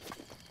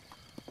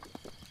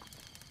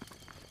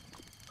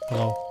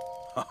 Hello.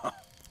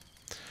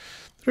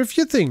 There are a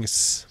few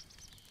things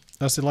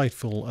as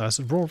delightful as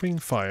roaring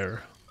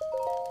fire.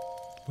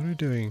 What are you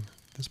doing?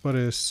 This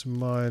body's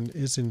mind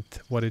isn't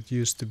what it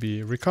used to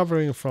be.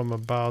 Recovering from a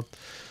bout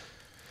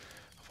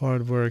of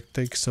hard work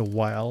takes a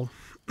while.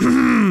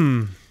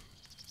 If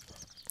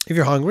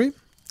you're hungry,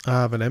 I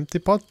have an empty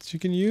pot you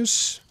can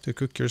use to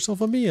cook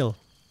yourself a meal.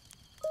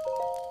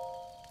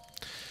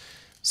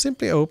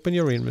 Simply open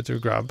your inventory,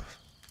 grab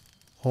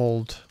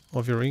hold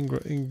of your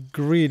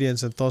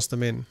ingredients and toss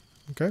them in.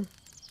 Okay?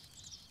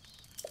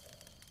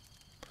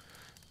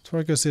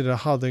 Try to consider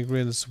how the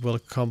ingredients will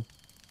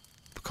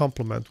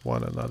complement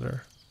one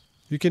another.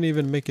 You can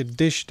even make a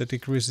dish that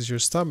increases your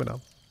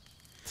stamina.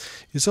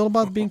 It's all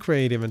about being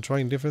creative and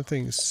trying different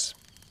things.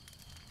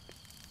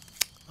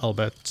 I'll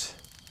bet.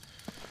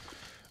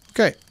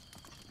 Okay.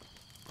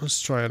 Let's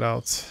try it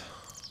out.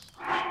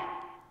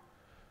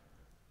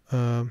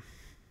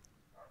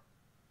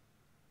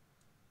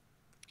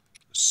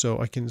 So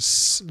I can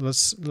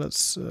let's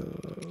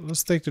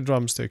take the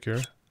drumstick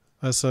here.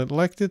 I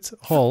select it,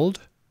 hold.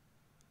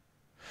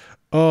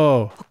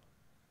 Oh,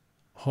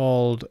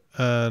 hold,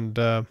 and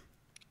I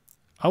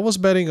was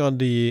betting on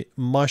the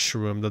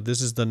mushroom that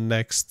this is the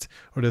next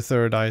or the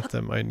third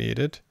item I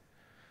needed.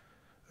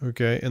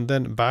 Okay, and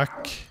then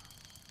back,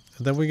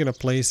 and then we're gonna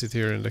place it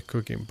here in the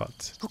cooking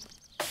pot.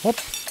 Hop.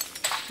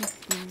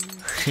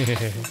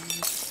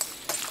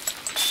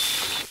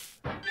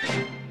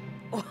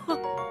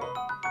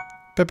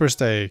 Pepper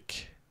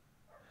steak.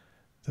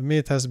 The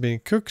meat has been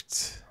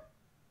cooked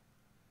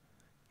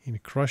in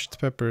crushed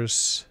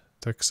peppers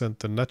to accent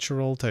the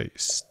natural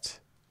taste.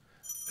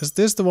 Is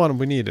this the one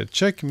we needed?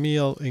 Check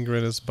meal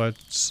ingredients by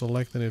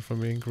selecting it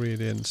from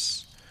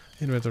ingredients.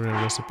 Inventory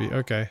recipe.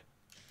 Okay.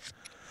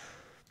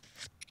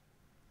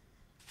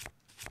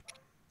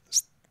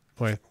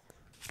 Wait.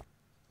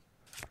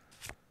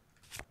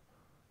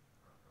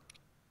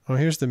 Oh,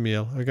 here's the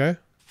meal. Okay.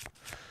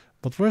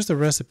 But where's the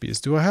recipes?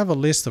 Do I have a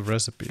list of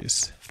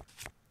recipes?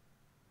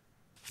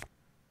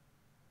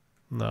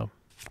 No.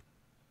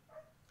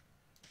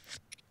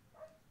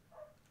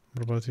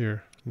 What about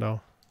here? No.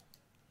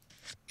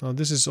 No,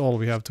 this is all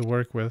we have to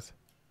work with.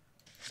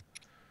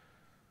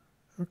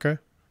 Okay.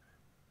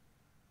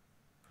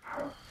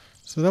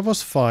 So that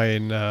was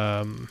fine.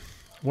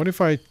 What if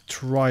I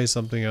try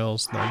something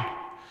else then?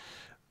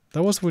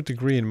 That was with the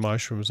green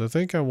mushrooms. I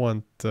think I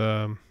want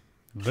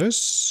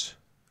this.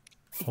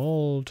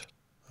 Hold.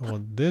 I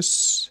want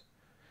this.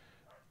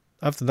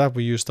 After that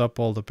we used up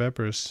all the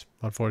peppers,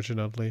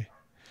 unfortunately.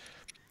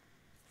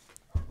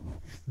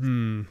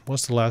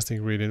 What's the last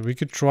ingredient? We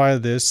could try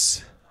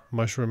this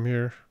mushroom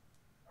here.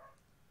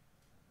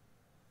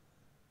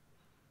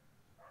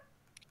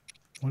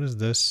 What is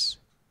this?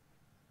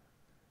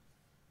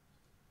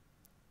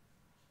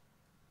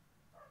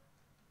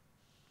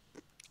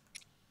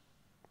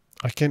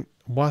 I can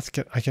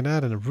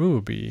add a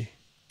ruby.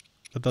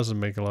 That doesn't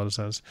make a lot of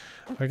sense.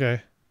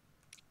 Okay.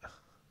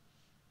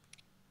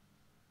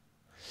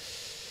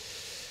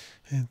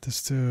 And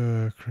this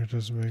two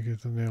critters make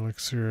it an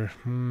elixir.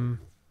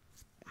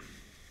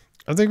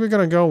 I think we're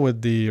gonna go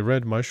with the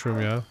red mushroom,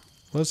 yeah.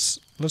 Let's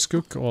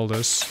cook all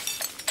this.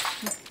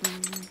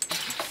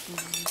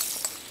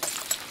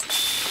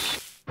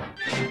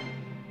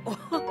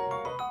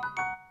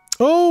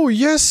 Oh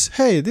yes!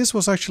 Hey, this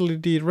was actually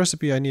the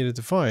recipe I needed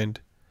to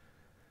find.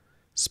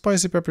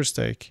 Spicy pepper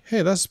steak.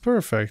 Hey, that's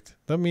perfect.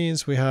 That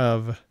means we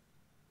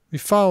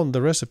found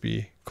the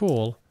recipe.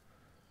 Cool.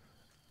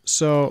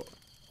 So,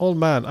 old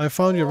man, I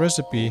found your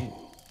recipe.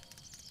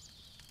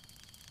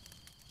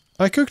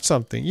 I cooked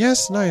something.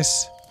 Yes,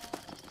 nice.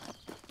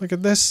 Look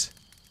at this.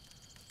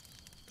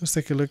 Let's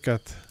take a look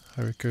at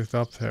how we cooked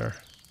up there,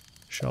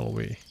 shall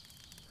we?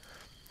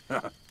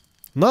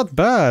 Not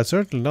bad,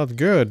 certainly not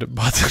good,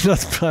 but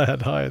not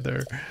bad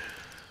either.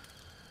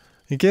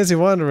 In case you're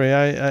wondering,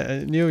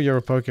 I knew you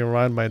were poking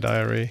around my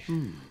diary.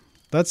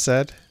 That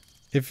said,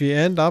 if you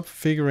end up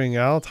figuring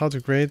out how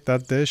to create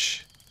that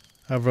dish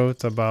I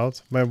wrote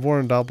about, my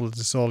warm doublet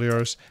is all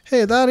yours.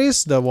 Hey, that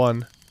is the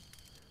one!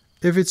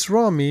 If it's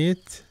raw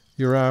meat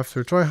you're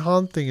after, try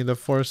hunting in the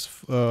force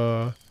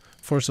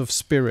of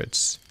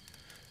spirits.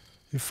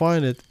 You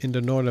find it in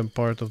the northern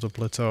part of the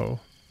plateau.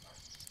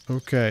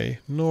 Okay,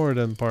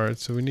 northern part,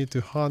 so we need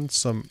to hunt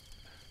some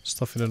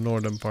stuff in the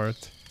northern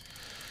part.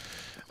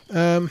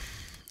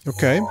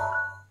 Okay.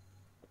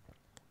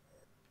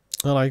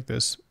 I like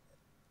this.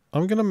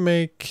 I'm gonna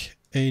make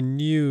a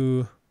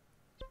new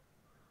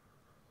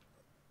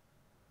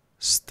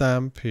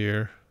stamp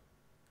here.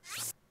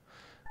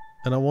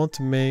 And I want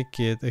to make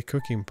it a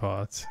cooking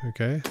pot,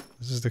 okay?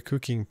 This is the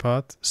cooking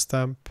pot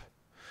stamp.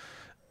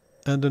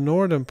 And the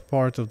northern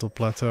part of the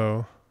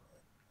plateau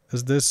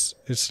is this,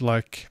 it's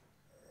like...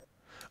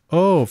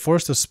 Oh,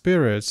 Forest of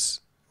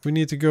Spirits. We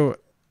need to go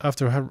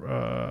after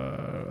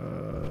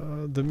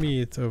the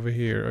meat over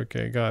here.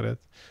 Okay, got it.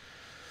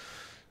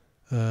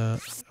 I'm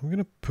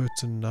gonna put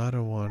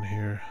another one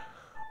here.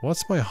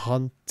 What's my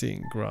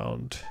hunting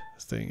ground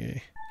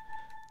thingy?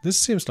 This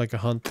seems like a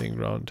hunting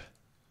ground.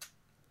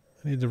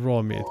 I need the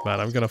raw meat, man.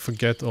 I'm gonna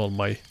forget all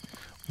my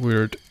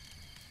weird...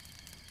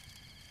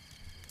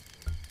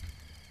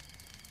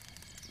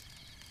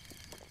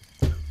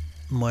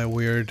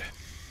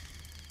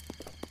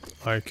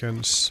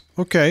 icons.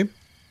 Okay.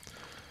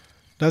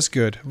 That's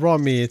good. Raw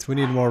meat. We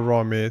need more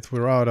raw meat.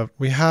 We're out of...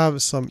 We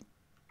have some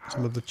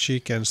of the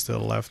chicken still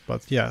left,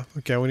 but yeah.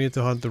 Okay, we need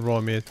to hunt the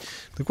raw meat.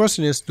 The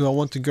question is, do I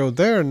want to go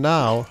there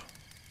now?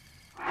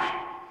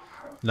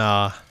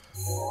 Nah.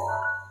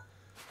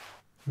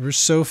 We're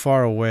so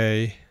far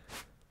away.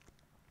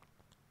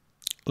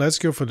 Let's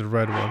go for the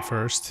red one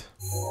first.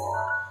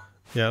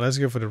 Yeah, let's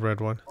go for the red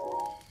one.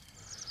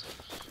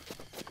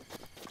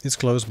 It's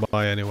close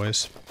by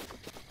anyways.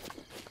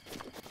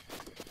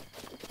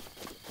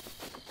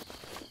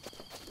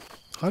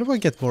 How do I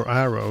get more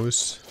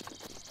arrows?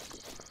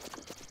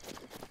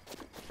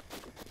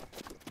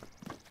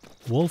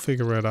 We'll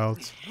figure it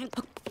out.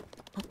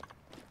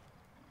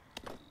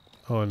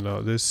 Oh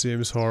no, this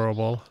seems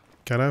horrible.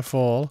 Can I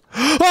fall?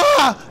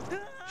 Ah!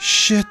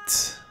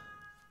 Shit!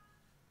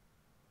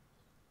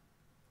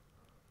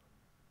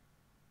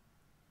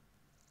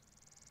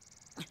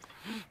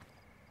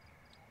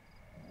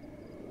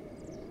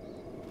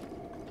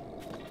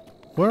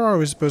 Where are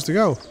we supposed to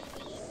go?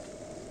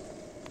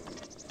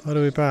 How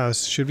do we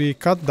pass? Should we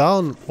cut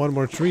down one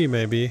more tree,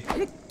 maybe?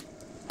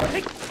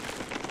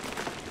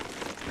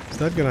 Is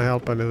that gonna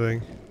help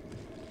anything?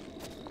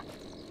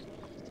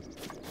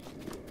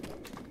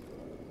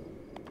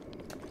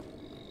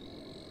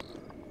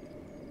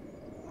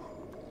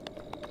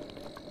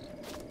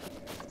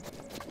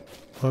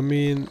 I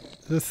mean,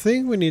 the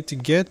thing we need to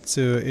get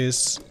to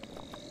is...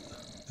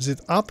 Is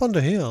it up on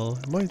the hill?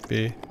 It might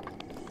be.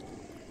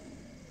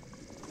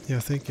 Yeah,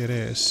 I think it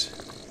is.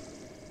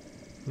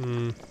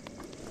 Hmm.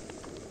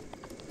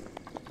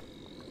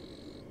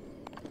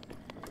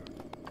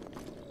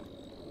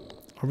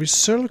 Are we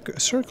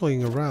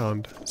circling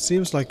around?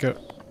 Seems like a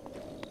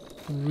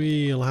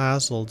real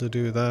hassle to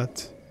do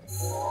that.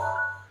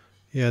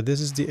 Yeah,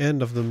 this is the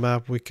end of the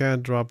map. We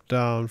can't drop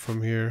down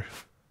from here.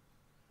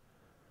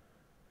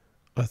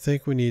 I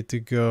think we need to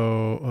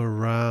go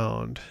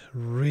around.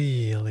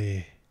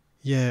 Really?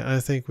 Yeah, I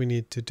think we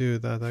need to do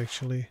that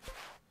actually.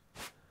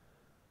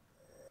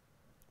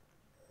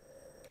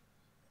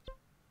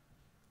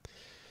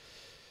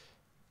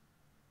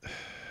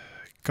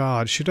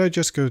 God, should I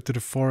just go to the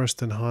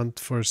forest and hunt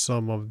for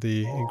some of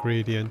the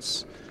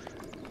ingredients?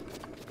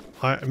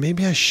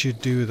 Maybe I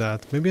should do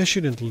that. Maybe I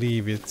shouldn't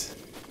leave it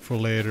for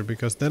later,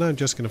 because then I'm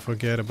just gonna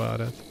forget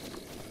about it.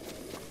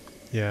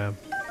 Yeah.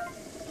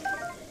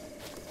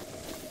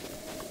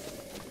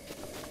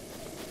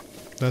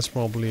 That's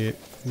probably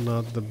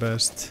not the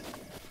best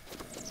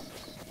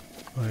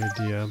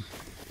idea.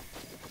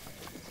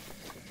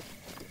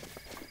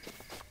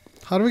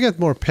 How do we get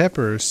more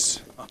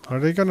peppers?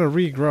 Are they gonna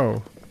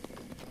regrow?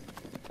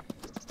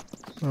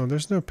 Oh,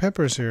 there's no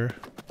peppers here.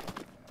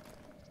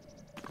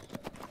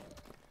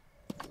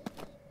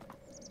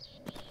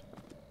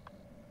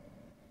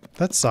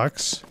 That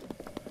sucks.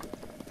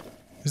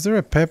 Is there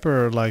a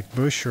pepper like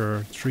bush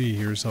or tree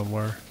here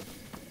somewhere?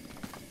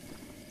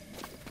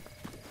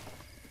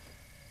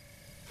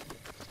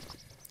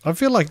 I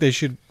feel like they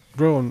should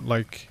grow on,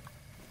 like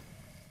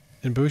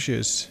in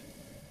bushes,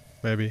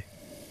 maybe.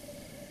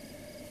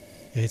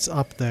 Yeah, it's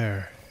up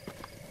there.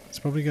 It's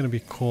probably gonna be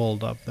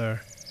cold up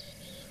there.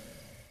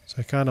 So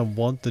I kind of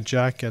want the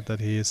jacket that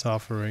he is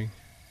offering.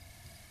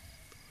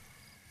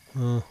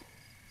 I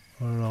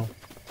don't know.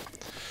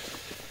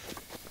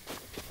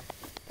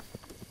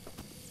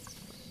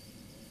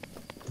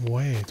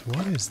 Wait,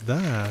 what is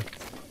that?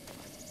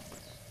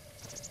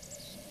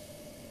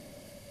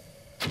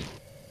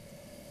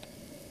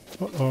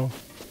 Uh-oh.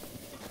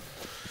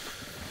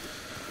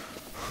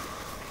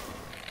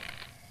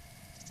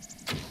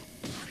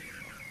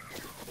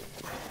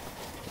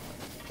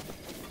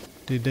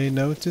 Did they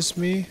notice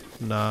me?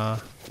 Nah.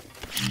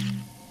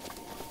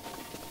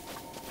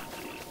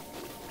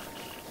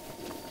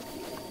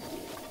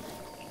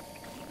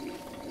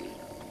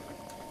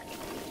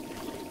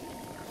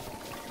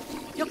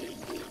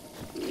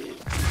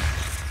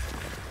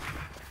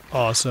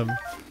 Awesome.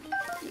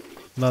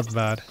 Not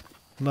bad.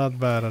 Not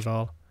bad at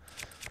all.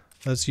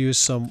 Let's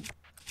use a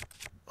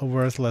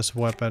worthless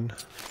weapon.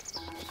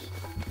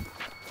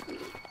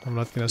 I'm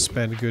not gonna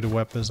spend good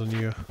weapons on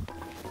you.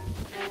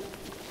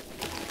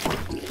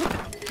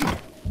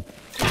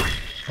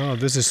 Oh,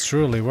 this is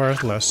truly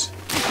worthless.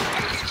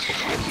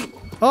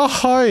 Oh,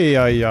 hi,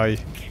 hi.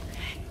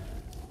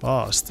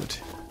 Bastard.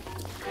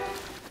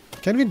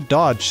 Can we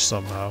dodge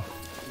somehow?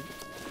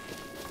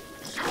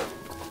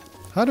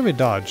 How do we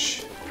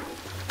dodge?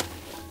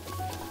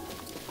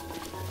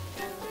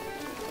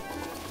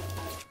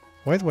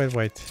 Wait.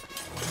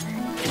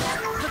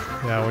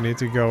 Yeah, we need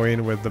to go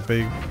in with the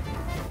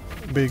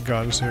big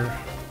guns here.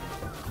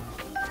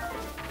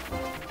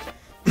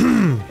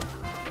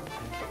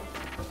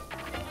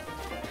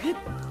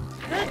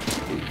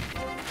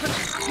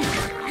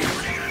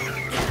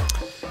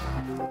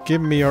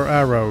 Give me your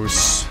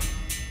arrows.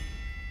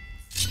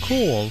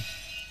 Cool.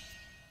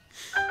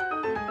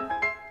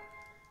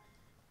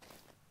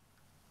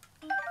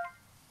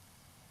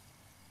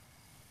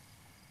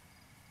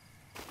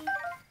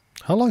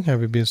 How long have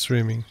we been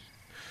streaming?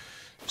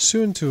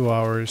 Soon 2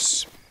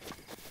 hours.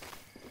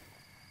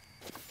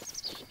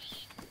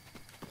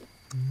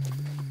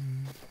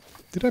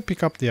 Did I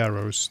pick up the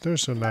arrows?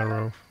 There's an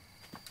arrow.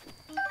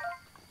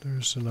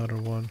 There's another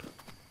one.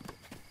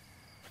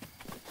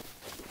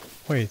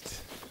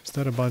 Wait. Is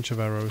that a bunch of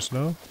arrows?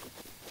 No?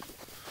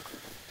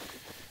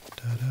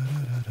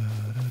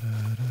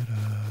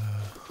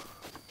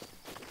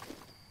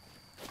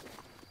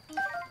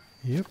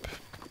 Yep.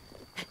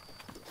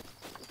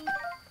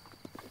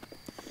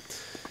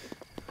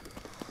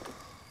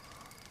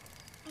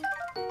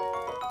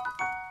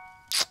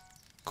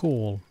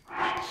 Cool.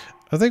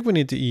 I think we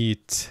need to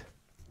eat.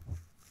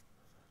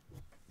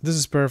 This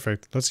is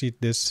perfect. Let's eat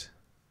this.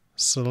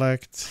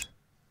 Select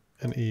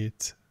and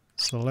eat.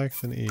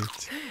 Select and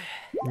eat.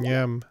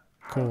 Yum.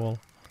 Cool.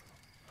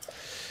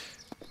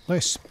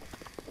 Nice.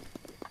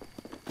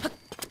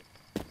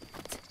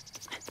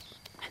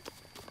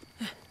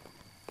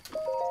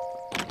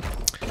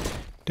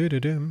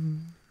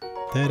 Do-do-dum.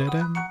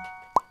 Da-da-dum.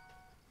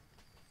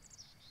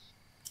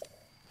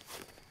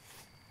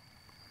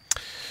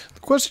 The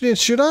question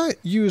is, should I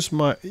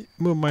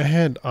move my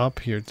head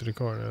up here to the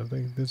corner? I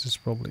think this is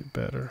probably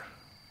better.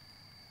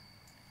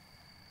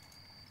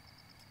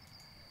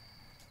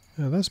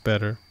 Yeah, that's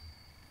better.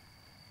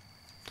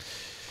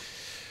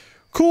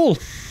 Cool.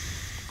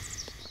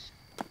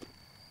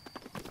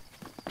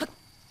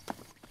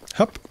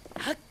 Hup.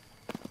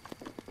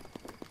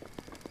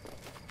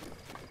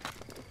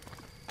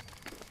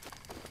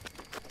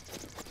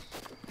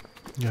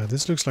 Yeah,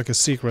 this looks like a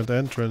secret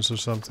entrance or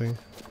something.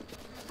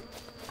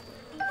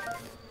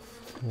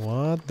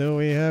 What do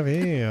we have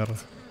here?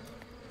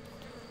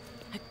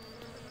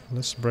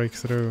 Let's break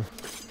through.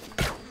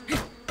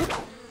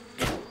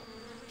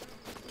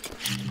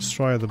 Let's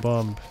try the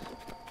bomb.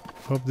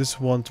 Hope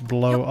this won't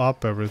blow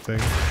up everything.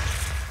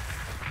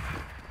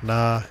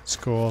 Nah, it's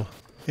cool.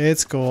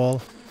 It's cool.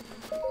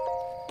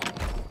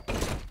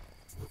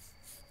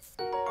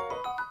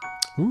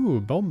 Ooh,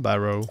 bomb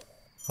barrow.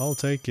 I'll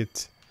take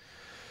it.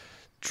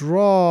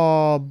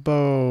 Draw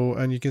bow,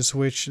 and you can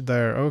switch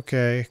there.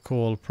 Okay,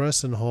 cool.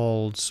 Press and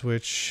hold,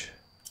 switch.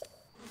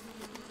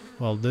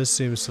 Well, this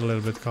seems a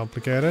little bit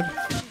complicated.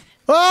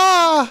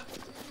 Ah!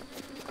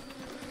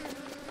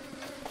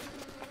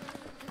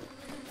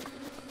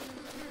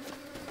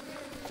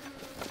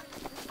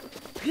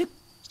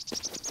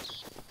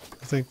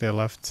 I think they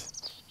left.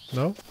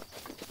 No?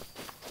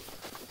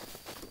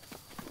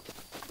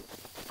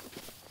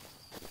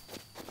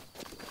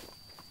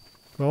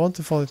 I want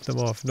to fight them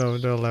off. No,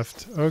 they're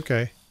left.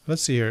 Okay,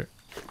 let's see here.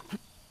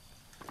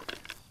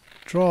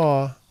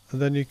 Draw,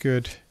 and then you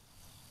could...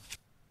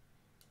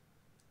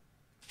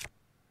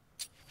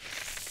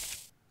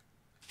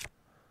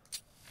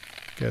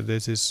 Okay,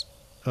 this is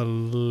a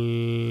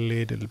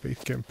little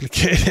bit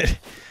complicated.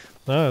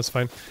 No, that's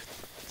fine.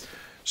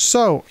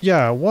 So,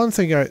 yeah, one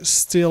thing I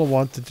still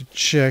wanted to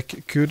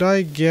check. Could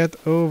I get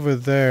over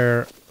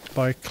there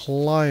by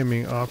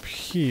climbing up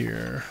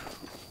here?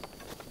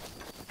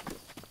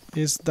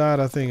 Is that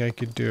a thing I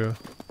could do?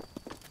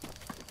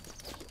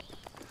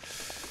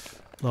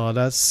 No,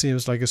 that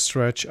seems like a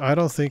stretch. I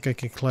don't think I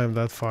can climb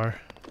that far.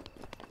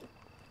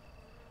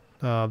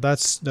 No,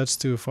 that's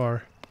too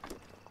far.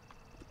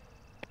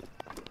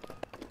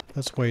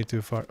 That's way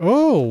too far.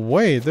 Oh,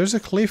 wait, there's a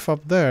cliff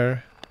up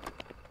there.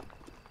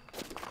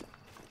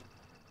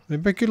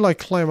 Maybe I could like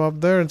climb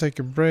up there and take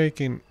a break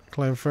and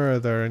climb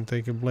further and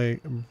take a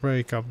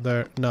break up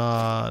there.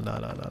 Nah.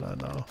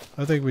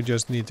 I think we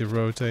just need to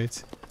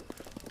rotate.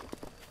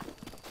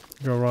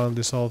 Go around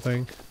this whole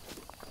thing.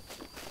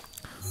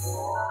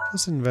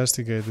 Let's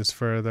investigate this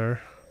further.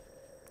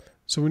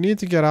 So we need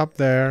to get up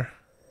there.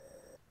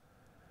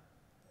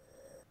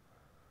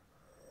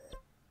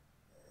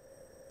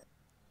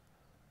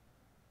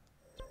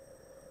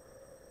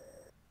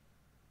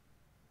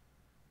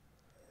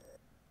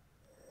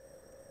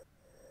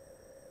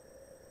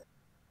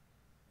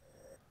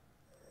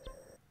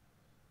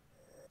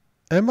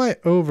 Am I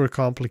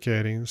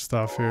overcomplicating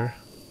stuff here?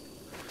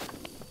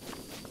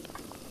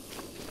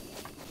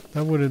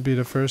 That wouldn't be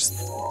the first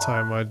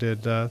time I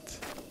did that.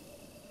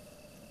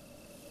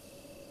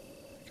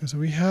 Because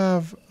we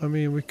have... I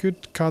mean, we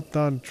could cut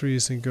down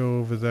trees and go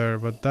over there,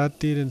 but that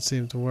didn't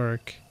seem to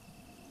work.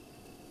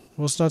 It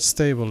was not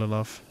stable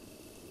enough.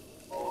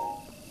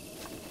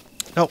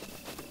 No.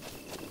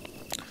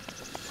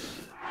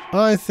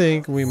 I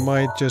think we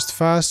might just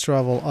fast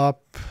travel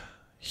up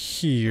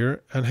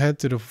here and head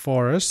to the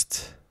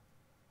forest.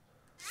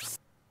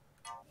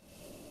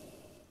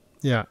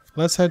 Yeah,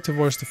 let's head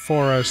towards the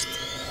forest.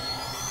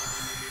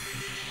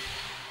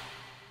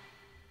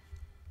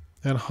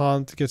 And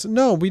hunt gets...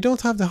 No, we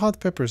don't have the hot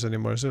peppers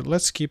anymore, so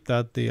let's keep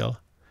that deal.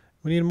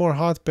 We need more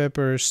hot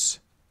peppers.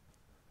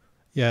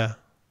 Yeah.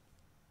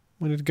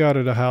 We need to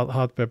gather the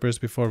hot peppers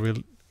before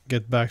we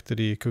get back to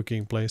the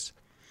cooking place.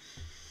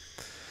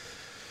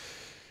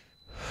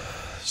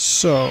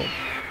 So,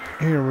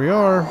 here we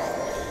are.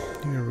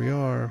 Here we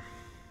are.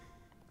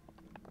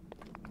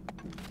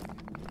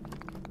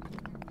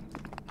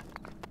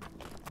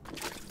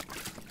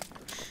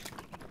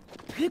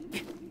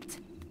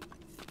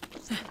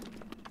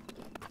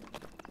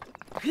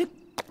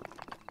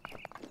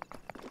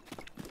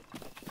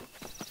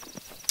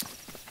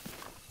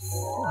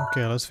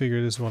 Okay, let's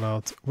figure this one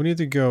out. We need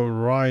to go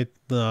right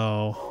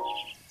now.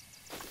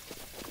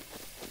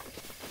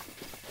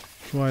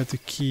 Try to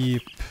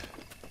keep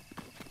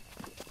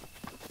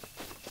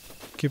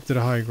to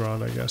the high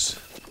ground, I guess.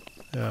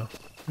 Yeah,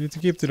 we need to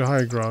keep to the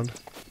high ground.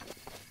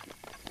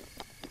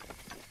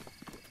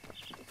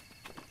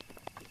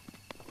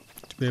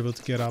 To be able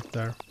to get up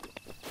there.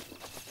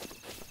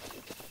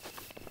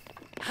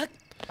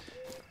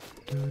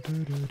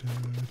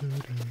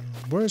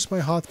 Where's my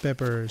hot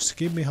peppers?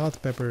 Give me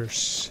hot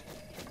peppers.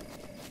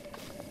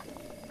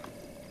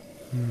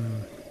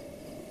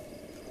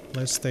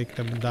 Let's take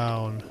them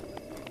down.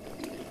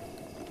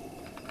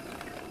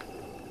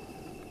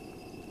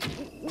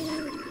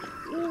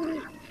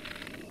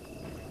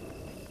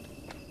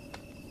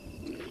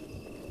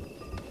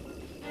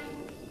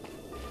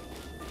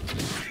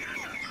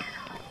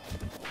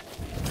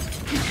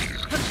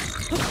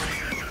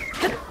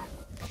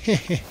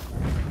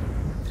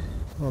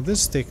 Well,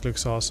 this stick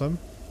looks awesome.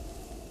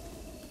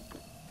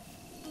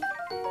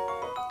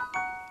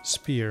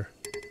 Spear.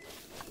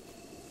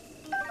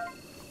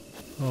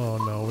 Oh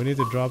no, we need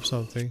to drop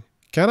something.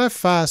 Can I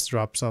fast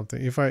drop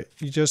something? If I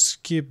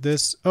just keep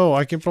this... Oh,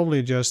 I can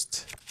probably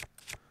just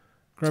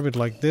grab it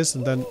like this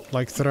and then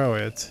like throw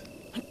it.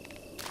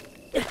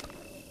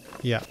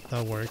 Yeah,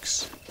 that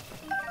works.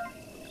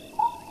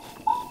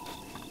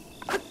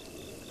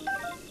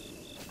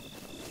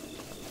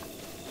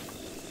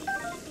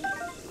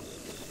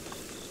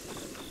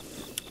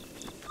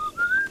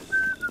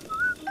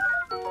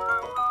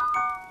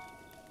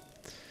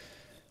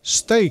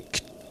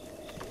 Steak!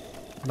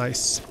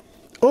 Nice.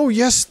 Oh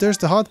yes, there's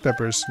the hot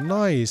peppers.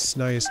 Nice,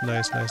 nice,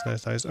 nice, nice,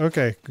 nice, nice.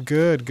 Okay,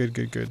 good, good,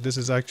 good, good. This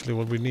is actually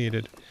what we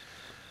needed.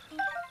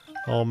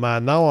 Oh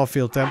man, now I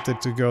feel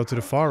tempted to go to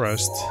the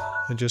forest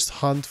and just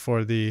hunt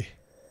for the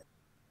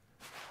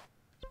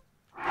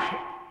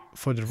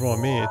raw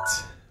meat.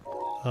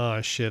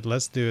 Oh shit,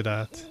 let's do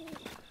that.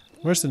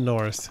 Where's the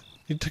north?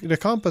 The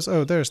compass.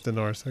 Oh, there's the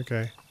north.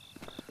 Okay.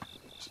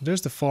 So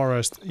there's the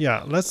forest.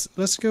 Yeah,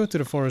 let's go to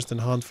the forest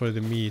and hunt for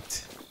the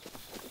meat.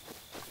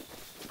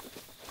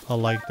 I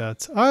like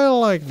that. I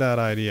like that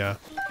idea.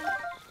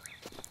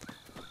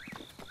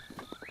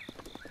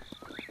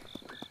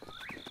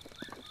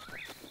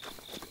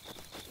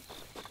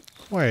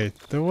 Wait,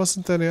 there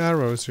wasn't any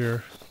arrows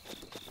here.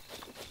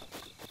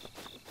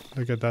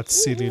 Look at that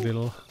silly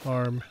little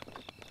arm.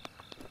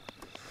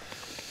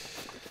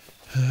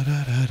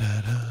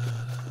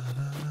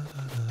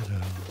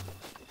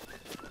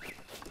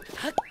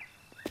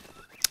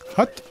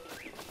 Hut.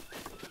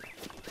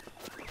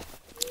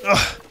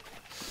 Ugh.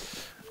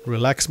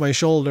 Relax my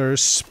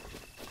shoulders.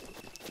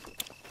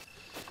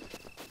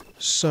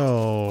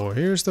 So,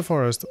 here's the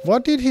forest.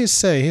 What did he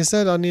say? He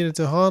said I needed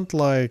to hunt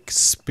like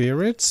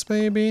spirits,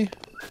 maybe?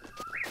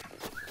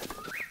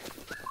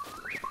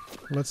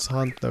 Let's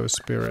hunt those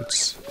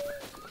spirits.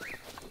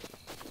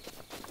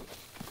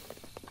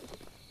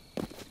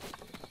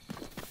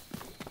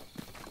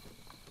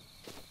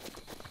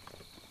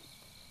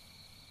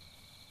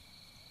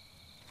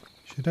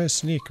 Should I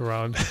sneak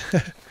around?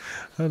 I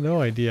have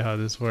no idea how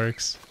this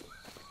works.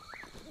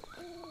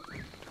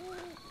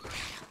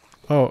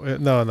 Oh,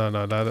 no, no,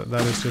 no,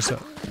 that is just a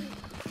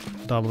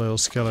dumb little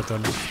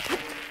skeleton.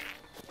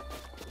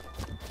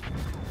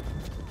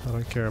 I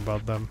don't care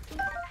about them.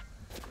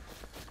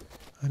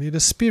 I need a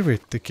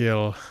spirit to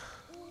kill.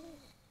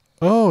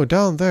 Oh,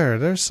 down there,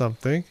 there's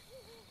something.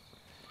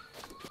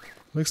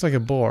 Looks like a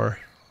boar.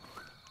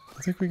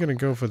 I think we're gonna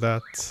go for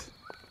that.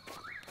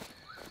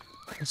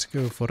 Let's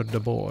go for the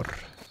boar.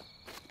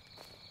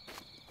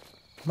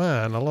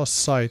 Man, I lost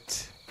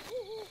sight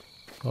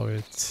of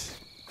it.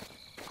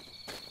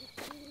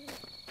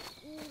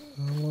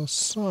 I lost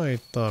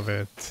sight of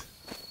it.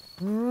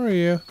 Where are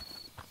you?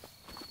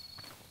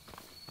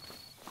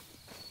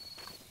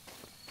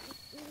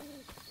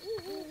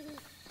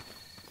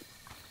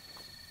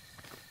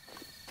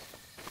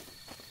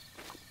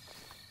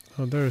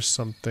 Oh, there's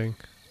something.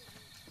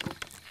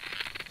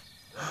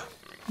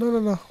 No, no,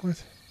 no,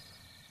 wait.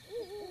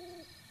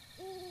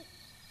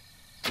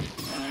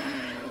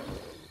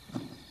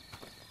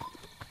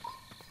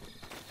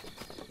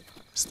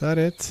 Is that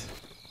it?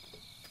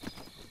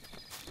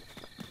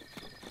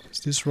 Is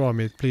this raw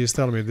meat? Please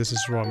tell me this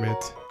is raw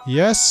meat.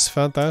 Yes,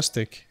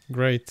 fantastic.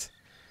 Great.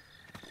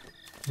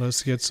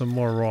 Let's get some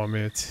more raw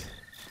meat.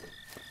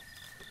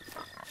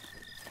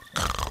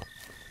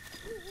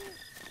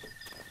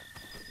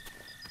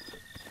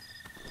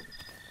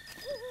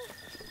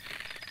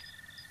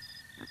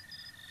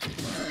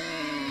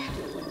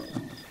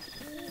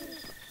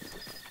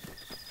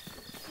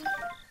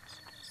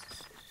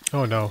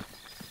 Oh no.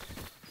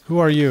 Who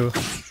are you?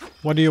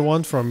 What do you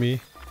want from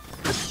me?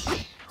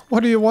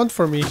 What do you want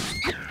from me?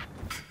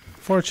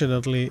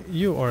 Fortunately,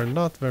 you are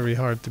not very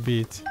hard to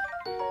beat.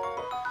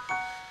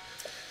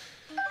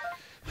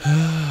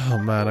 Oh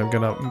man,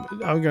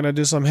 I'm gonna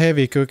do some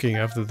heavy cooking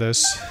after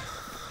this.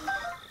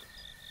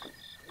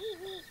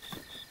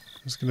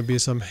 There's gonna be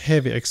some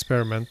heavy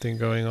experimenting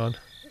going on.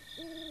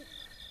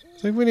 I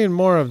think we need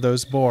more of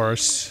those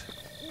boars.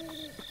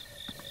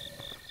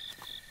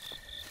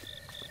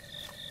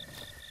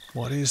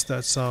 What is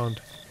that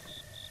sound?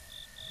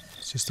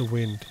 It's just the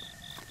wind.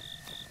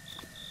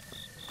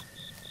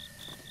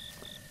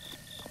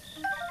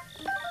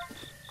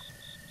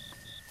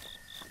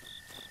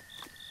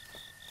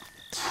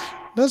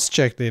 Let's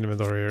check the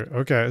inventory here.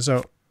 Okay,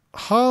 so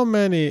how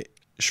many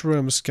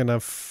shrooms can I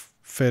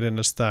fit in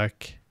a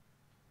stack?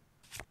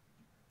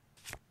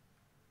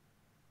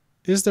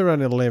 Is there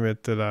any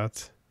limit to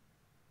that?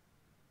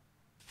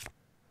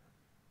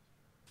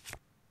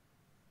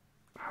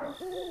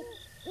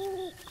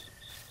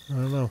 I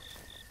don't know.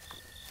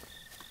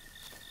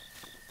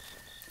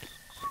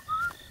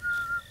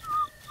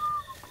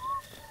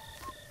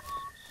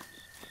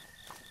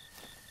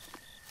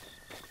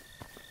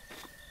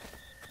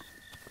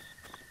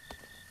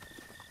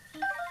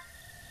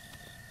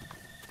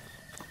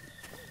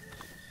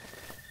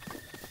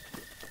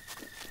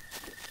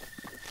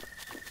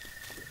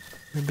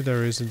 Maybe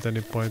there isn't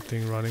any point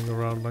in running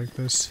around like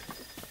this.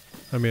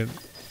 I mean,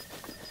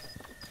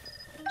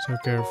 so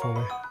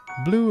carefully.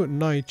 Blue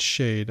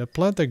Nightshade, a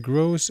plant that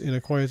grows in the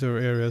quieter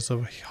areas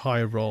of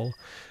Hyrule.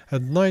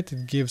 At night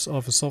it gives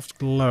off a soft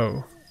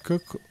glow.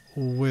 Cook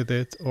with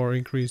it or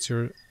increase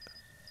your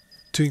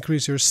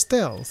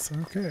stealth.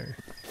 Okay.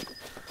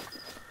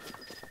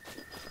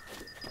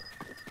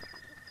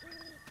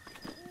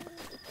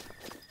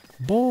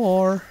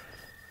 Boar.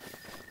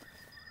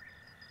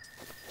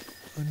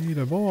 I need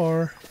a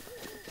boar.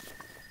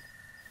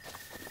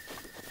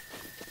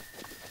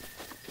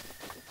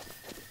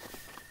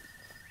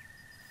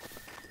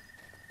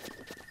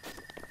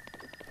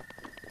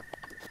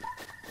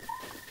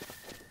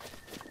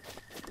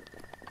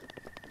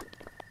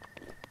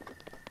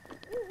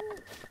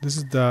 This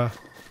is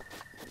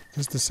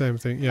the same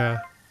thing, yeah.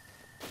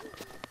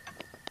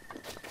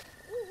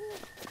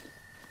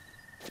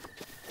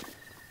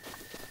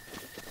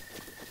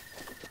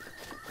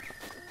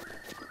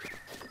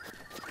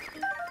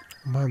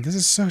 Man, this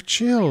is so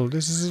chill.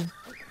 This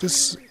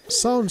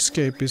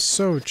soundscape is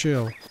so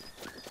chill.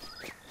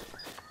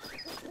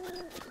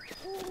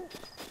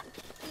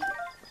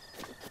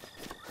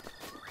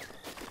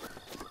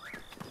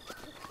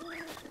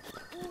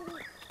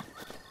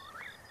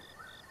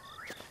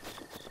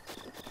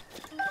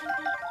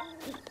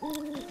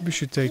 We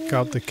should take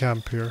out the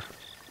camp here.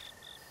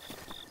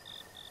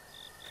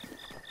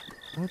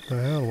 What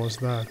the hell was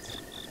that?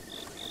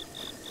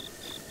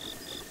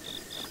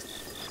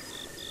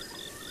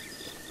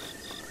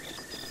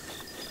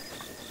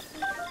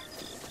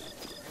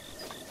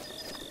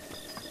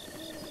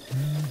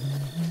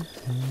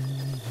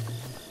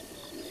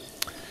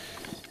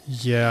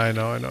 Yeah, I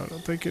know.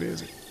 Take it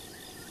easy.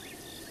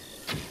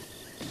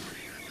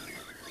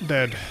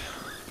 Dead.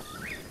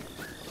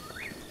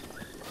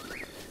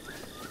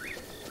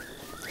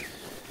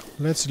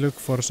 Let's look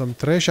for some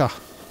treasure.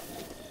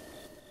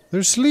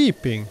 They're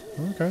sleeping.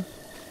 Okay.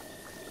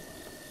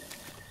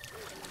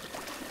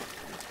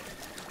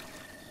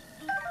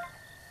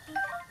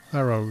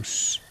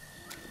 Arrows.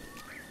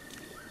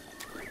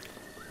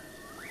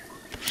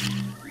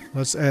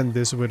 Let's end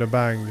this with a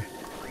bang.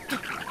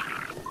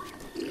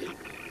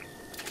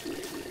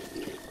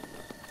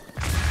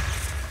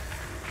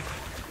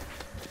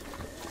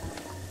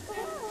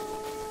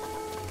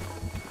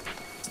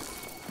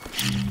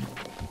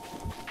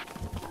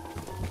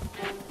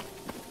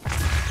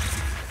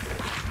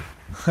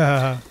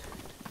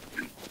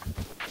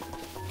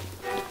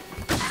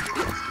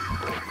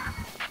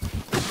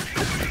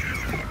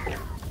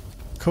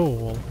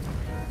 Cool.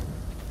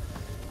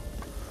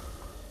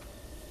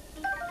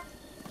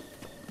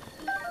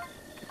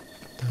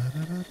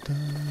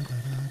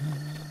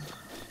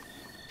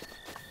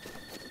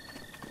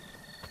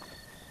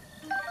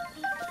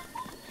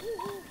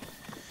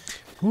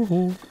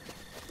 Woohoo.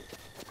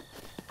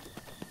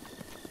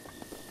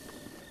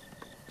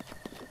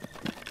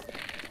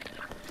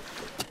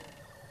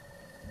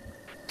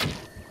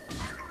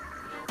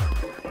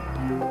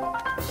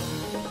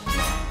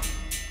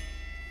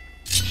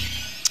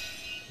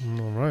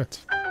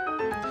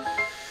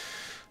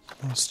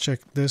 Let's check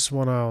this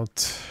one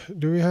out.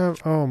 Do we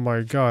have... Oh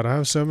my god, I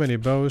have so many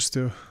bows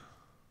to...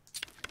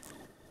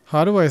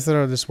 How do I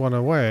throw this one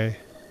away?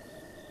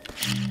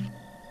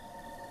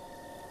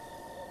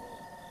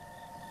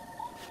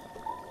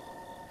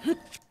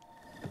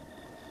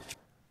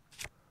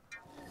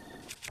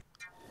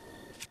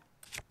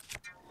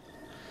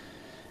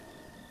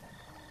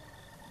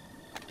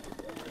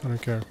 I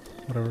don't care.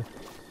 Whatever.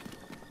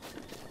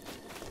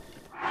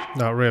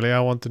 No, really, I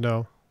want to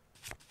know.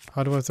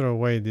 How do I throw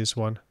away this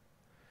one?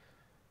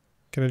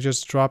 Can I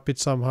just drop it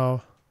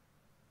somehow?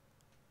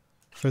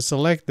 If I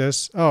select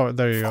this... Oh,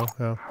 there you go.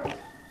 Yeah.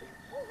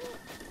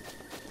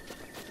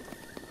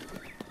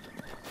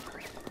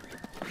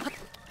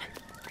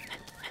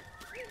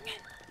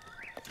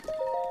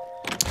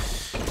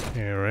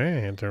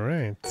 Alright,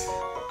 alright.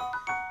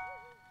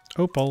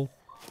 Opal.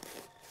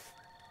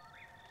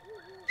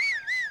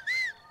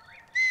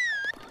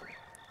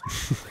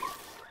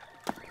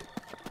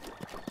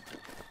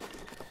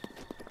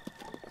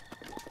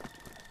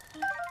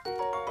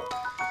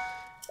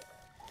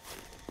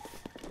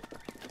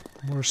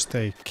 More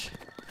steak.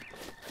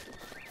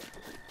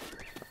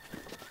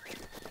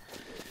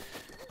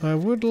 I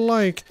would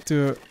like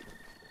to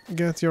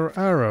get your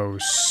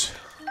arrows,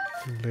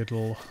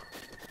 little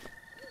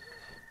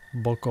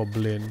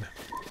bokoblin.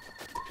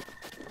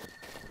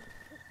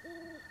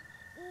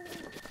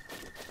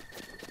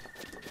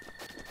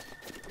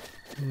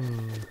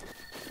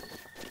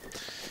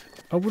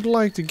 I would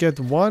like to get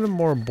one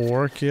more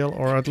boar kill,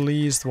 or at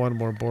least one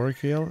more boar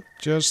kill,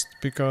 just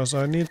because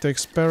I need to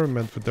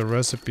experiment with the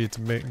recipe to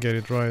get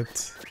it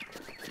right.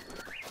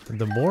 And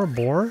the more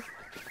boar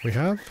we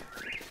have,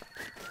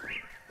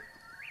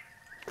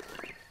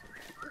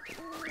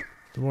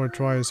 the more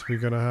tries we're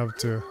gonna have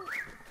to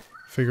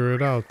figure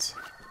it out.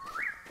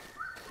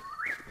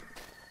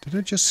 Did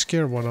I just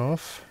scare one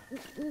off?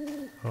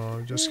 Oh,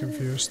 I'm just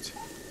confused.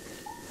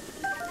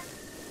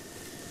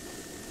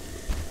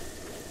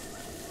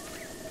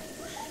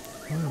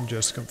 I'm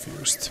just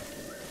confused.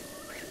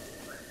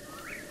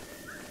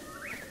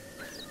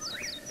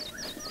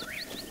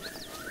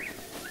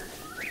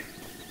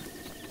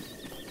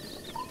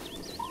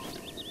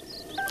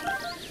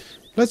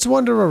 Let's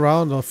wander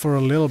around for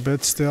a little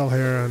bit still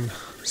here and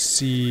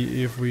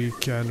see if we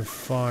can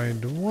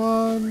find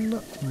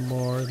one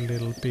more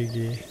little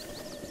piggy.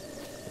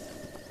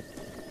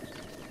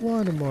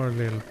 One more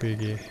little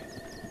piggy.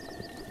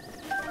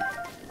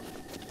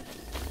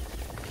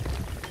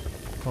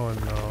 Oh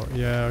no,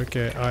 yeah,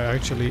 okay, I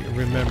actually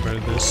remember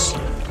this.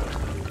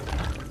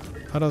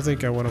 I don't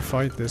think I want to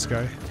fight this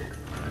guy.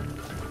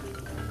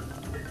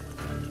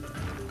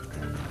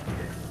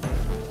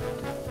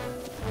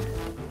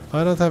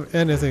 I don't have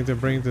anything to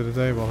bring to the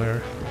table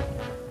here.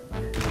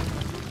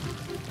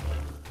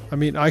 I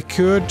mean, I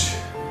could...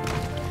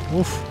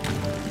 Oof.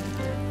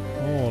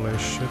 Holy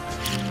shit.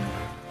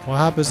 What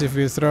happens if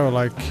we throw,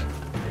 like...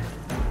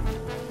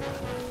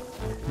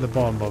 the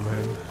bomb on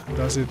him?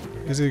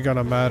 Is it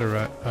gonna matter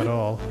at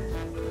all?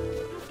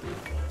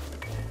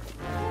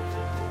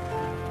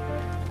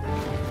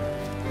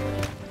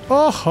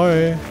 Oh,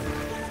 hi!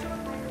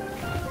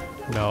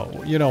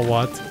 No, you know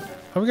what?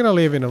 I'm gonna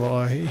leave him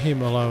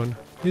alone.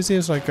 He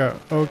seems like a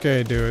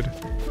okay dude.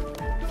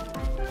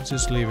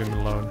 Just leave him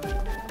alone.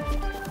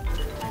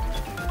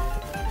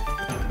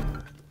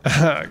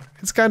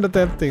 It's kind of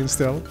tempting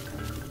still.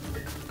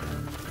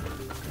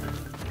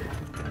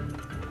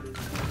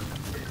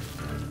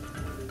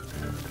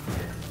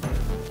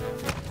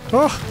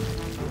 Oh!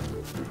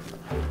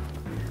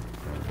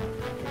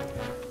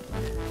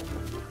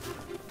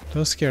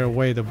 Don't scare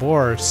away the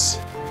boars.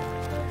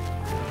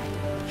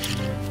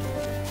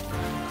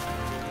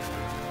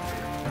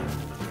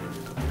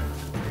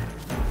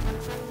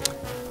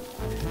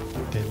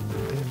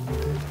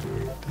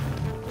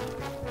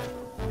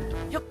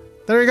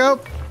 There you go.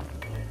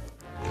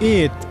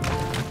 Eat.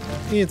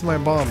 Eat my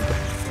bomb.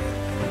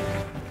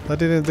 That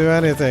didn't do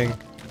anything.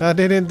 That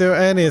didn't do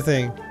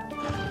anything.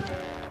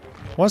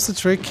 What's the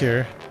trick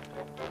here?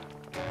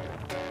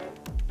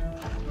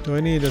 Do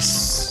I need a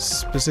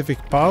specific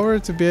power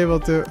to be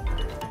able to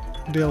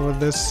deal with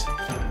this?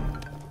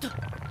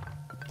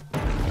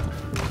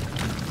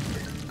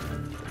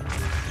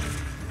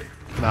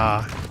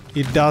 Nah,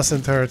 it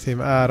doesn't hurt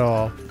him at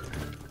all.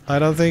 I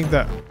don't think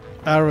that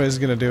arrow is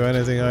gonna do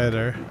anything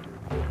either.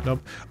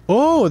 Nope.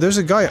 Oh, there's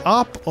a guy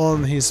up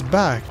on his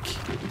back.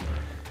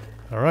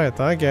 Alright,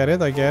 I get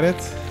it, I get it.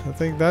 I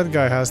think that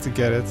guy has to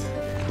get it.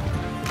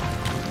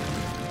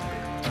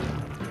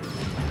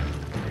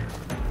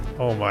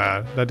 Oh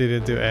man, that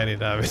didn't do any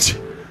damage.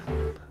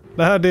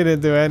 That didn't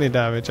do any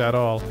damage at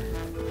all.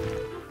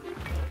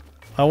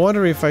 I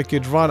wonder if I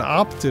could run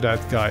up to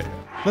that guy.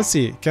 Let's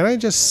see, can I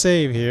just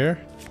save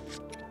here?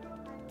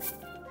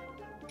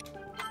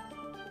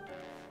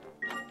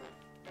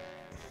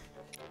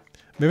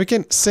 Maybe we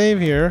can save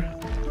here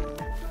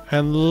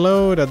and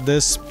load at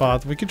this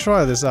spot. We could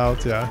try this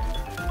out, yeah.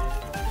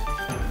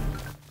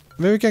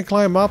 Maybe we can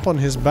climb up on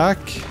his back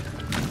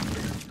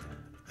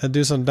and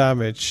do some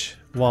damage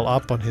while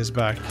up on his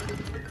back.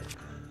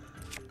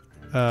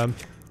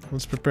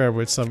 Let's prepare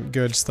with some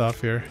good stuff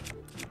here.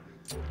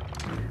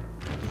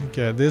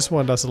 Okay, this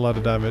one does a lot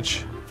of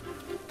damage.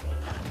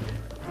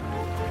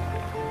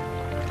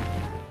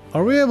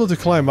 Are we able to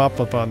climb up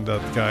upon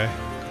that guy?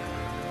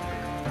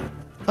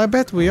 I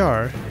bet we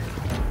are.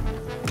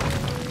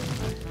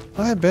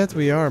 I bet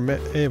we are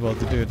able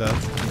to do that.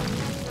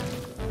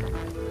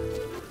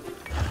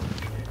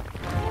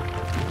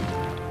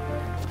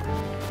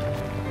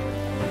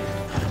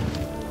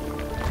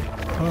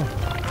 Oh.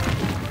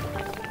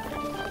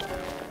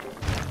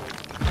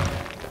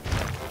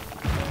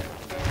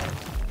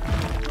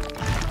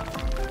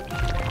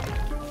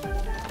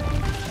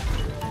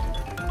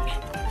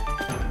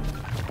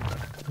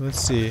 Let's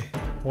see.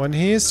 When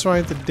he is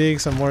trying to dig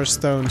some more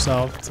stones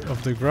out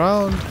of the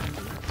ground,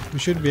 we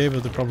should be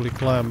able to probably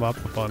climb up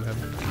upon him.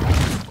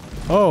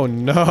 Oh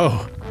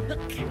no!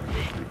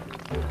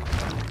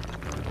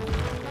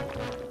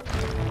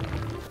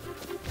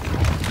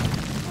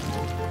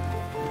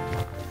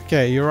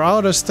 Okay, you're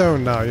out of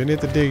stone now. You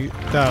need to dig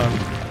down.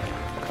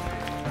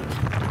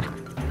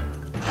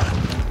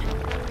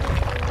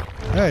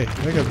 Hey,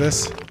 look at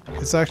this.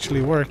 It's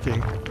actually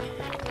working.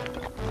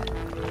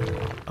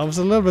 I was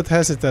a little bit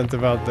hesitant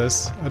about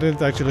this. I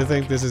didn't actually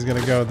think this is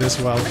gonna go this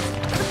well.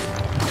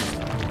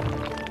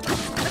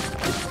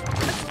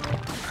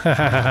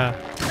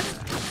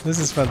 This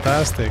is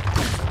fantastic.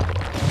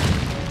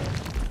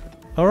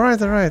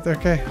 Alright,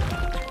 okay.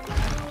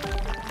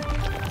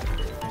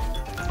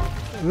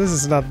 This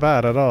is not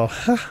bad at all.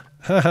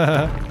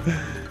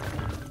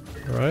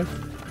 Alright.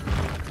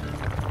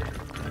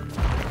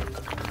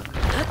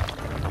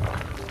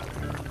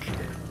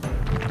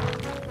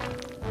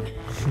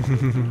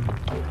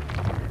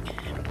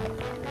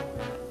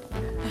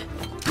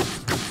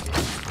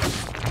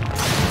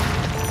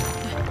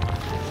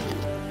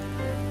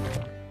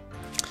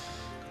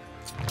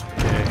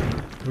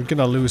 We're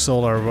gonna lose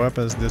all our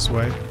weapons this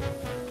way.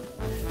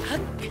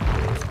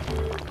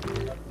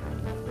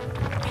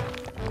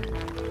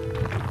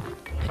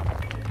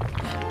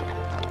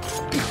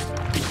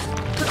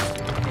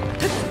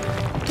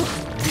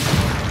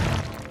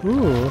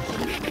 Ooh.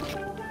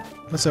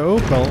 That's an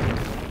opal.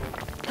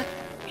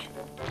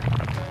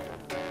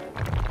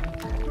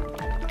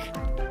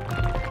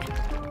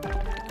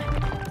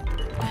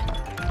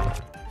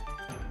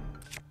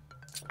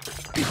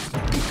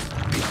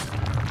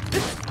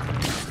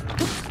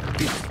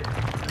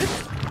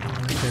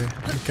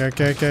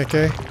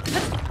 Okay.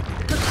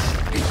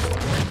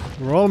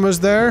 We're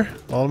almost there.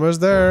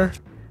 Almost there.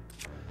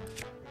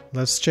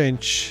 Let's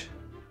change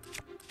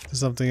to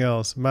something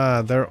else.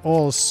 Man, they're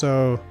all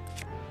such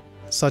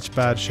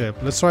bad shape.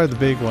 Let's try the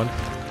big one.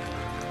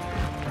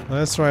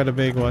 Let's try the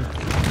big one.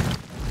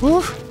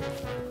 Woo!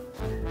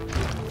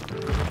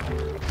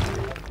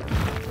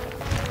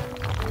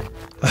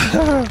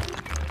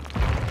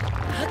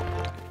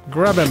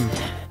 Grab him.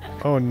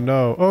 Oh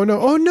no. Oh no.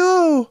 Oh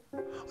no!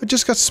 I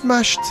just got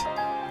smashed.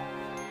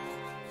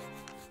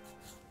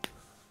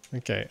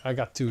 Okay, I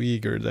got too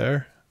eager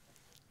there.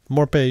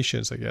 More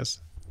patience, I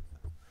guess.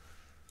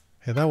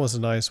 Hey, that was a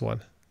nice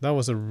one. That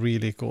was a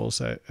really cool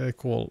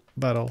cool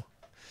battle.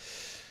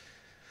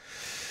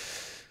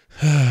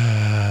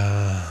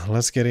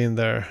 Let's get in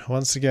there.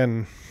 Once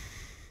again.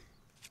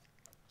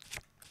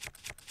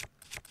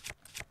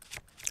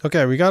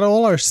 Okay, we got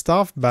all our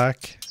stuff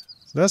back.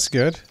 That's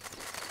good.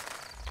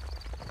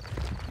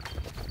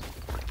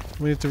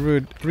 We need to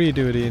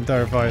redo the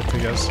entire fight, I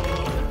guess.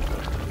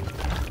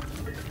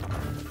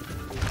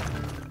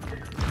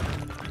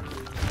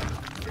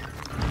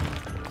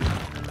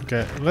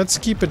 Okay, let's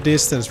keep a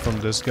distance from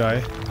this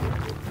guy.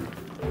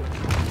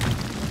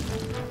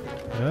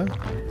 Yeah?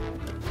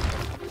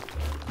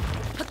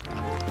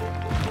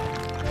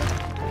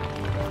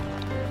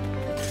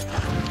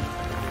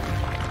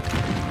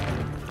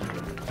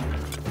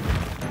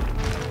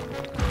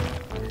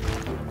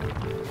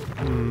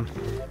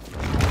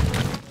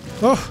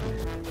 Oh!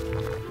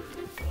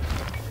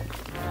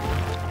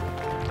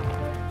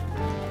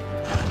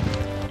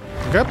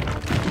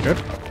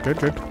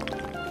 Good.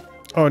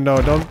 Oh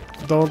no,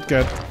 don't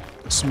get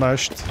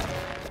smashed.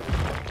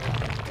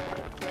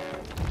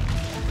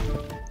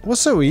 It was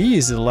so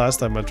easy the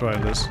last time I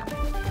tried this.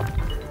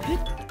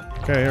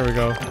 Okay, here we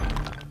go.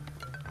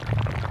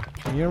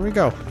 Here we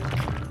go.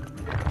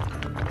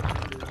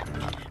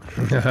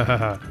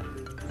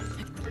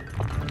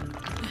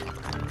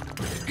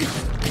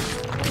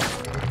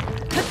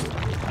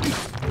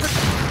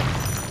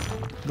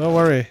 Don't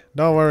worry,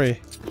 don't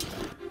worry.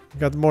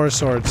 Got more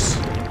swords.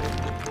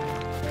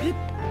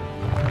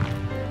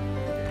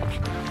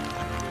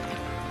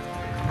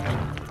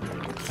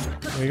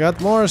 We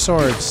got more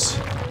swords.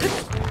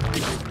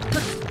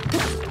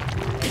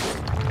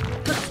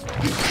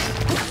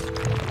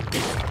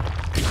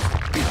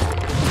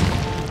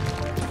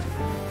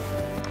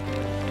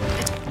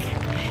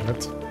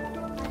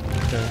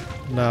 Okay,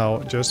 now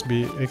just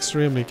be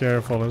extremely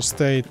careful and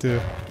stay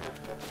to...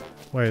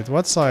 Wait,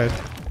 what side?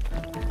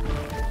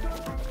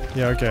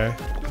 Yeah, okay.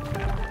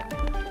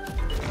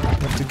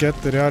 Have to get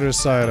to the other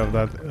side of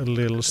that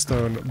little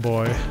stone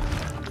boy.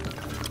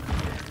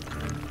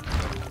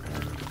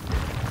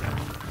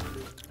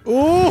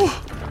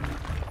 Oh!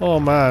 Oh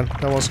man,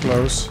 that was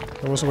close.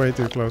 That was way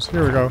too close.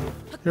 Here we go.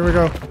 Here we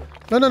go.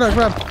 No,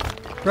 grab.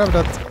 Grab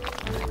that.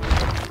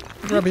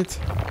 Grab it.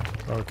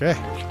 Okay.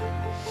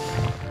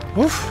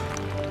 Oof.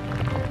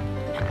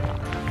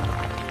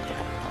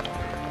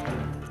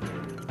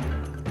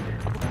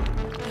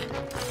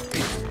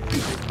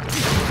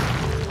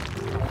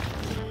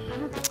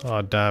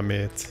 Oh, damn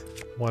it.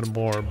 One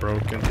more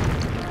broken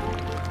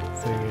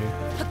thingy.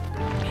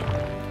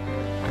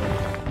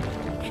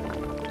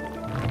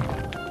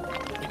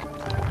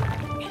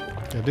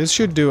 Yeah, this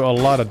should do a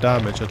lot of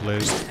damage at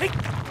least. Well,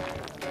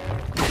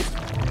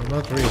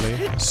 not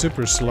really.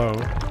 Super slow.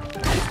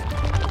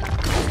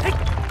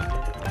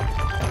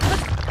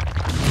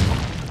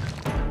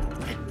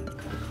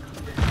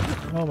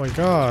 Oh my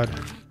god.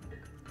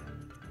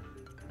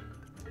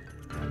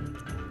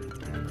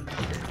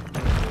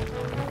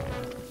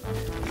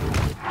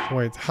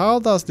 Wait, how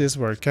does this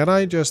work? Can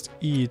I just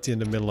eat in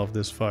the middle of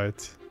this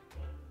fight?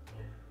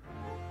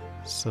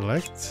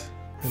 Select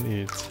and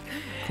eat.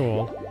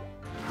 Cool.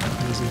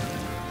 Easy.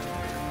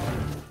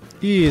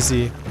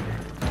 Easy.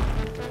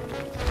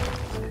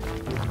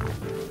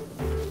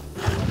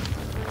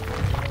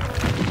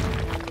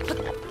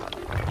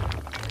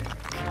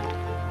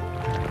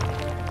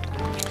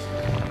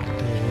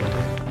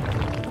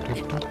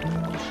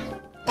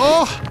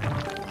 Oh!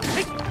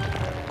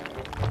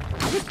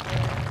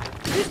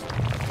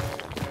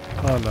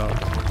 Oh no.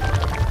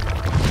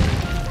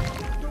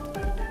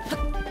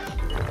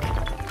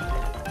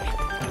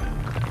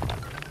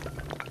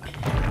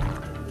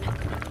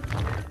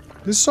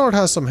 This sword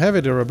has some heavy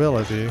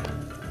durability.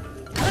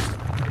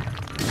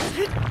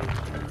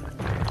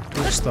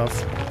 Good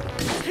stuff.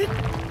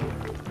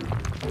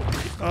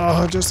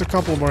 Oh, just a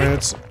couple more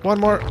hits. One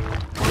more.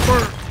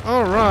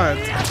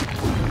 Alright.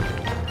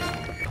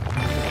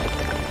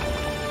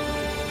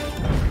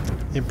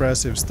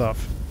 Impressive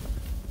stuff.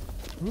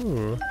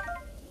 Ooh.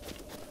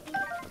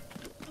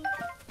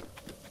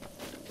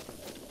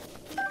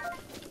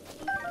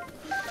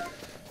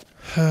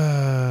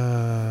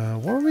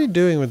 we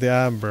doing with the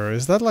amber?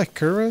 Is that like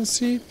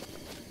currency?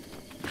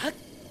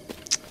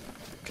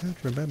 Can't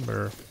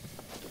remember.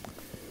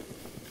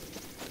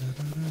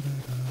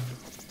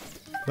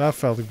 That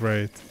felt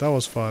great. That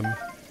was fun. It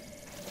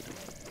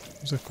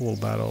was a cool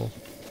battle.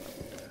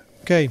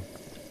 Okay.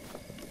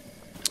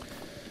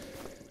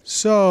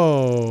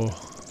 So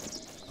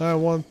I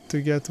want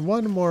to get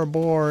one more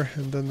boar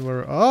and then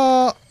we're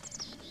oh,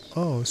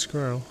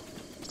 squirrel.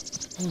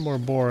 One more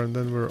boar and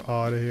then we're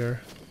out of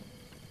here.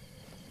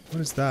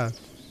 What is that?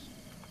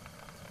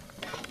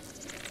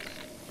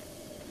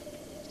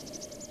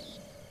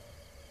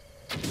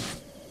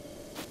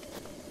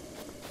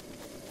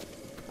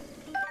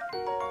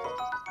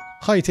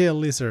 Hightail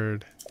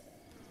lizard.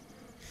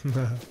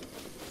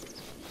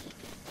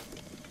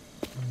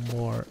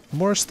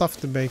 More stuff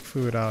to make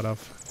food out of.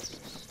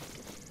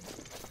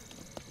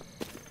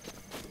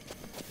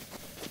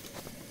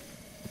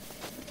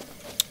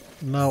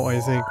 Now I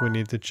think we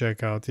need to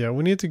check out. Yeah,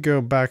 we need to go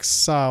back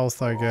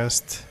south, I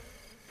guess.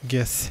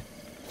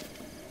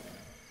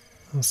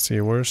 Let's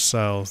see, where's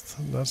south?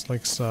 That's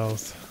like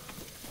south.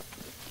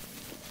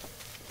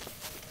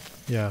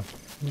 Yeah,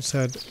 let's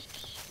head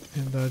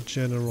in that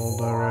general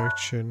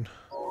direction.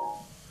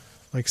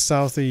 Like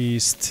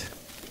southeast.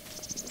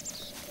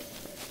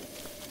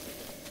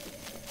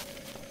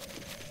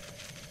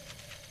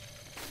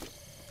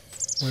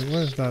 Wait,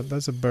 what is that?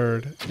 That's a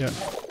bird. Yeah.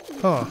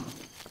 Huh.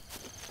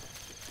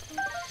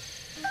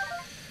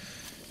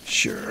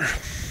 Sure.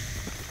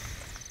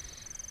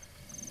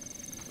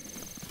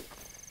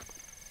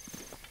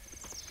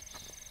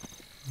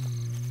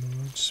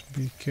 Let's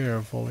be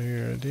careful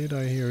here. Did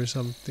I hear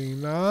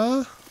something?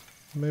 Nah,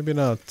 maybe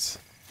not.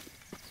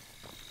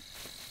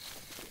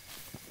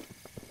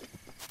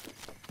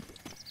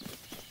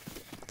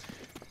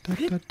 Da,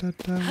 da, da,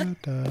 da,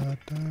 da, da,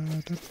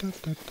 da,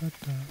 da,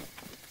 da.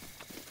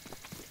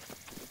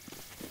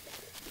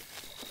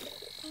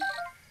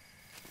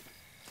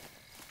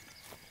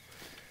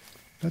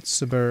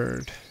 That's a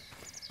bird.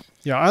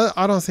 Yeah,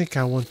 I don't think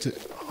I want to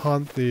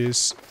hunt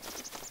these.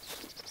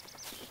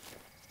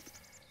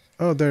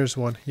 Oh, there's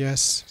one.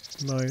 Yes.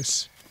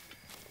 Nice.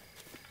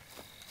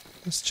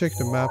 Let's check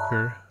the map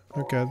here.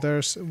 Okay,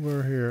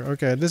 we're here.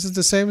 Okay, this is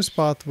the same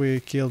spot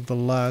we killed the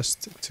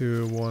last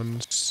two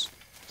ones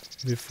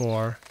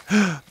before.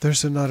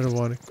 There's another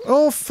one.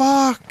 Oh,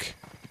 fuck!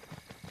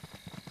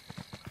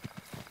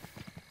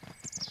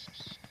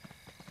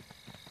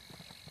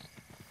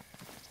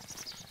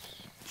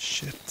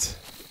 Shit.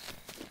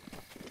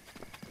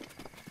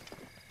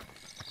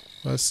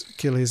 Let's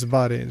kill his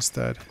body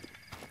instead.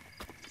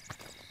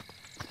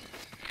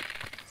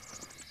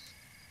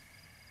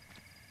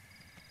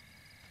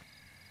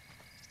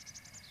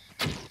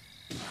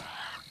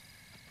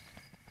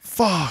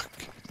 Fuck!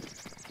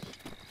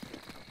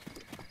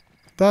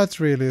 That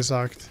really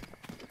sucked.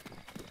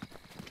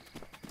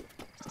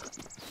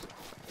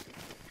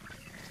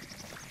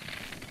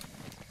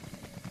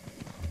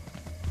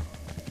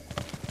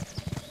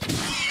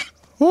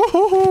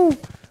 Woohoo!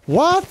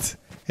 What?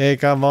 Hey,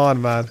 come on,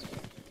 man.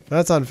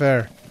 That's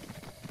unfair.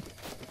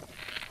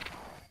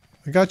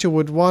 I got you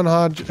with one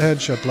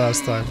headshot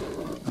last time.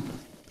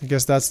 I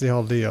guess that's the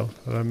whole deal.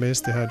 That I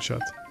missed the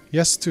headshot.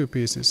 Yes, 2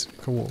 pieces.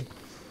 Cool.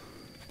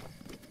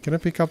 Can I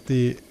pick up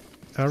the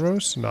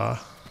arrows? Nah.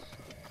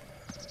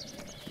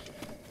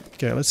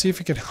 Okay, let's see if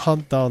we can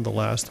hunt down the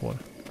last one.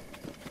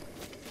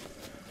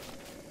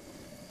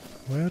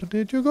 Where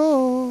did you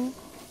go?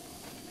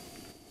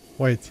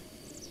 Wait.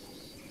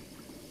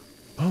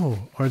 Oh,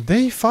 are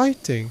they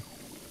fighting?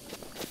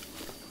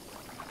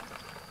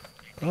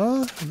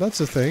 Ah, that's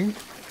a thing.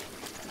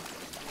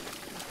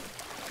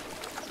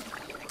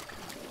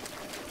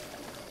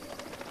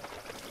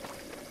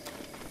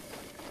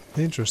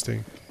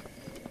 Interesting.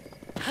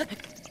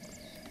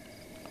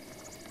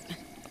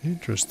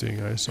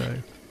 Interesting, I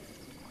say.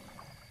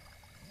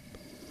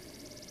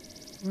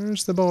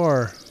 Where's the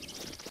boar?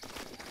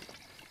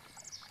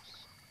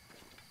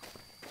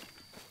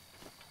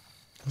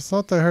 I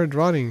thought I heard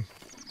running.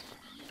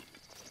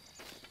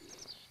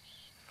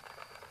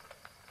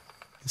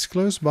 It's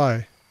close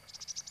by.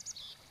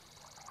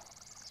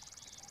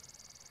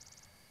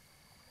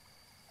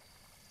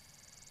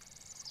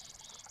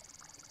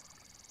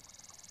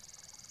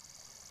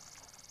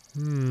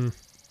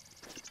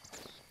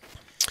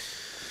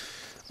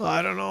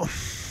 I don't know.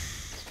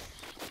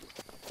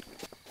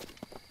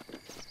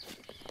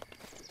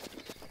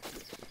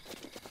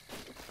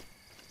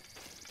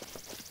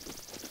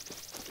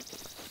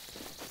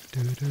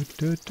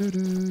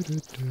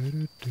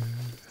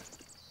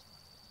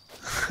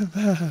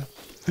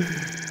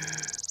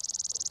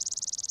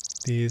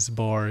 These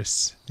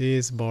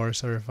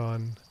boars are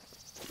fun.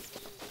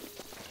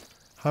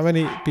 How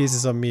many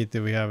pieces of meat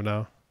do we have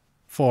now?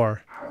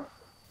 4.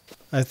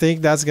 I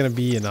think that's gonna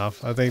be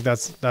enough. I think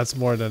that's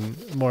more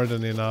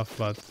than enough,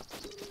 but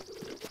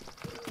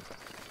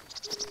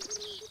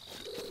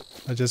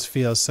I just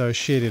feel so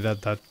shitty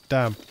that that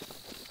damn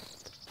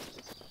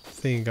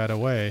thing got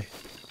away.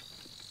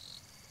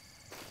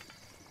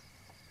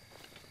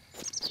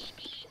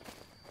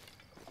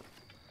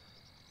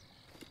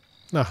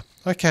 No,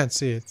 I can't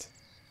see it.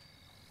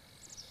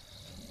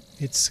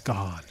 It's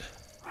gone.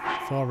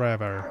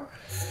 Forever.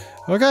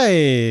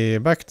 Okay,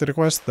 back to the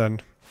quest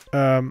then.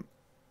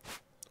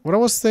 What I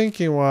was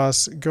thinking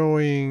was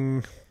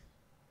going...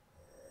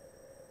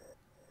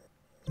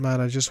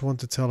 Man, I just want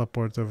to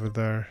teleport over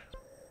there.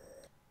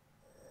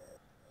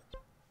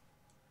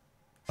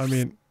 I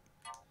mean,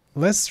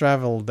 let's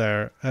travel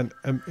there and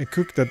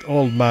cook that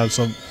old man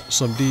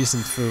some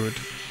decent food.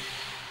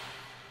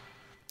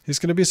 He's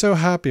gonna be so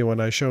happy when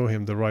I show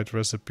him the right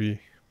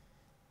recipe.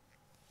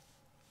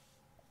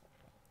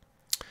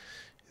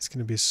 He's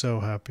gonna be so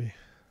happy.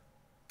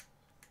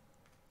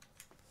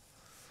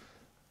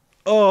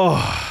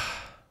 Oh!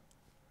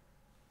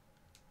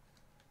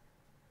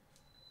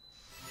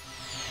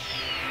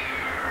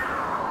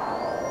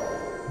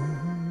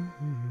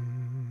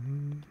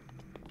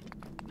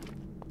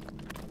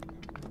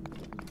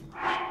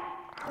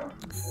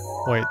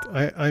 Wait,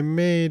 I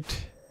made...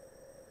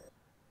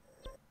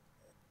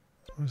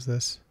 What's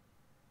this?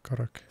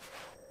 Korok.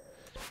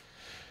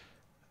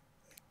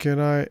 Can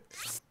I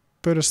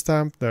put a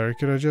stamp there?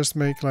 Could I just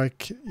make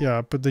like...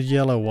 Yeah, put the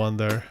yellow one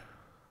there.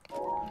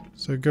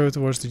 So go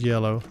towards the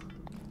yellow.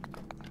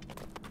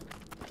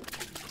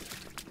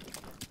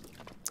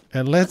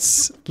 And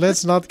let's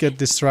not get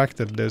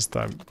distracted this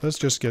time. Let's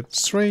just get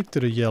straight to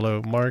the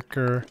yellow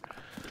marker.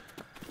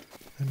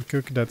 And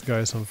cook that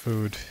guy some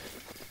food.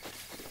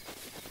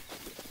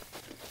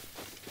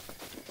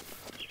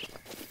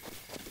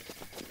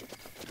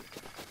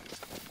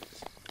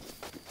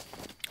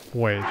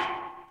 Wait,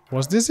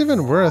 was this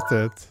even worth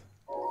it?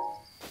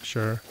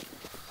 Sure.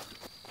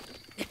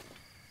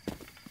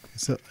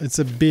 It's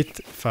a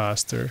bit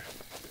faster.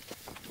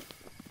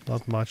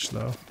 Not much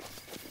though,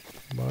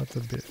 but a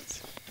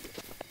bit.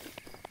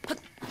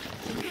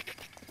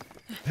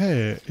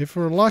 Hey, if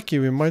we're lucky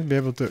we might be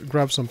able to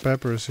grab some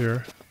peppers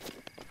here.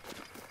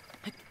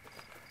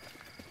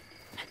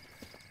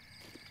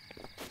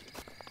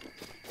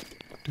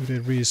 Do they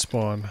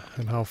respawn?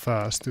 And how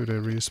fast do they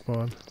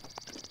respawn?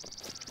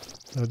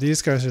 No,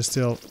 these guys are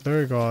still...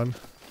 They're gone.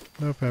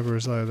 No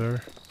peppers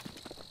either.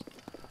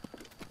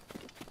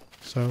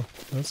 So,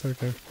 that's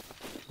okay.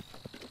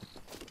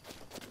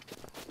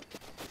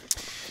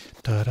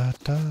 Da da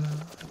da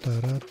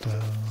da da da.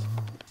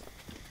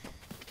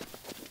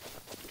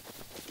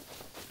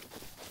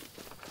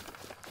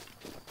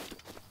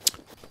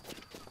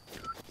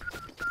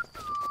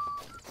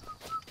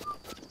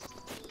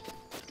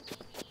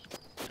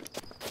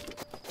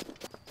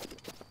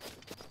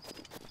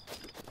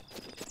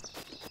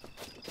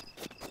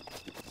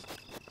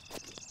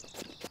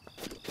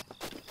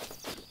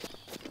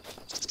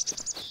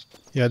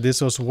 Yeah,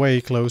 this was way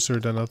closer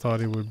than I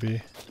thought it would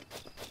be.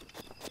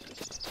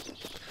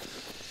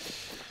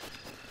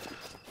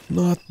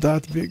 Not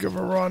that big of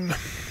a run.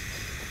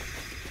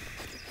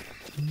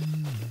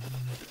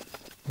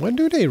 When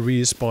do they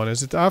respawn?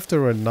 Is it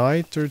after a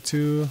night or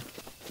two?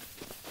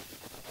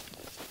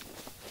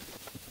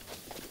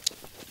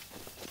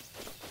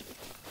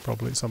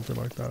 Probably something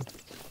like that.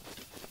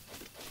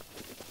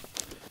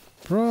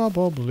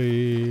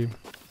 Probably.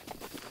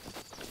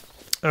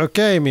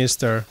 Okay,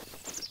 mister.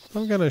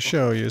 I'm gonna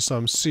show you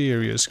some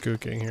serious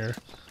cooking here.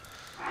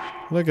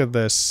 Look at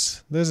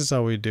this. This is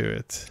how we do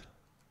it.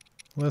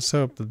 Let's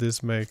hope that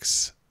this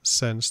makes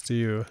sense to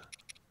you.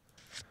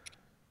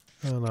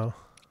 I don't know.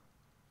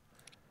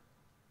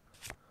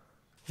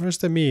 Where's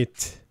the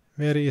meat?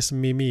 Where is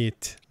me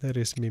meat? There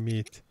is me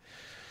meat.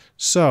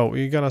 So,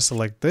 you're gonna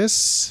select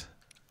this.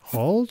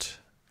 Hold.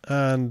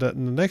 And the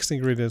next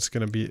ingredient is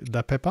gonna be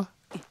the pepper.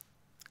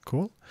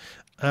 Cool.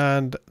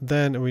 And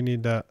then we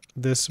need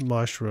this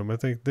mushroom. I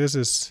think this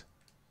is...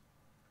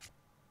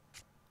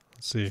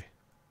 Let's see.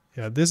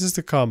 Yeah, this is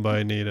the combo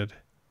I needed.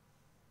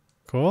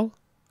 Cool.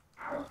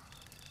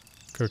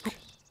 Cook.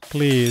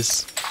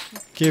 Please.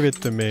 Give it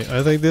to me.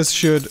 I think this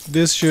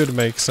should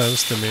make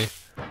sense to me.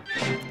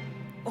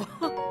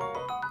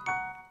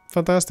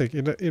 Fantastic.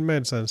 It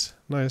made sense.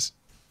 Nice.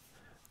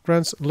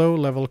 Grants low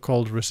level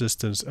cold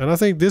resistance. And I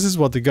think this is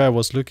what the guy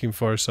was looking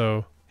for,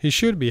 so he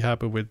should be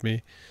happy with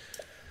me.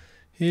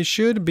 He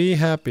should be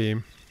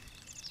happy.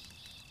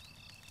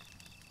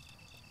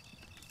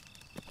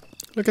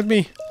 Look at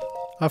me.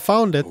 I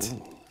found it.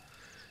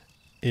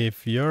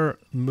 If you're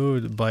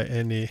moved by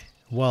any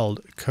wild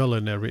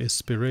culinary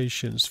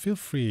inspirations, feel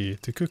free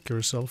to cook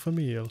yourself a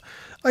meal.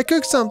 I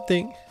cooked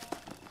something.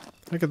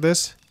 Look at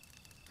this.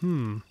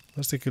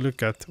 Let's take a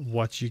look at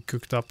what you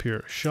cooked up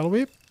here, shall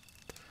we?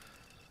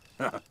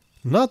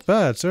 Not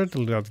bad,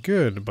 certainly not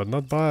good, but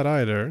not bad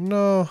either.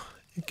 No.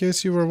 In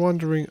case you were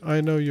wondering,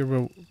 I know you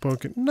were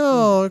poking.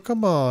 No,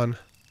 come on.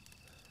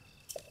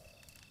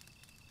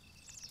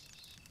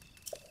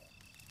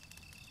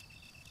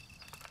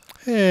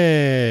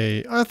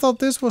 Hey, I thought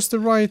this was the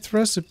right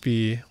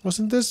recipe.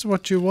 Wasn't this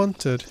what you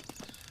wanted?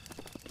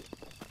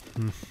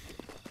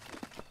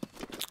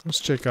 Let's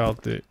check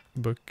out the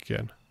book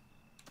again.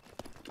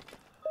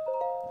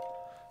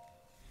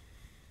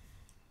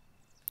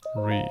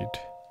 Read.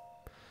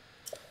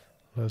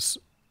 Let's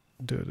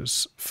do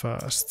this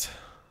fast.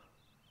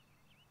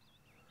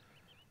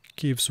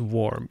 keeps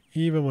warm,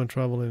 even when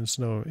traveling in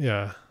snow.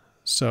 Yeah.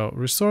 So,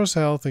 restores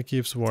health and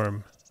keeps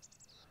warm.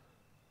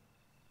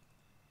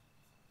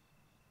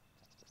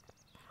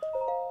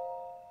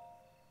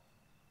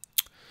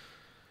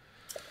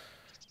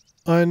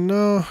 I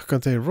know,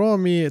 contain raw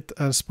meat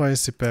and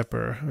spicy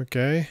pepper.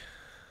 Okay.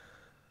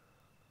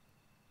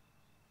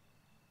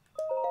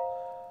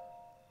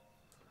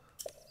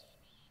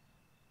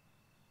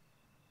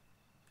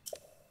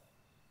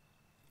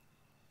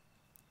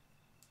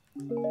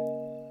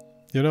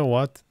 You know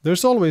what?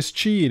 There's always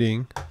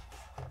cheating.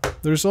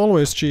 There's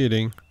always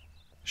cheating.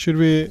 Should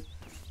we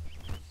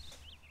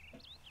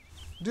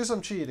do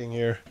some cheating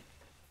here?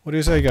 What do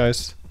you say,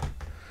 guys?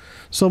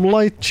 Some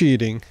light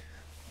cheating.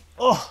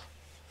 Oh!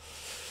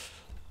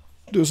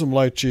 Do some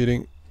light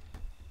cheating.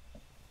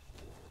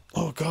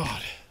 Oh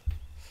god.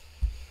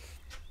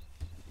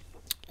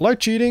 Light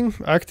cheating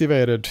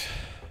activated.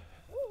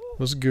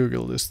 Let's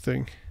Google this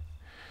thing.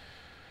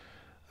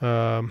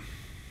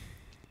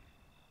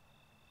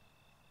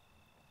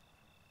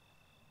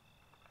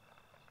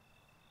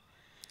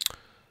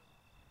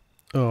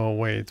 Oh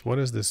wait, what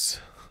is this?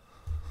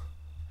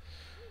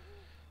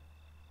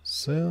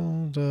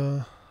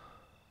 Zelda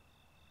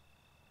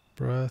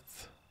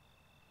Breath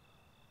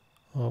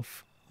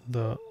of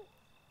the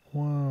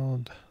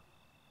Wild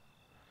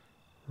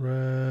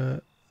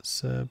recipe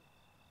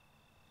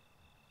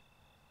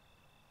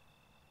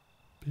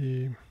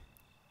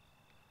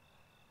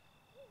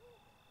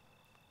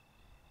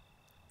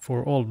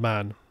for old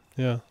man.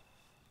 Yeah,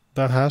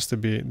 that has to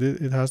be.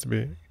 It has to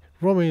be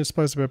raw meat,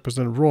 spicy peppers,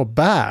 and raw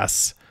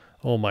bass.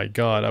 Oh my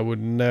god, I would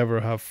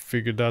never have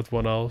figured that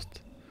one out.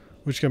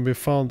 Which can be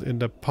found in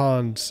the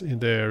ponds in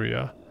the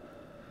area.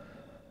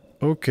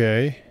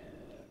 Okay.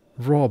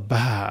 Raw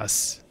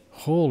bass.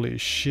 Holy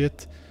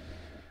shit.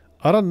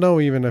 I don't know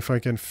even if I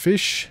can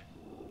fish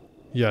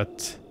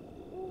yet.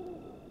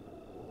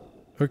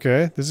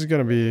 Okay, this is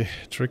gonna be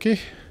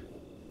tricky.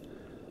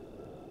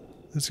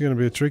 This is gonna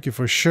be tricky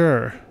for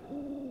sure.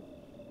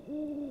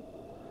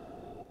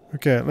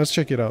 Okay, let's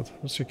check it out.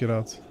 Let's check it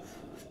out.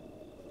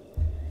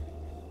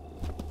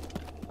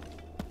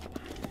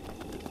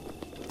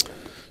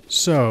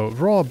 So,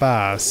 raw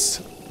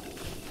bass.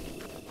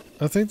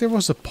 I think there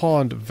was a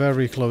pond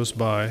very close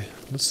by.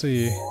 Let's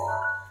see.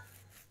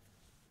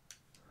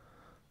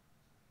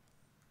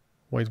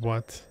 Wait,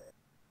 what?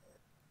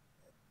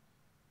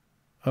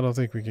 I don't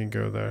think we can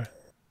go there.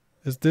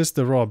 Is this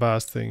the raw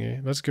bass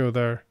thingy? Let's go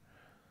there.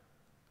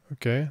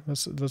 Okay,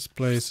 let's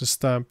place a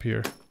stamp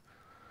here.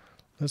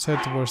 Let's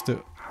head towards the...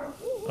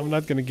 I'm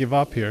not gonna give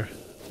up here.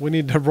 We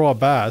need the raw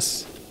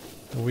bass.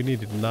 And we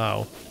need it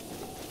now.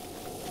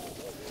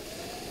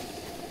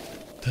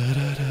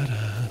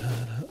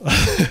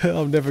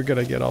 I'm never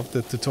gonna get off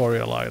the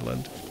tutorial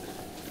island.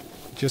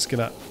 Just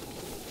gonna...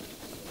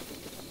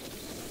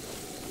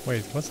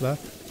 Wait, what's that?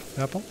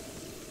 Apple?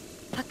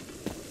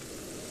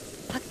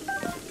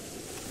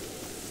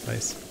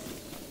 Nice.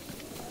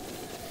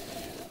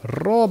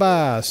 Raw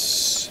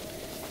bass!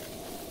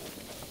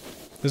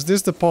 Is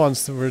this the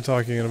ponds that we're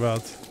talking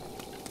about?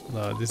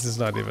 No, this is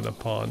not even a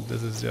pond.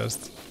 This is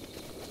just...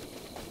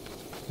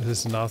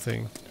 This is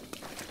nothing.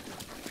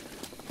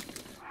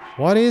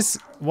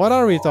 What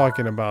are we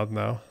talking about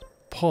now?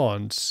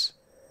 Ponds.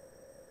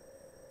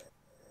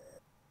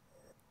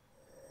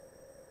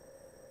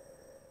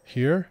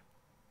 Here?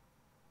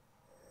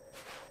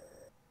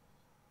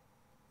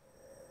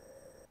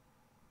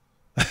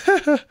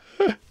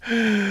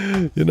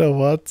 You know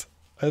what?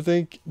 I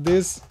think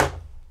this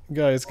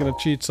guy is gonna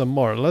cheat some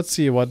more. Let's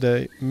see what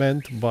they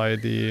meant by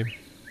the...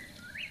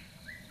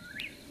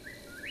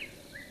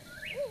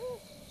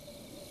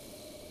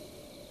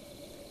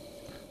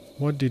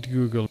 What did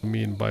Google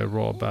mean by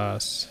raw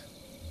bass?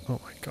 Oh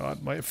my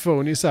god, my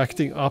phone is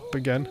acting up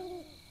again.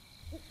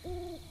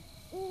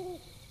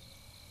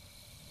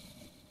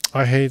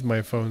 I hate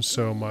my phone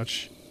so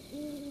much.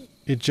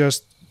 It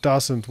just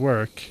doesn't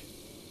work.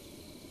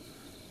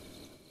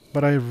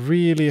 But I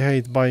really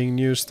hate buying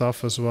new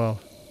stuff as well.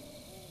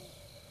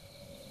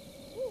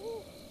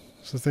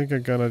 So I think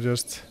I'm gonna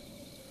just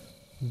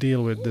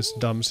deal with this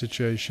dumb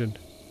situation.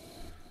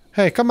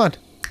 Hey, come on!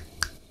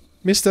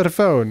 Mr.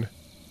 Phone!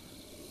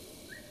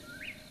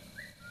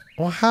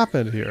 What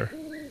happened here?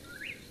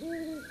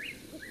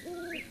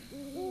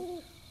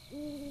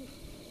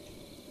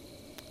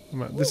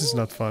 Come on, this is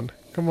not fun.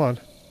 Come on.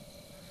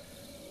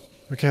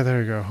 Okay,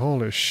 there you go.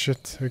 Holy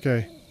shit.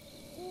 Okay.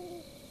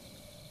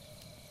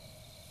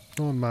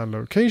 On my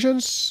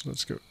locations.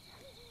 Let's go.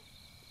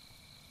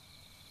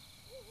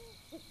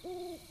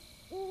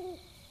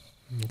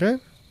 Okay.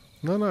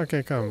 No,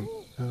 okay, come.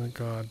 Oh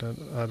god,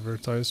 an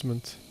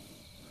advertisement.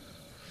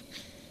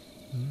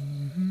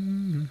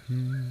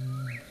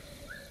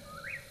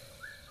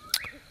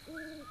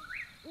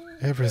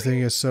 Everything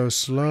is so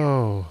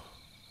slow.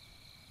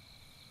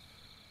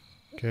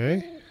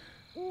 Okay.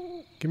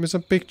 Give me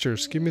some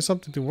pictures. Give me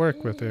something to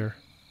work with here.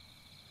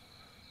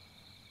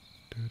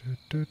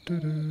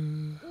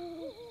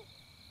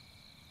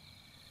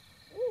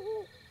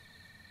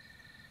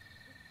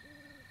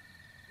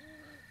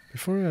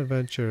 Before an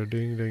adventure,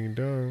 ding ding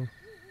dong.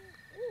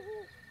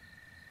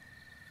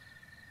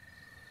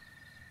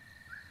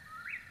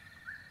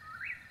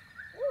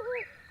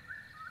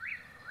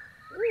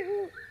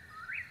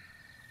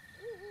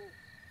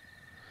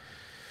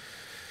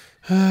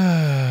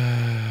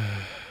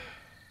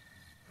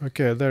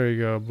 Okay, there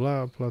you go.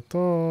 Blah,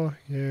 plateau.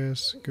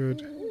 Yes,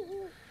 good.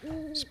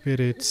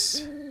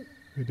 Spirits.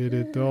 We did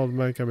it. The old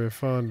man can be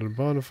found at the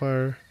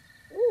bonfire.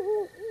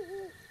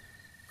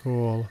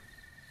 Cool.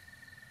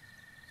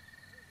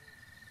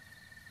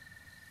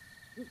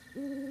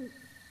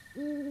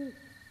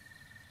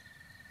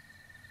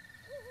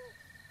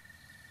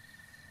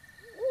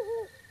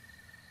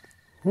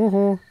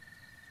 Woohoo!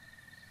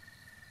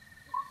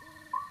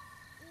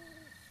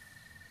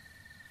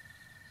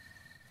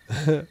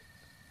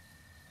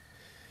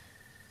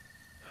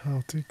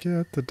 How to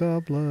get the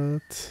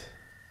doublet.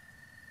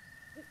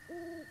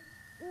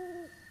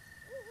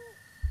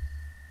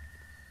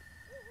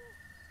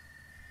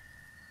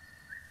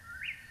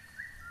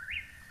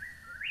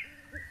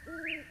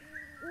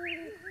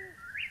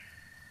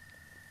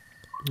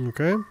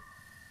 Okay.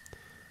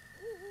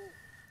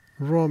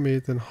 Raw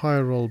meat and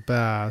high roll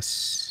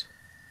bass.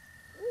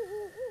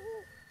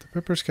 The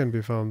peppers can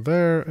be found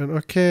there. And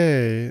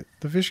okay,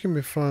 the fish can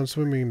be found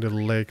swimming in the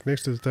lake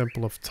next to the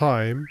Temple of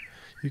Time.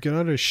 You can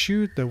either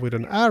shoot them with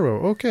an arrow.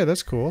 Okay,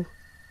 that's cool.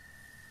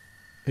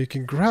 You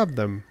can grab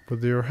them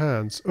with your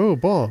hands. Oh,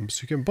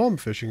 bombs. You can bomb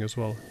fishing as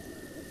well.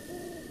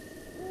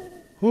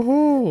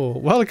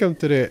 Woohoo! Welcome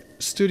to the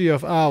Studio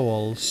of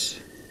Owls.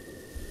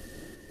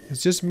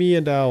 It's just me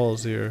and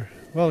owls here.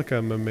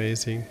 Welcome,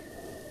 amazing.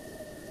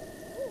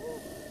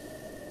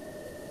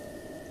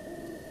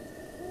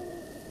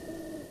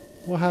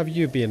 What have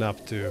you been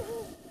up to?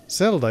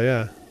 Zelda,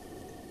 yeah.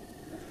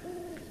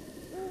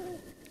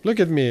 Look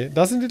at me.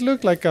 Doesn't it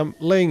look like I'm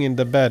laying in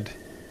the bed?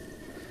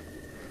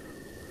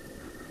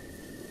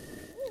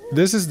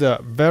 This is the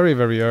very,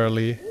 very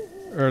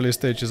early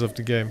stages of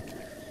the game.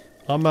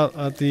 I'm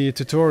at the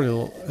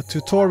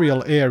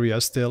tutorial area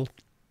still.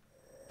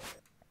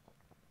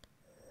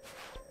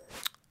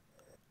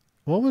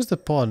 What was the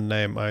pond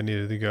name I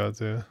needed to go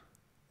to?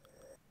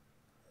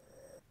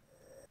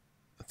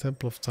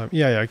 Temple of Time.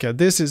 Yeah, okay.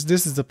 This is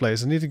the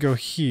place. I need to go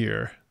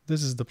here.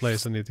 This is the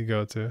place I need to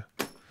go to.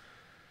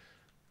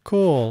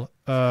 Cool.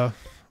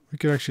 We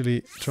could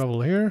actually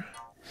travel here.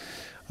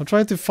 I'm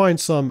trying to find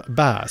some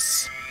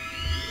bass.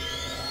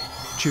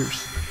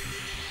 Cheers.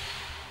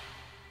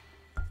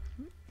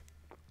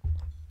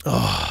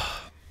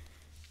 Oh.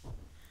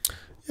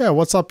 Yeah,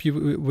 what's up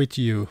with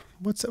you?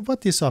 What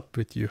is up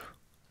with you?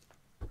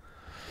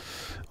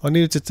 I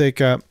needed to take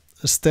a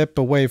step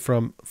away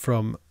from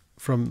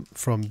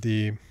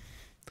the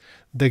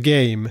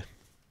game,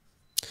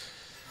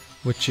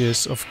 which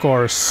is of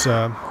course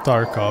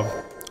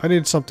Tarkov. I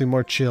needed something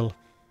more chill.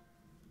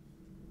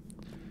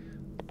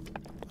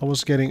 I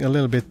was getting a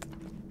little bit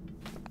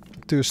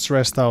too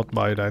stressed out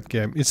by that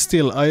game. It's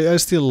still I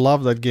still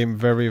love that game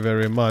very,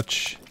 very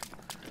much,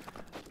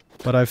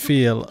 but I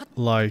feel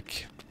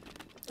like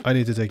I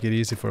need to take it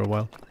easy for a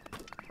while.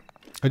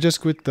 I just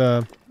quit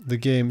the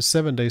game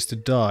 7 Days to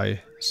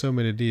Die. So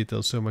many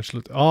details, so much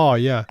loot. Oh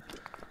yeah.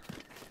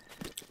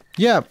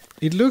 Yeah,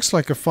 it looks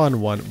like a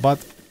fun one, but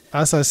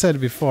as I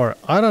said before,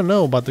 I don't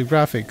know about the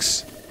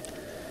graphics.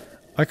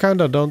 I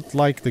kinda don't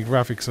like the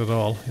graphics at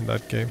all in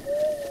that game.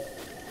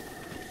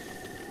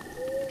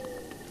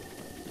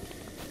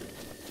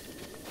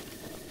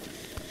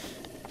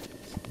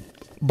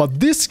 But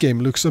this game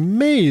looks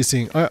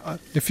amazing. I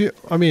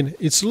mean,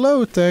 it's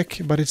low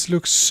tech, but it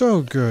looks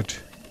so good.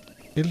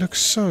 It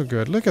looks so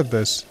good. Look at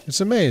this.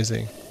 It's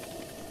amazing.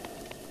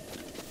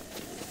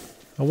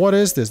 And what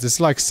is this? This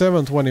is like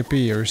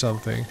 720p or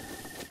something.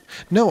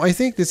 No, I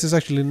think this is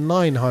actually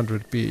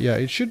 900p. Yeah,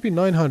 it should be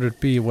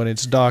 900p when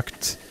it's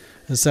docked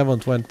and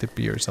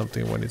 720p or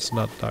something when it's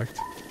not docked.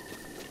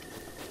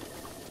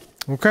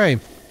 Okay.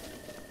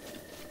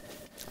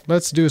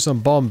 Let's do some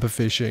bomb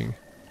fishing.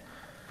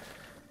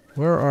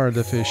 Where are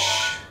the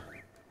fish?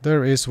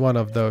 There is one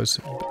of those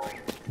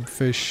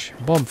fish.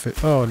 Bomb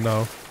fish. Oh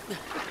no.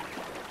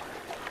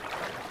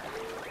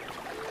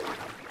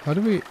 How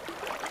do we...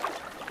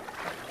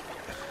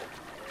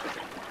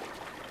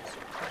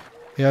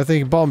 Yeah, I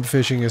think bomb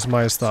fishing is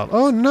my style.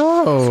 Oh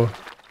no!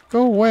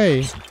 Go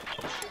away!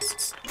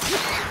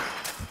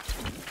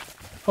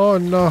 Oh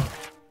no!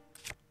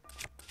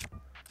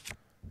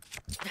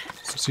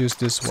 Let's use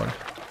this one.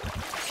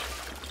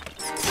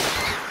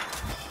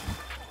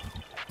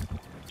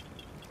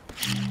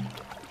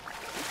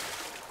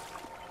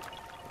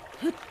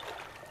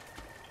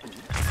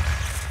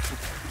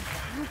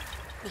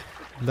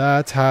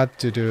 That had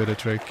to do the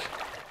trick.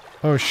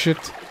 Oh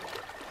shit.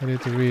 I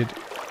need to read.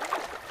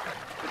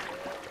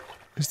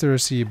 Is there a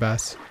sea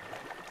bass?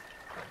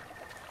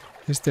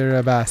 Is there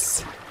a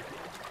bass?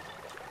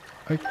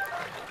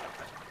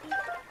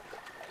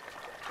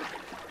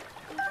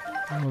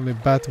 Only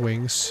bat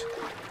wings.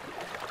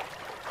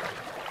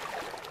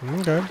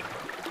 Okay.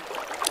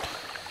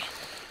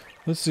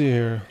 Let's see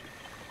here.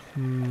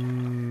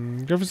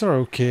 Graphics are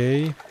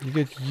okay. You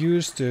get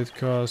used to it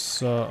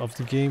because of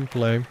the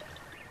gameplay.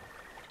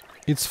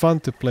 It's fun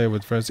to play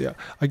with friends. Yeah,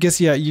 I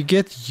guess, yeah, you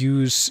get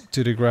used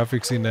to the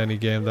graphics in any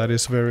game. That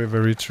is very,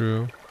 very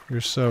true.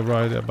 You're so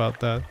right about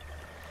that.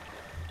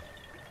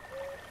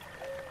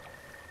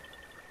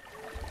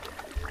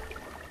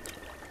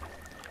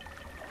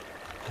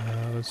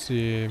 Let's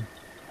see.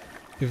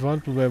 If I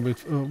want to play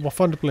with...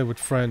 fun to play with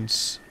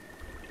friends.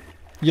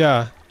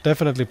 Yeah,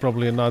 definitely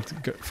probably not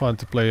fun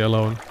to play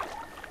alone.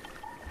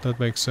 That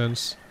makes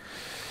sense.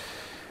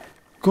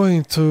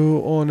 Going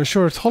to on a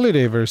short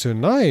holiday very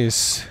soon.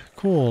 Nice.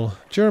 Cool.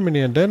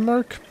 Germany and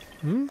Denmark.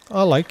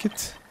 I like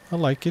it. I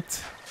like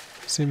it.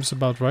 Seems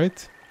about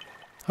right.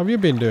 How have you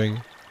been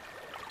doing?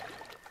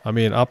 I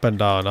mean, up and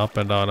down,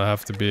 I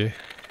have to be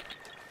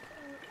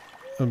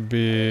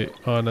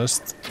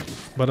honest.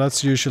 But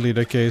that's usually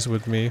the case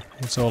with me.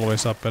 It's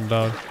always up and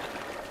down.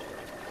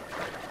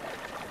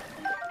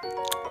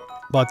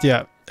 But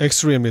yeah,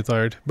 extremely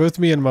tired. Both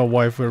me and my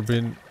wife have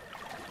been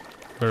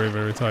very,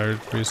 very tired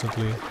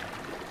recently.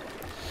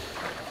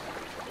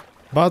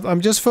 But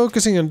I'm just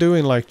focusing on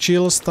doing like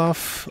chill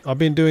stuff. I've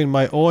been doing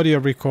my audio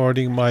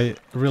recording, my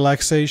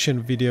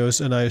relaxation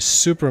videos, and I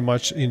super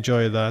much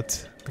enjoy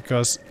that.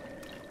 Because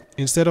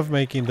instead of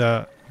making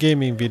the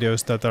gaming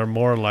videos that are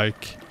more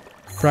like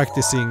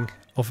practicing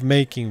of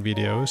making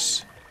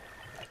videos,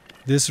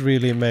 this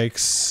really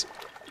makes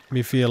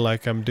me feel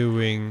like I'm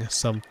doing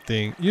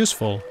something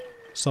useful.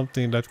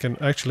 Something that can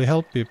actually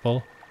help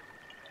people.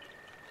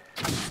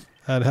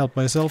 And help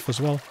myself as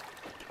well.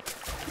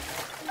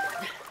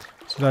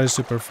 So that is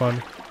super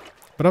fun.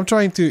 But I'm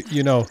trying to,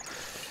 you know,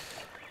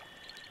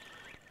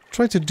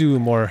 try to do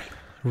more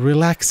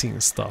relaxing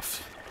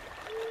stuff.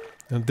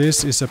 And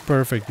this is a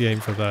perfect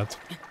game for that.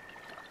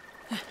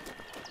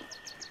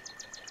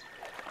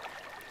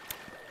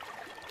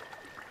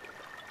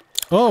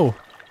 Oh!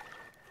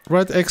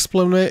 Write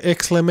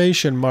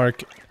exclamation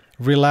mark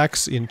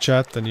relax in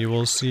chat and you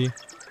will see.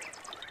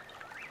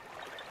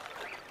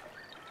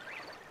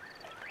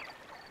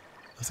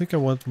 I think I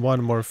want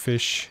one more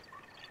fish.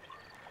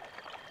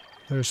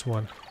 There's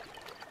one.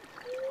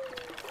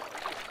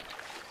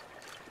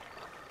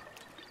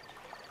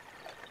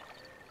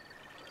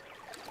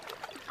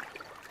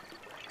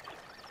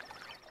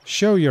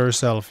 Show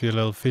yourself, you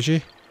little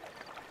fishy.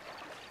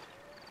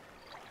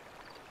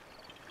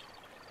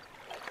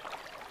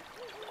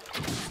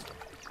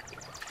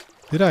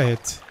 Did I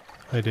hit?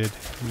 I did.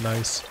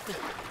 Nice.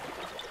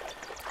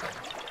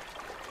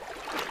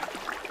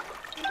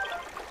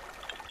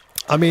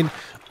 I mean,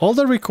 all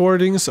the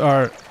recordings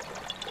are...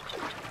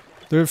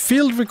 They're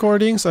field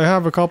recordings. I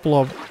have a couple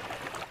of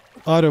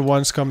other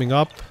ones coming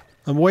up.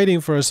 I'm waiting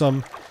for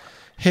some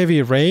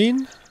heavy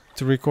rain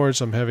to record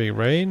some heavy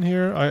rain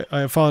here.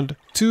 I found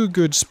 2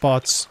 good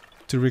spots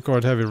to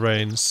record heavy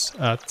rains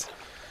at.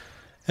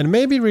 And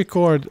maybe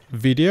record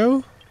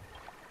video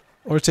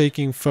or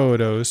taking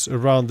photos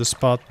around the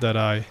spot that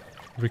I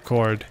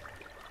record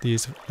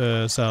these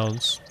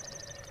sounds.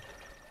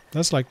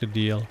 That's like the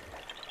deal.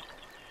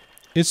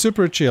 It's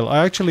super chill.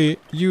 I actually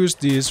use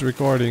these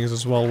recordings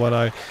as well when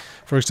I...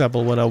 For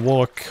example, when I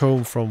walk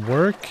home from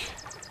work,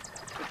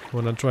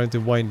 when I'm trying to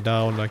wind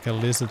down, I can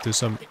listen to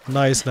some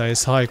nice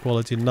high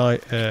quality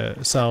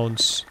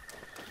sounds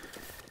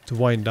to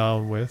wind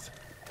down with.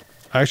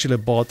 I actually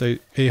bought a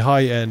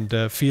high-end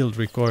field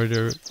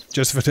recorder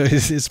just for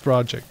this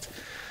project.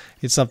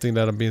 It's something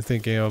that I've been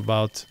thinking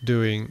about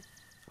doing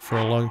for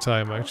a long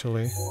time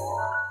actually.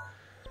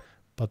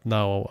 But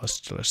now I was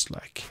just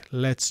like,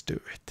 let's do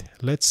it.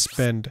 Let's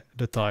spend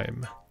the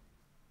time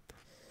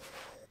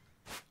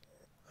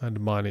and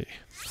money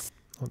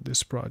on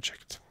this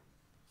project.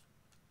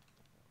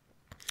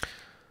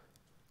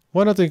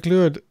 Why not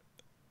include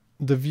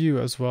the view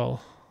as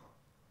well?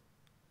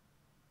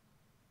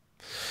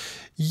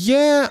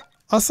 Yeah,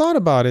 I thought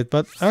about it,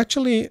 but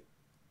actually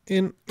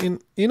in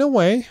a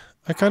way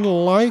I kind of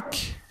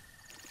like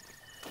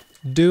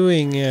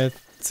doing it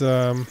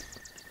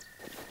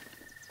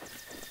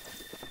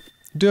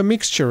do a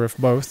mixture of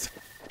both,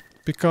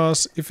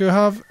 because if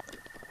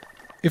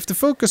the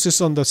focus is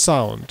on the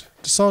sound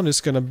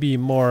is gonna be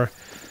more,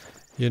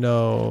 you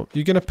know,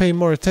 you're gonna pay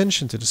more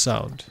attention to the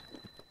sound.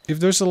 If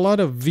there's a lot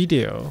of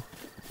video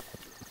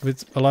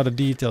with a lot of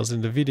details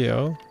in the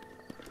video,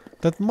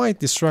 that might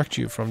distract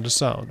you from the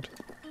sound,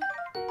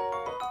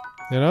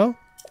 you know?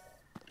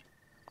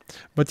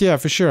 But yeah,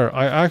 for sure,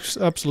 I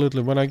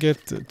absolutely, when I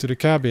get to the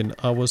cabin,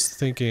 I was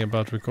thinking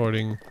about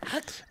recording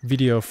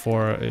video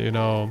for, you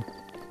know,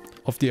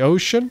 of the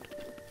ocean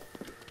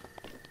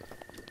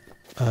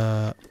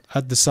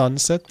at the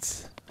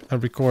sunset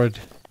and record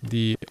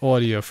the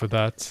audio for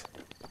that.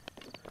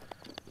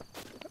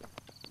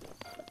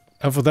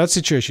 And for that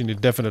situation,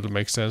 it definitely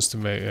makes sense to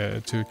make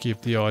to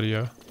keep the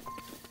audio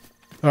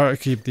or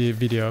keep the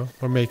video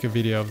or make a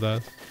video of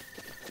that.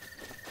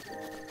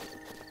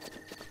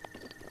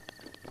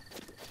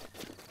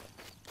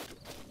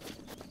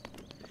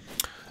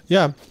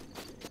 Yeah.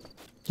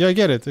 Yeah, I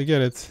get it. I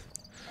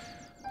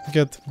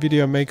get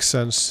video makes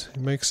sense.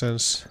 It makes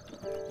sense.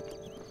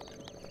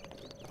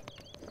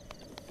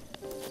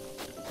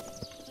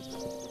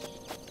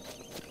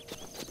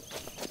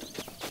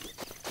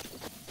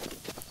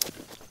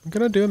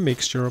 gonna do a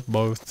mixture of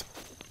both.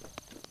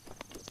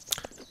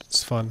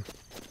 It's fun.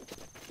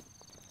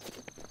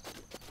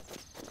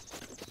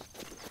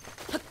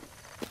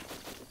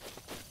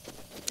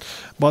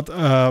 But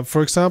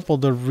for example,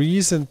 the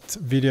recent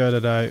video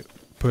that I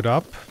put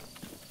up,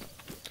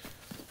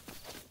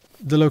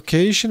 the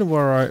location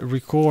where I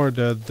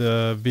recorded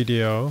the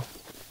video,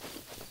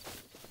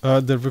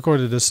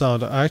 recorded the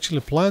sound, I actually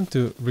planned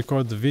to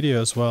record the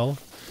video as well,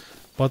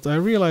 but I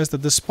realized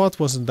that the spot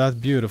wasn't that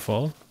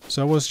beautiful,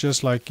 so I was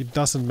just like, it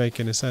doesn't make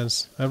any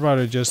sense. I'd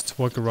rather just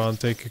walk around,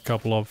 take a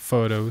couple of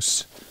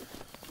photos,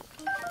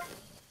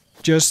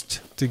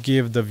 just to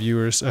give the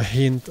viewers a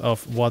hint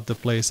of what the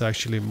place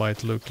actually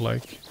might look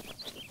like.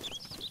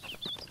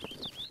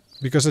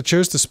 Because I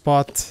chose the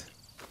spot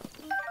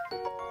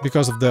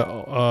because of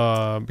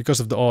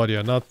the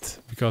audio, not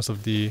because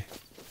of the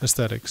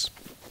aesthetics.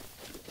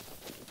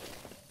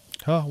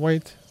 Oh,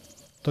 wait.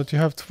 Don't you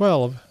have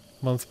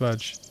 12-month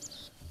badge?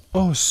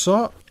 Oh,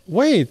 so...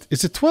 Wait!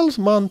 Is it 12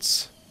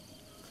 months?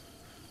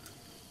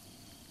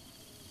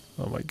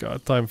 Oh my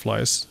god, time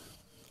flies.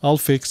 I'll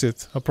fix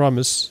it. I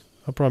promise.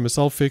 I promise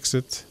I'll fix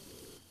it.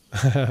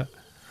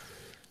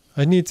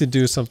 I need to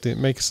do something,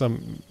 make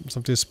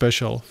something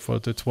special for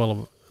the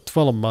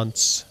 12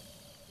 months.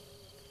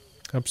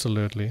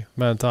 Absolutely.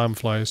 Man, time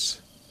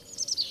flies.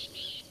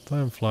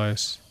 Time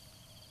flies.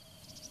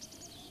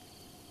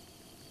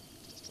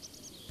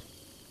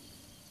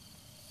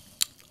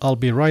 I'll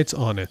be right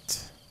on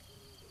it.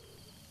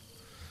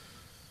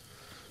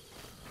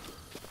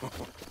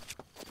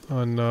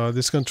 Oh no,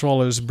 this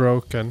controller is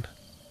broken.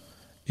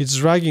 It's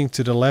dragging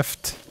to the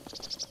left.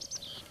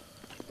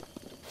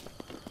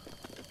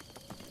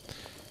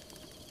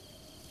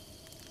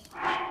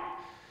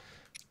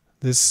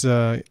 This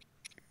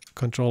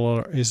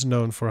controller is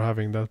known for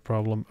having that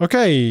problem.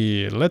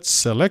 Okay, let's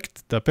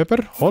select the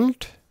pepper.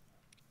 Hold.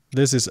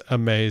 This is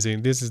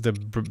amazing. This is the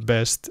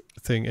best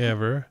thing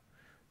ever.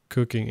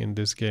 Cooking in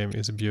this game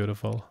is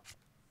beautiful.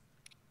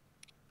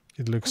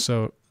 It looks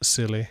so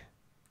silly.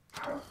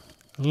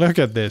 Look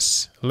at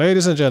this.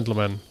 Ladies and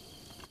gentlemen.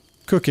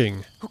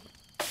 Cooking.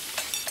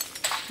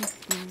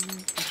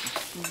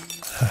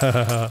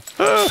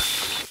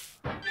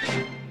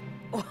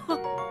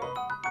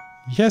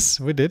 Yes,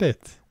 we did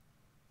it.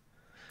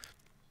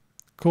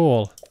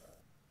 Cool.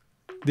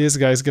 This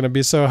guy's gonna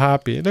be so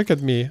happy. Look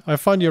at me. I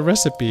found your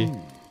recipe.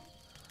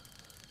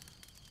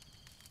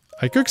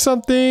 I cooked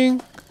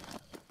something.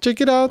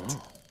 Check it out.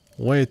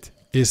 Wait,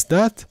 is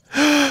that?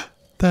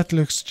 That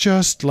looks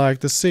just like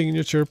the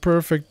signature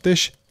perfect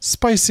dish.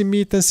 Spicy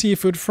meat and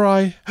seafood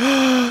fry.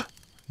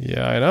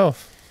 Yeah, I know.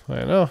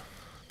 I know.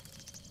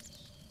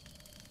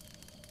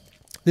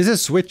 This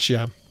is Switch,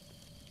 yeah.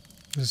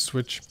 This is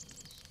Switch.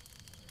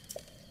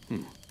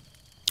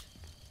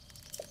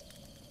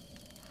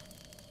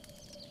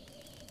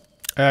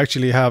 I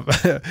actually have...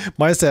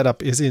 my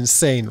setup is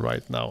insane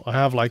right now. I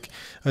have like...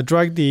 I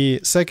dragged the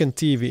second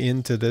TV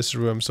into this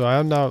room. So I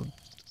have now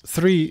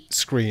 3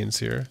 screens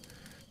here.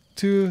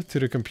 2 to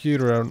the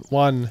computer and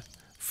 1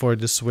 for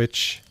the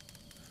Switch.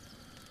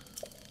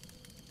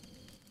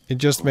 It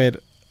just made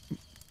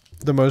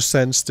the most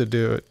sense to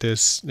do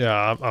this.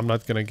 Yeah, I'm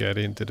not gonna get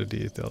into the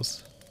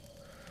details.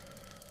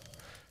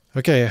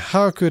 Okay,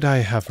 how could I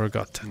have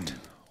forgotten?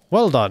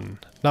 Well done.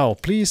 Now,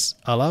 please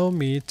allow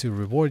me to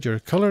reward your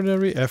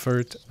culinary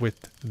effort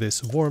with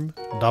this warm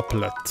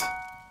doublet.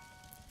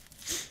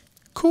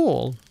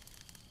 Cool.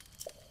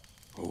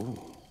 Ooh.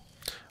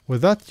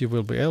 With that, you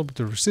will be able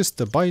to resist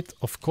the bite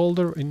of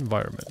colder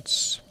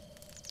environments.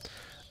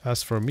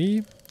 As for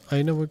me,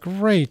 I know a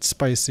great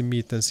spicy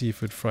meat and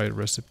seafood fried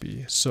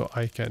recipe, so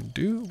I can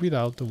do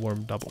without the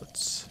warm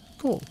doublets.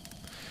 Cool.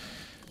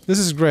 This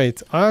is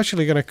great. I'm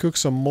actually gonna cook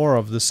some more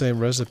of the same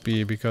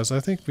recipe because I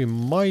think we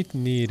might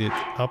need it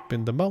up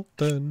in the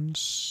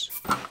mountains.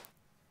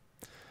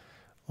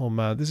 Oh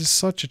man, this is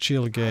such a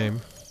chill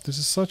game. This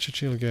is such a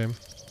chill game.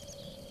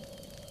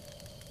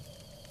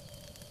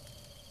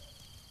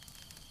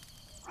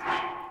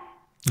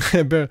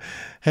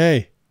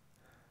 Hey,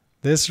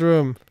 this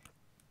room.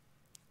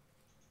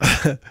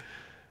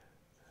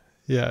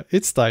 Yeah,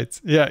 it's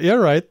tight. Yeah, you're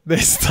right.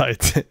 It's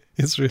tight.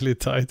 It's really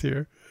tight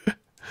here.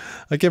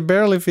 I can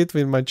barely fit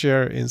with my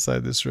chair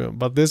inside this room,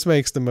 but this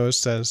makes the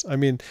most sense. I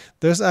mean,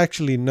 there's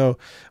actually no...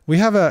 We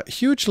have a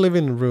huge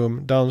living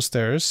room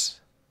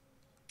downstairs,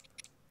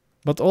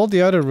 but all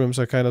the other rooms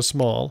are kind of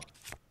small.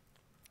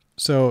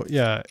 So,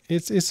 yeah,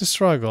 it's a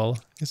struggle.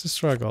 It's a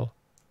struggle.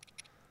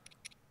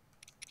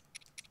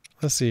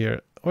 Let's see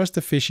here. Where's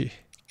the fishy?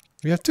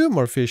 We have 2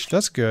 more fish.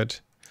 That's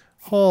good.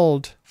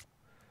 Hold.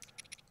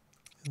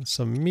 And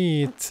some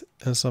meat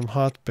and some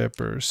hot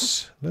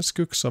peppers. Let's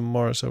cook some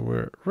more so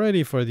we're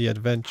ready for the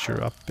adventure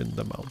up in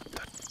the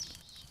mountain.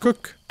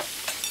 Cook!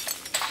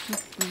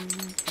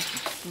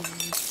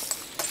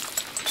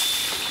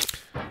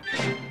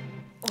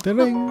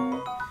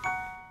 Ding!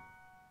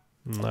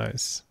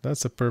 Nice.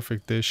 That's a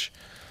perfect dish.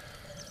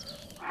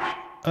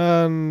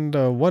 And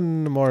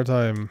one more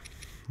time.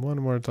 One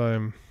more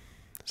time.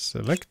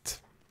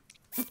 Select.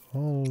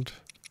 Hold.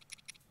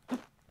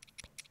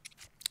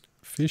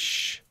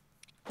 fish.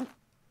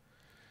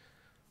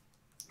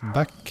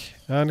 Back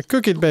and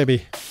cook it,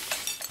 baby.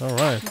 All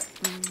right.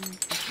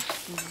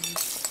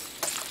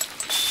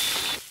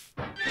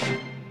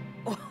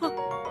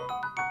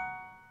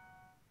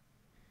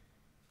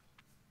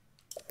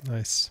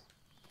 Nice.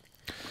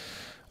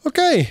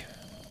 Okay.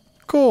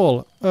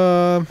 Cool.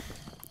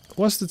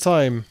 What's the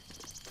time?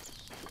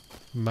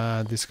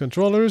 Man, this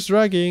controller is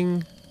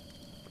dragging.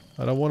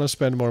 I don't want to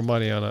spend more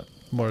money on it,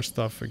 more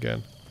stuff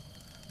again.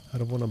 I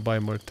don't want to buy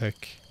more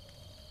tech.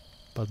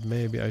 But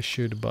maybe I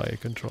should buy a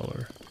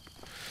controller.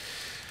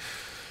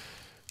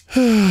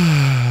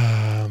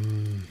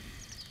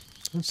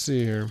 Let's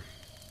see here.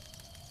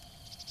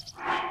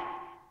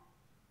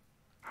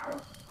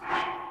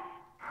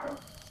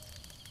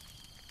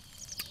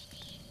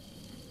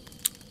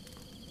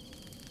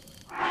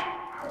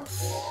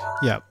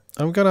 Yeah,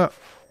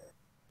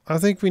 I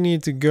think we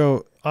need to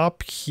go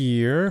up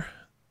here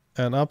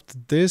and up to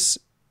this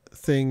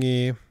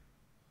thingy.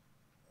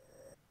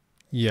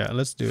 Yeah,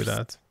 let's do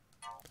that.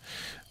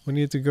 We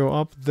need to go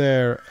up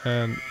there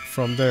and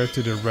from there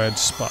to the red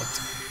spot.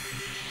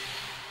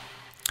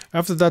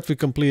 After that we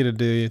completed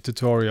the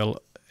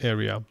tutorial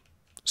area.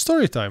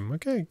 Story time.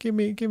 Okay, give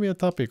me a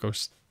topic of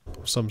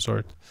some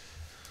sort.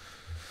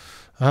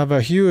 I have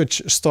a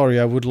huge story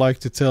I would like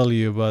to tell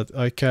you, but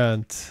I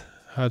can't.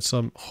 Had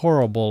some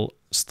horrible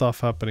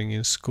stuff happening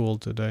in school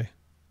today.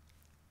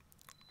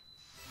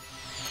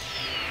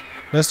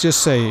 Let's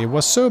just say it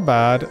was so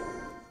bad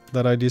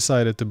that I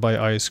decided to buy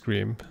ice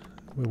cream.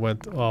 We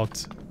went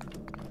out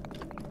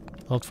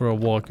for a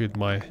walk with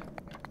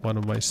one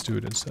of my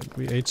students and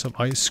we ate some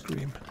ice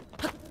cream.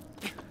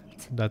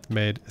 That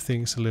made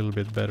things a little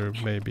bit better,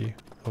 maybe,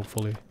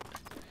 hopefully.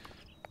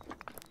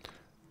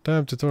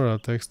 Damn tutorial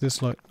text,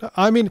 this like...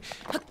 I mean...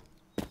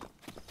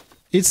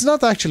 It's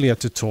not actually a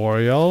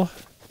tutorial.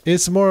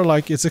 It's more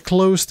like it's a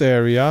closed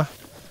area.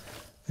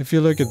 If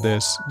you look at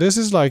this. This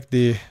is like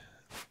the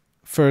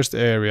first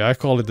area. I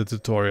call it the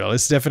tutorial.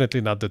 It's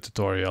definitely not the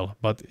tutorial.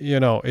 But, you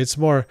know, it's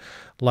more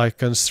like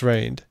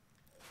constrained.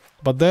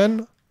 But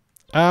then,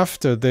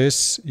 after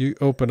this, you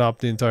open up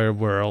the entire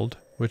world.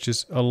 Which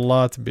is a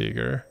lot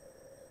bigger.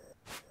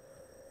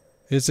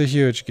 It's a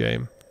huge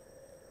game.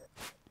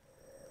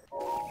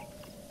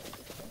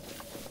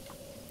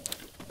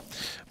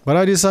 But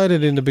I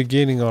decided in the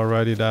beginning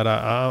already that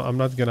I'm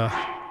not gonna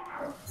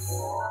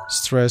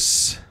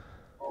stress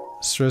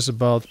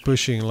about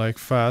pushing like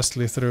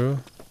fastly through.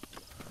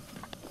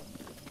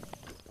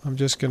 I'm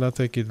just gonna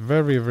take it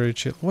very, very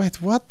chill.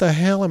 Wait, what the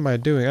hell am I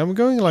doing? I'm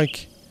going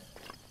like...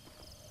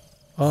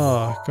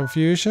 Ah,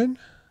 confusion?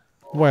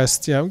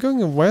 West, yeah, I'm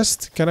going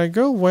west. Can I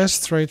go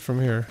west straight from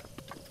here?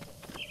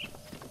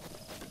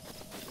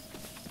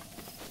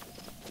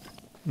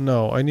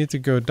 No, I need to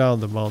go down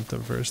the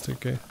mountain first,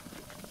 okay.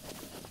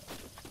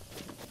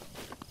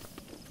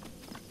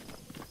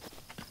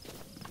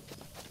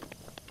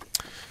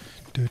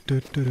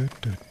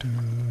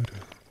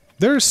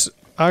 There's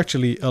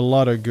actually a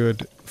lot of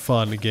good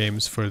fun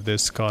games for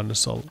this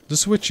console. The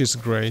Switch is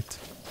great.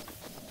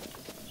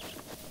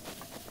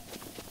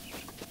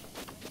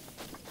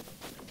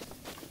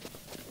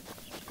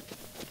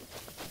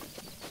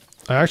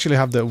 I actually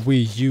have the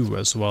Wii U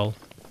as well.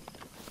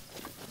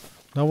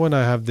 Now when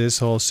I have this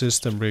whole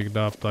system rigged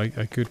up, I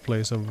could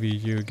play some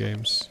Wii U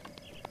games.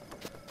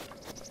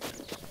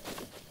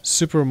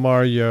 Super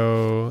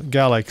Mario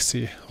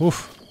Galaxy.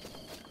 Oof.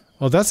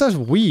 Oh, that's a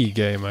Wii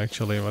game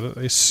actually, but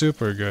it's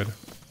super good.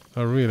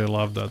 I really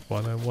love that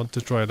one. I want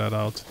to try that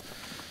out.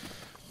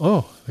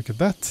 Oh, look at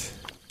that.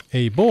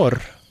 A boar.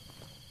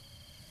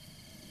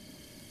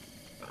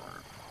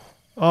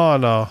 Oh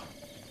no.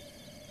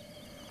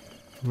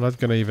 I'm not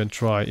gonna even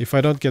try. If I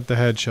don't get the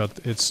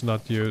headshot, it's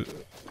not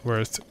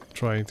worth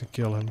trying to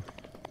kill him.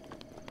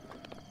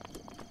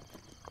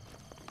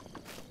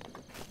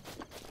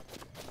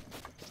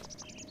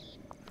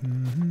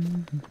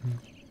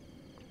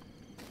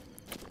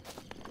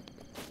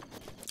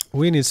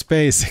 We need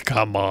space.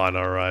 Come on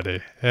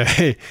already.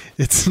 Hey,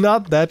 it's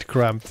not that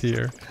cramped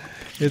here.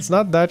 It's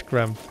not that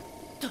cramped.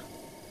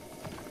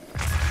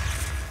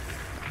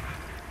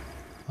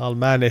 I'll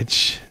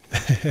manage.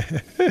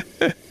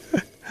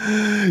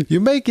 You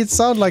make it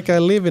sound like I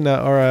live in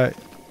or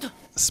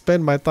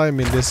spend my time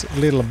in this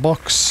little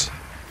box.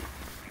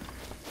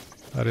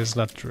 That is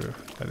not true.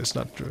 That is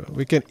not true.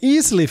 We can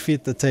easily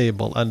fit the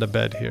table and the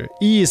bed here.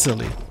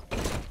 Easily.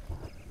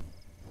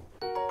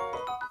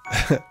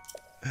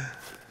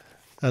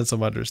 And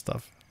some other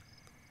stuff.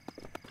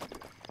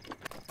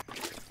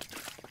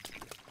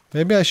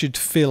 Maybe I should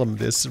film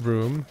this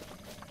room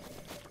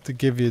to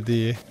give you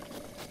the...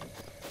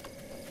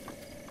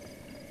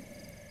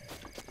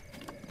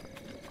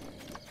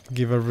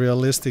 give a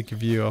realistic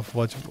view of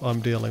what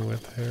I'm dealing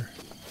with here.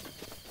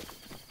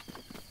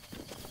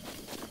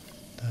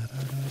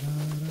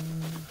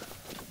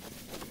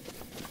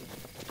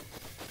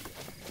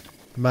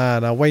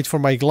 Man, I wait for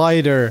my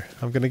glider.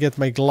 I'm gonna get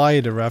my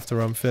glider after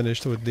I'm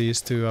finished with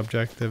these two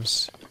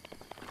objectives.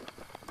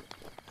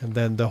 And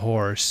then the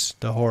horse.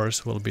 The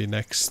horse will be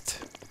next.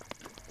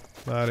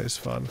 That is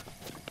fun.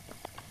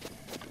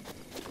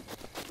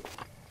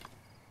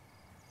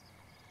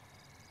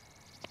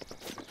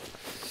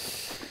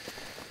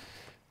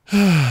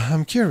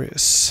 I'm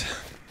curious.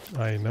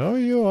 I know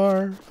you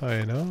are.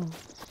 I know.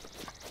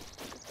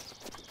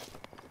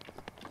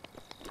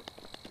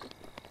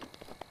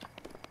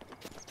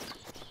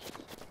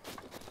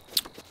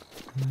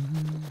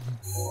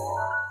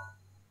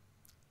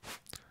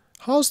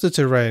 How's the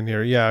terrain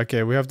here? Yeah,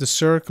 okay, we have to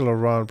circle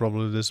around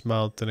probably this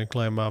mountain and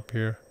climb up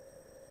here.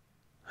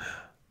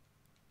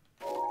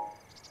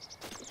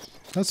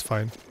 That's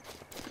fine.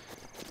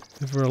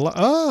 If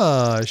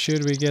we're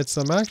should we get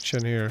some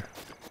action here?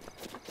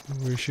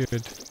 We should.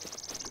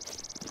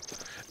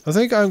 I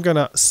think I'm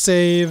gonna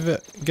save,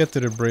 get to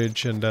the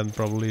bridge and then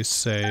probably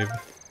save.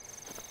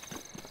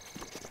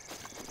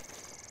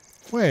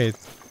 Wait,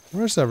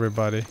 where's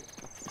everybody?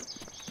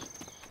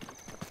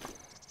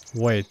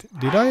 Wait,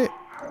 did I?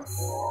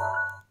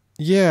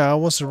 Yeah, I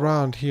was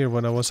around here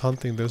when I was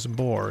hunting those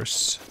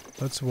boars.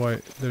 That's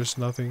why there's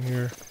nothing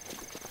here.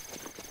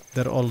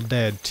 They're all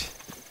dead.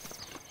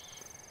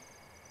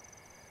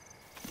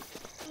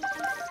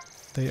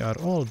 They are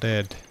all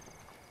dead.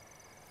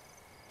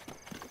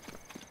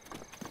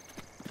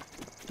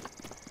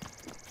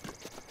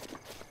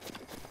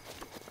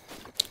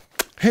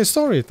 Hey,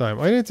 story time!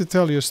 I need to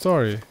tell you a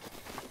story.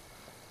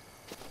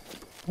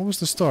 What was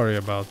the story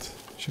about?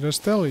 Should I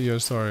tell you a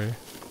story?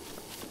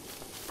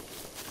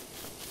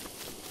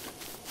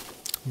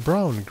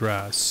 Brown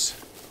grass.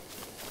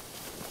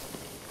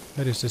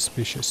 That is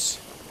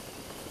suspicious.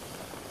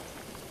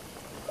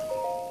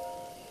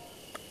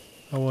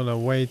 I wanna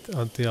wait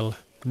until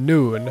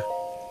noon.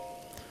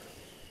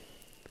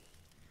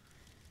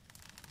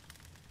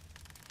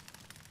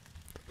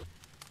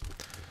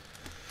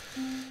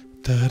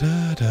 Da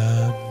da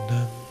da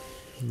da.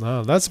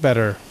 No, that's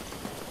better.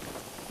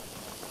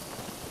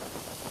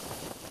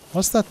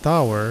 What's that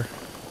tower?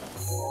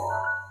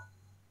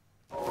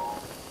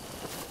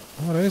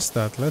 What is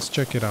that? Let's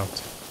check it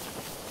out.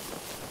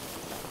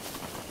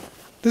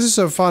 This is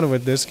so fun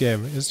with this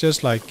game. It's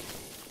just like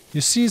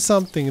you see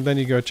something, then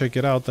you go check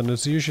it out, and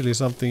it's usually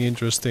something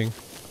interesting.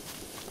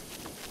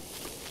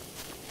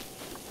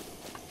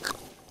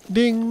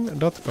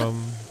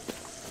 Ding.com.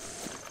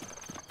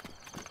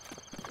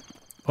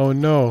 Oh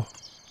no.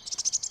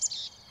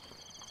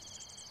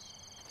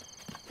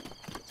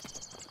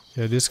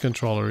 Yeah, this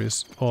controller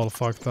is all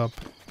fucked up.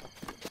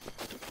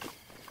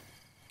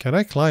 Can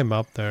I climb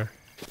up there?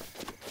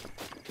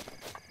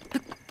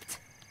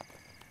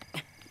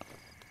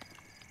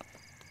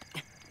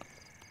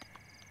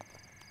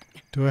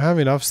 Do I have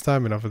enough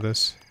stamina for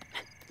this?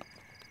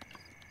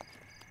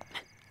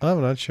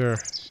 I'm not sure.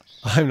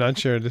 I'm not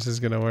sure this is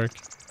gonna work.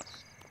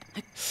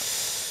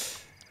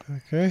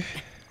 Okay.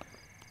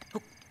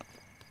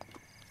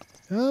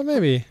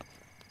 Maybe.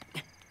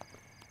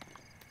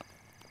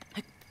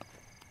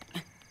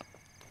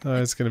 Oh,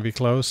 it's gonna be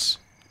close.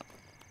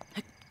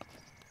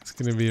 It's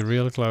gonna be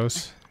real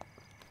close.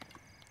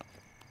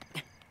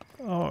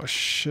 Oh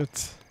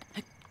shit.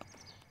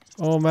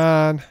 Oh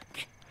man.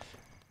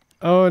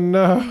 Oh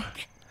no.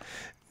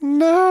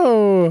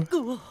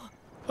 No!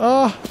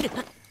 Oh!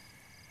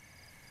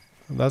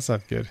 That's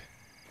not good.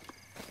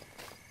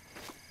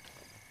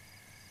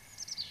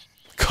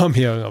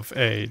 Coming of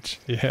age.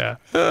 Yeah.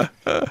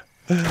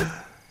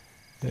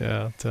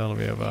 Yeah, tell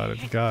me about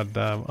it. God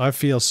damn. I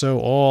feel so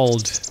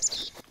old.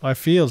 I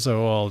feel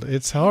so old.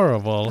 It's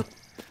horrible.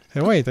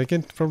 Hey, wait, I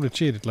can probably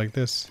cheat it like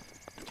this.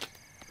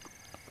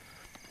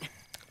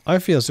 I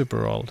feel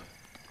super old.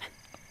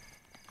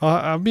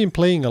 I've been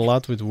playing a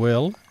lot with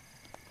Will.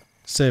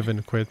 Save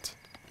and quit.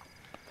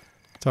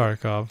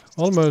 Tarkov.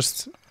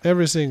 Almost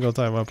every single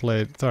time I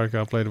played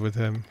Tarkov, I played with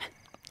him.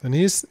 And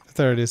he's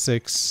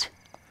 36.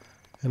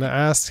 And I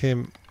asked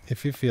him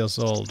if he feels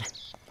old.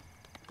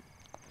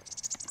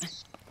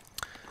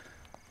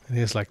 And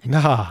he's like,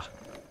 nah.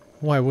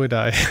 Why would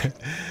I?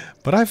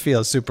 But I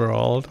feel super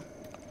old.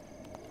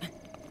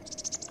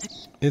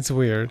 It's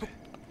weird.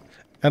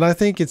 And I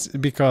think it's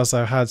because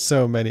I've had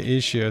so many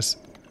issues.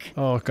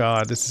 Oh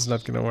god, this is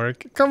not gonna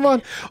work. Come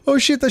on! Oh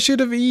shit, I should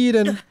have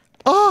eaten!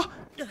 Oh!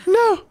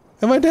 No!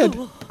 Am I dead?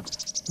 No,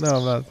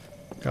 I'm not.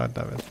 God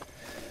damn it.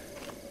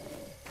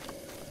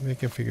 We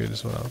can figure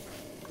this one out.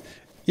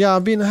 Yeah,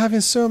 I've been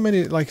having so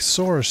many like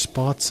sore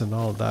spots and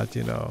all that,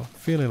 you know.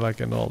 Feeling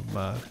like an old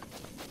man.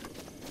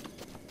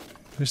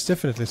 There's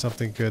definitely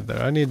something good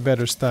there. I need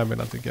better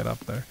stamina to get up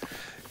there.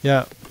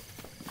 Yeah.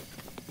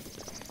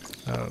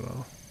 I don't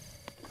know.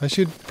 I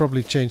should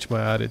probably change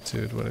my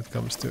attitude when it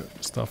comes to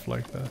stuff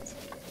like that.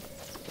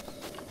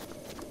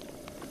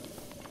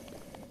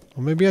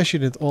 Or maybe I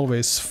shouldn't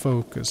always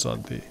focus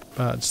on the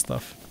bad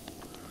stuff.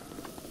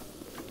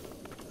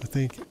 I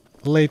think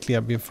lately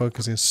I've been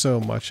focusing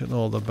so much on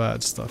all the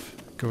bad stuff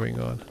going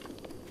on.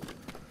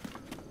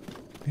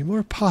 Be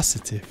more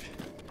positive.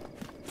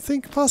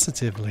 Think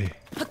positively.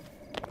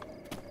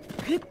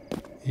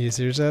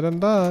 Easier said than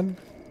done.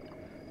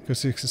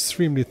 Because you're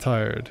extremely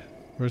tired.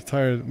 We're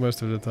tired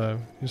most of the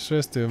time. You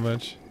stress too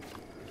much.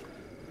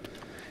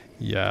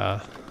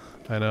 Yeah.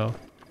 I know.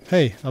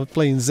 Hey, I'm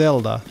playing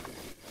Zelda.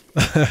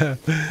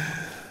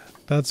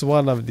 That's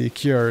one of the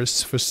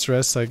cures for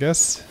stress, I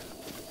guess.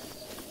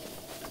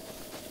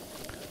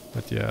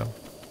 But yeah.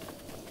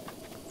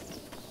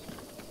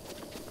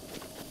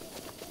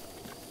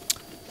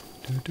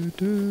 I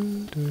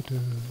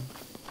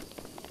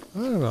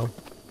don't know.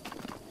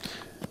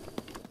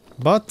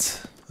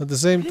 But at the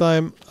same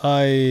time,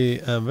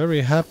 I am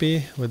very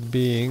happy with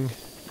being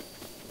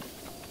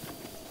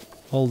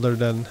older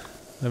than...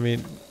 I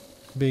mean,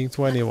 being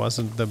 20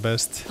 wasn't the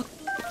best.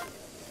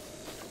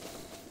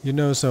 You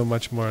know so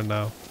much more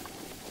now.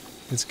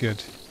 It's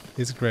good.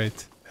 It's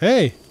great.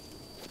 Hey!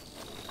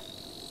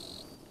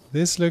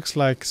 This looks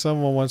like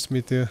someone wants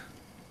me to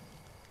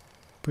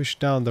push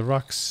down the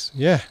rocks.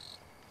 Yeah!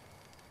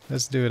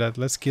 Let's do that.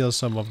 Let's kill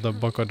some of the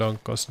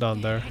bokodonkos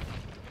down there.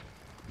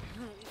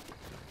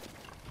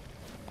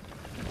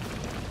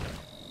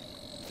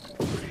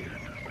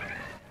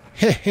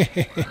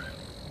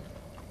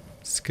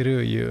 Screw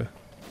you.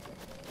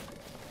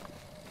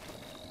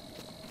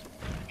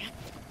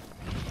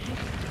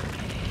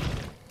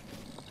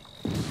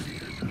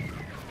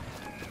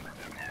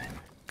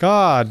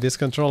 God, this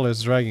controller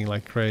is dragging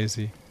like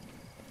crazy.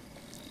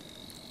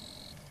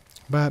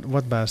 Bad,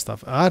 what bad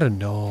stuff? I don't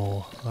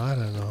know. I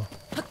don't know.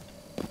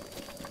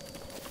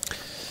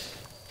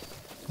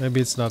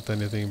 Maybe it's not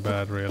anything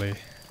bad, really.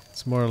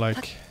 It's more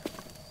like...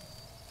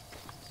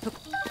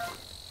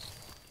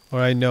 Or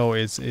I know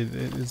it's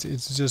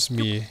just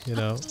me, you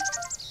know.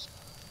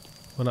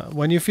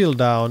 When you feel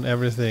down,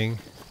 everything,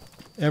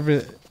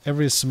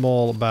 every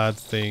small bad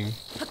thing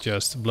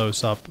just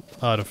blows up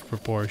out of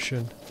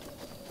proportion.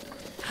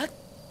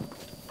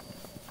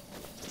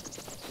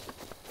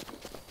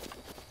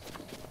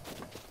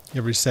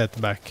 Every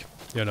setback,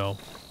 you know.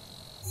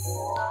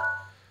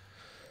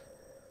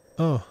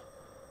 Oh.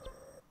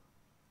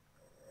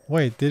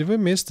 Wait, did we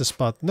miss the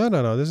spot? No,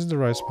 no, no, this is the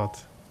right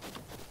spot.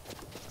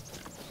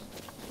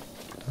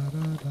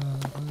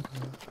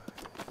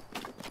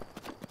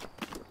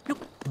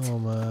 Oh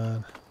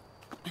man.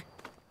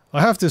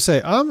 I have to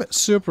say, I'm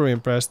super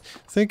impressed.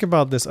 Think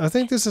about this. I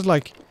think this is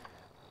like...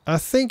 I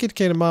think it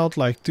came out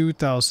like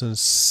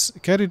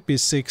 2000... Can it be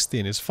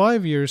 16? It's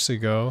 5 years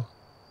ago.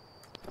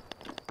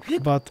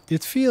 But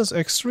it feels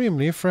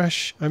extremely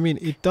fresh. I mean,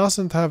 it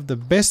doesn't have the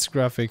best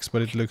graphics,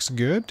 but it looks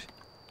good.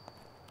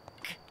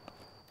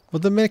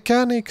 But the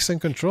mechanics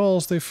and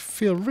controls, they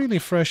feel really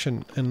fresh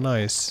and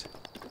nice.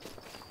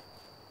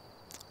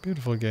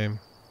 Beautiful game.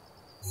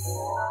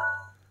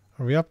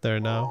 Are we up there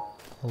now?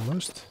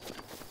 Almost.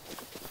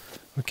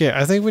 Okay,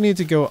 I think we need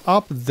to go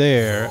up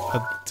there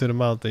to the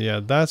mountain.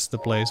 Yeah, that's the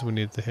place we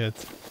need to hit.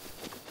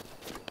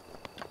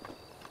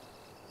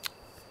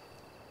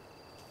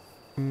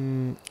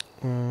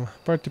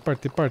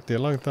 Party. A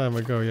long time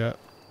ago, yeah.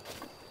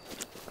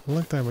 A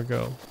long time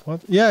ago.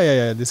 What?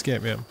 Yeah, this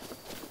game, yeah.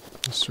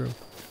 That's true.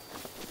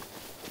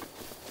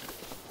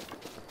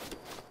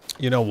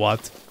 You know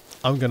what?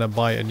 I'm gonna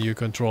buy a new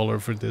controller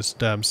for this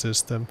damn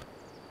system.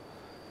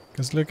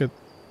 Cause look at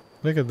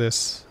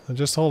this. I'm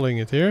just holding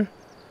it here.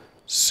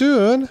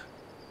 Soon,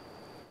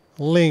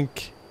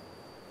 Link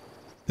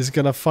is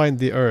gonna find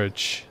the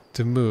urge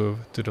to move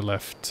to the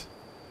left.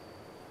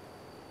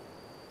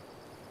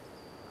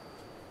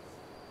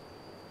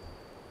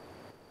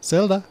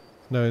 Zelda?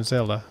 No, it's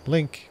Zelda.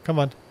 Link, come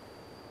on.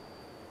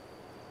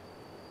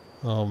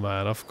 Oh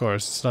man, of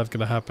course, it's not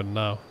gonna happen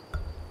now.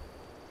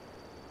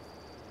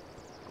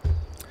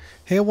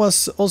 Hey, I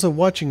was also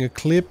watching a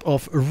clip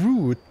of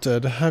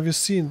Rooted. Have you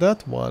seen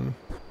that one?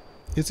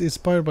 It's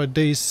inspired by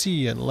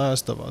DayZ and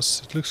Last of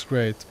Us. It looks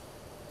great.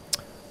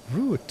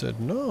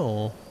 Rooted?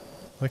 No.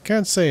 I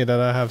can't say that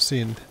I have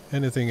seen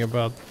anything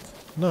about...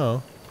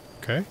 No.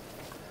 Okay.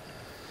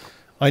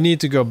 I need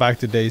to go back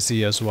to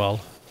DayZ as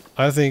well.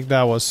 I think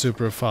that was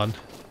super fun.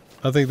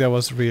 I think that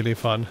was really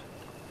fun.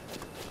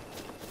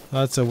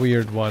 That's a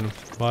weird one,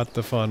 but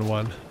a fun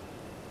one.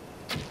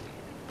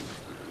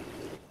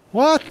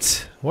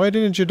 What? Why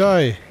didn't you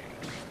die?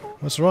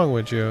 What's wrong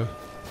with you?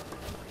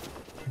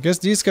 I guess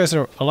these guys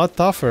are a lot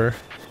tougher.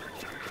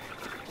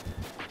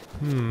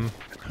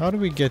 How do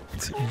we get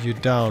you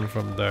down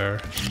from there?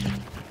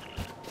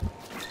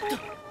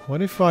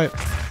 What if I...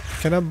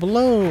 Can I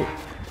blow...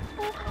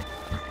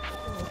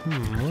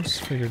 let's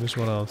figure this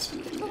one out.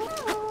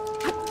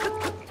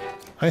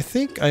 I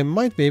think I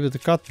might be able to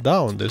cut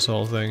down this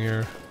whole thing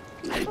here.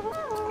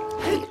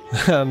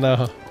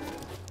 No.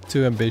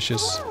 Too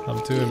ambitious.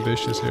 I'm too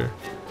ambitious here.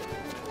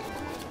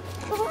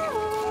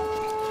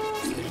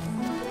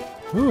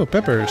 Ooh,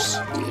 peppers.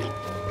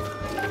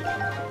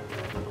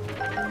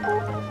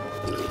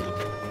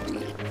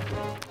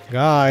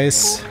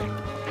 Guys.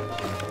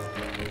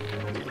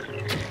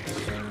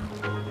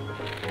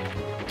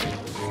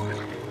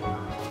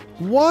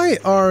 Why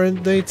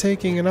aren't they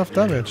taking enough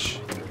damage?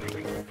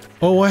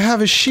 Oh, I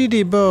have a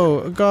shitty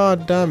bow.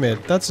 God damn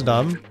it. That's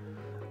dumb.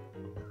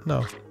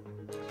 No.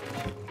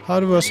 How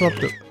do I swap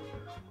the...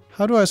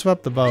 How do I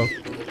swap the bow?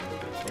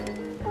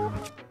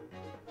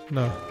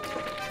 No.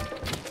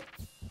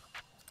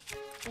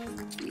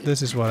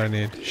 This is what I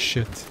need.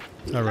 Shit.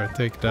 Alright,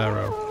 take the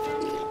arrow.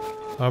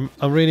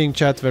 I'm reading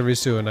chat very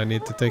soon. I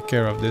need to take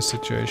care of this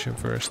situation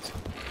first.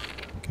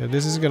 Okay,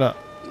 this is gonna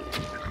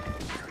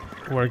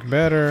work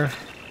better.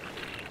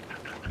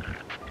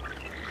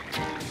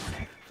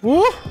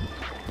 Woo!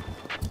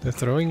 They're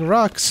throwing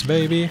rocks,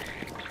 baby.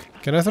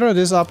 Can I throw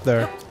this up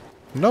there?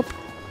 Nope.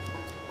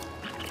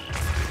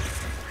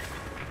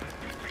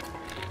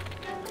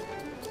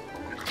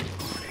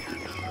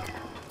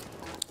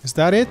 Is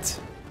that it?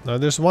 No,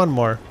 there's one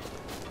more.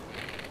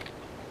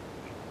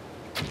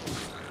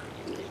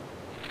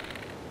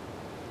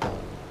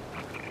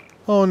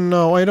 Oh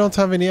no, I don't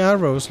have any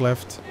arrows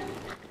left.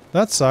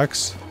 That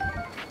sucks.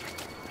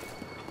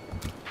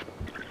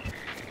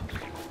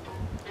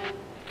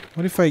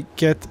 What if I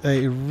get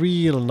a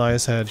real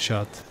nice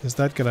headshot? Is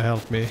that gonna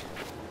help me?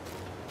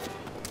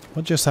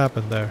 What just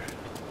happened there?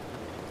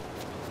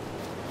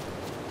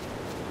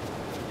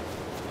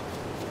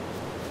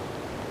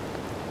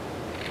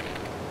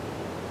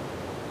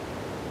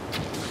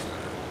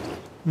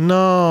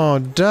 No,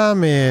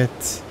 damn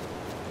it!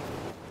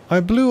 I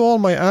blew all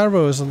my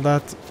arrows on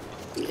that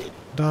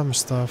dumb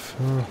stuff.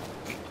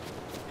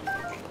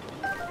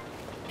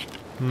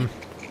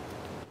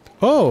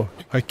 Oh,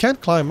 I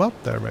can't climb up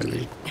there,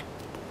 maybe.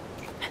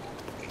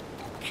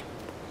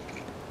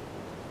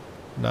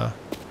 Nah.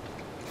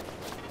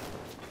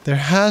 There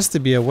has to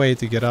be a way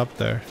to get up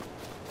there.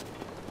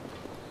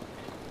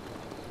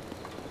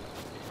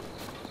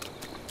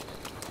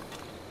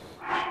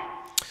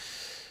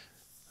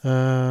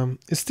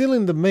 It's still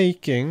in the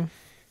making.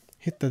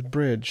 Hit that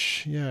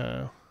bridge,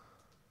 yeah.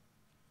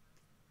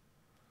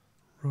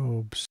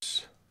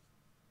 Ropes.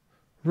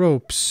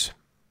 Ropes.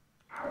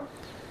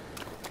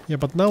 Yeah,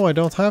 but now I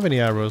don't have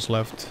any arrows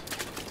left.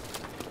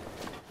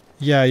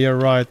 Yeah, you're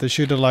right. I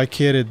should have like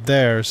hit it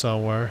there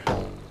somewhere.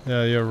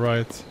 Yeah, you're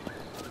right.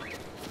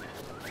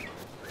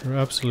 You're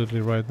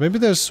absolutely right. Maybe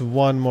there's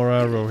one more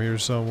arrow here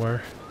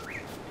somewhere.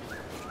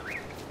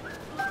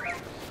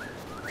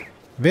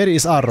 Where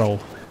is arrow?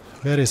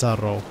 Where is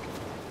arrow?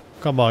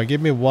 Come on, give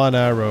me one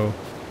arrow.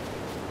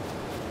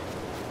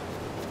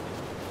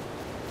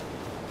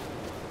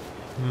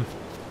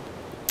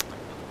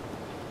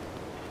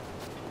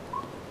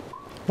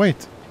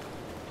 Wait.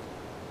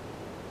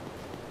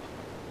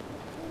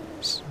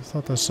 I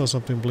thought I saw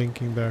something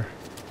blinking there.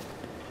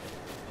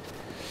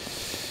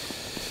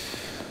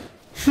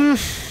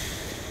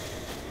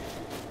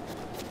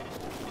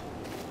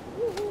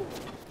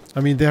 I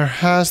mean, there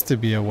has to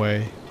be a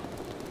way.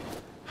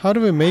 How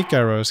do we make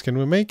arrows? Can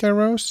we make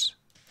arrows?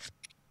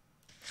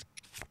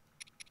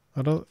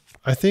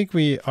 I think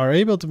we are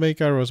able to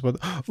make arrows, but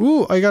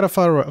ooh, I got a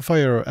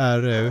fire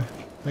arrow.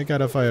 I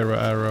got a fire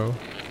arrow,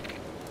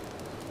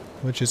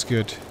 which is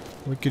good.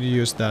 We could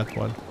use that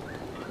one.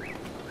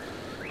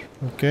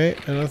 Okay,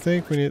 and I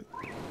think we need.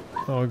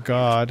 Oh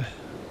God,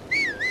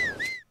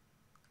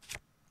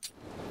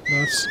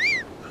 that's.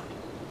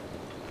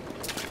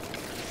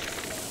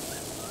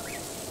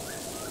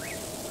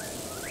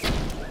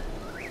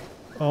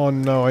 Oh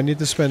no, I need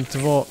to spend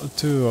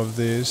two of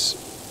these.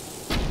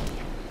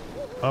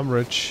 I'm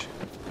rich.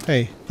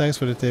 Hey, thanks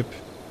for the tip.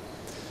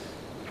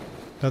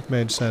 That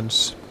made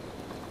sense.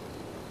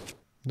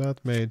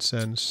 That made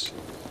sense.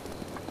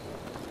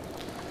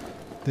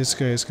 This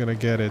guy is gonna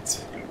get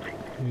it.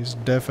 He's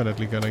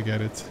definitely gonna get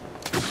it.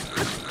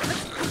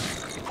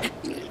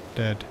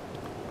 Dead.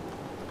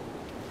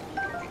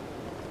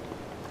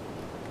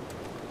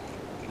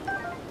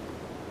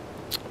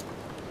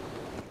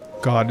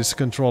 God, this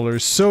controller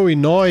is so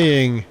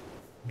annoying!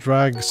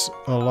 Drags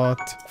a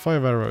lot.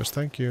 5 arrows,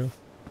 thank you.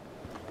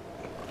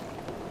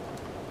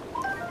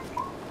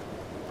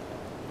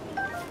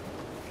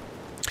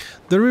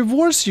 The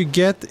rewards you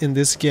get in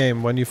this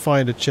game when you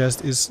find a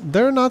chest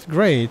they're not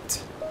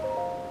great.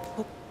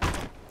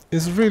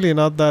 It's really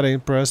not that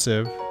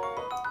impressive.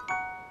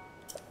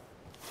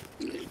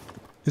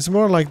 It's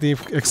more like the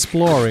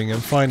exploring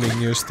and finding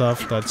new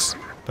stuff that's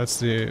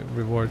the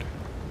reward.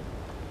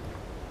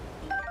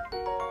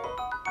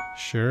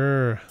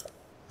 Sure.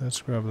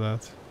 Let's grab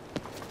that.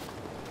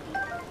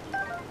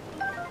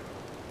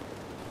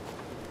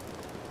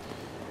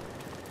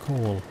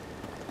 Cool.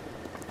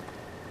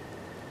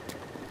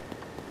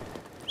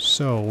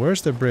 So,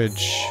 where's the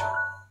bridge?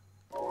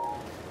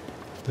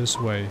 This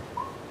way.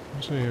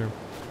 What's here?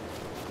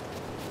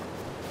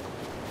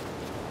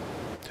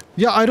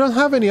 Yeah, I don't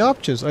have any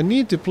options. I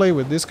need to play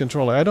with this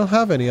controller. I don't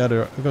have any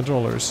other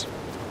controllers.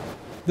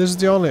 This is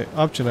the only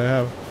option I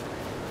have.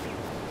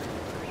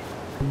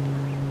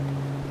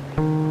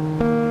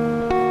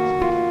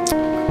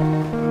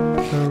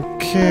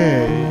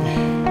 Okay.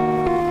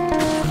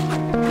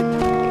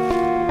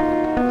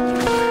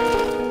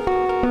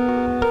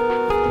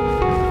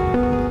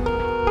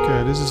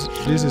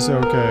 This is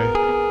okay.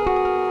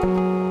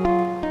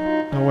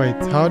 Oh wait,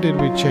 how did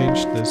we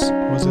change this?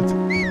 Was it...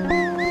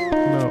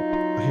 No,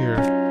 here.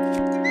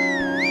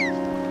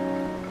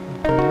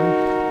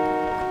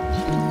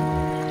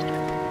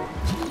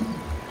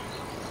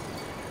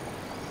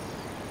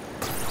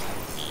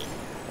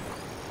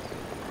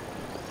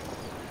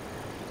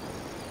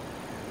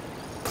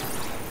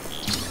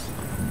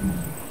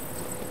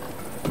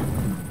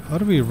 How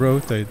do we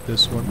rotate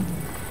this one?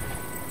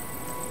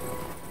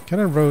 Can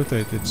I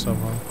rotate it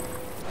somehow?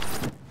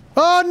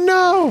 Oh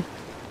no!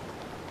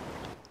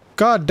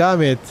 God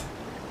damn it!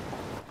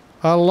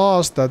 I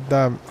lost that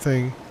damn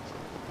thing.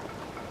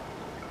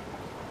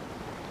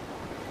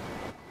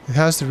 It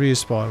has to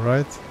respawn,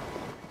 right?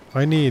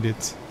 I need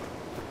it.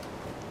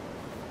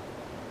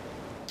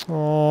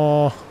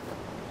 Oh,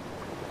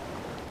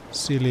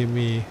 silly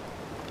me.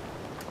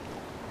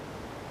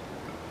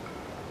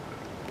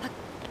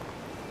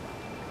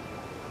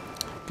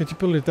 Can you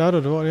pull it out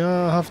of the water?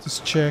 Yeah, I have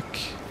to check.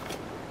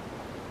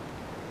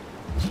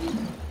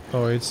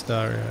 Oh, it's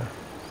there, yeah.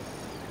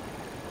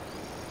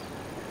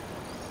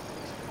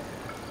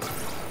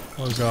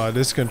 Oh god,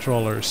 this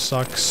controller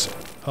sucks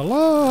a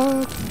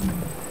lot.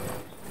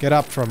 Get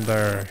up from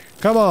there.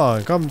 Come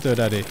on, come to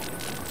daddy.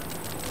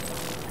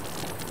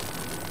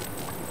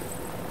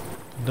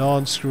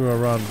 Don't screw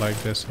around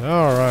like this.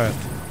 Alright.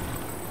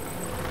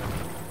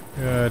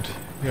 Good,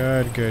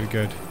 good, good,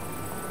 good.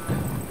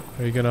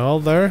 Are you gonna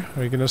hold there?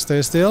 Are you gonna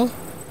stay still?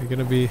 Are you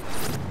gonna be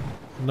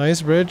a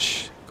nice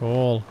bridge?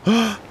 Cool.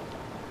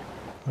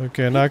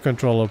 Okay, now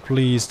controller,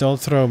 please don't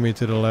throw me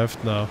to the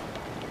left now.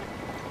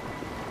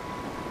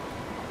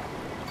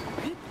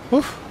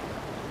 Oof.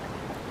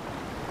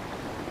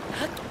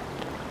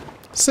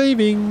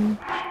 Saving!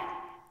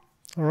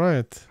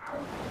 Alright.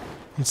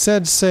 It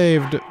said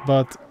saved,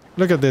 but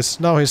look at this.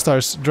 Now he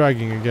starts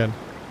dragging again.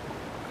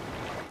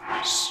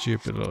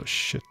 Stupid little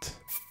shit.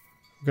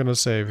 I'm gonna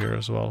save here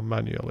as well,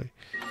 manually.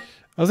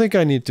 I think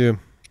I need to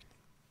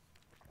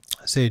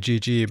say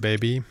GG,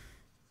 baby.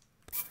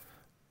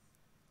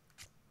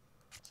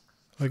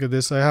 Look at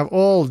this. I have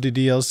all the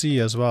DLC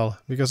as well,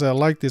 because I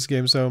like this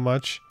game so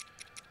much.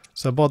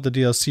 So I bought the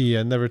DLC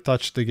and never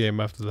touched the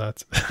game after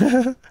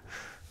that.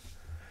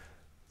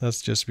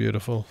 That's just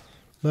beautiful.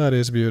 That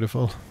is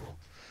beautiful.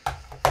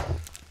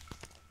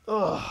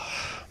 Oh.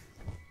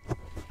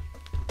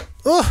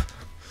 Oh.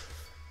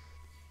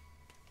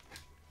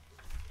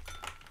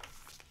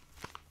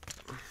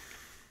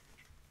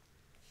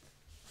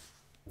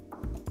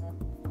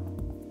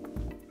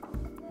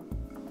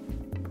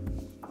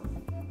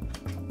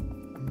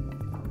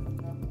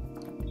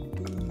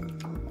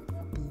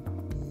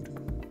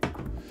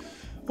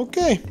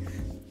 Okay.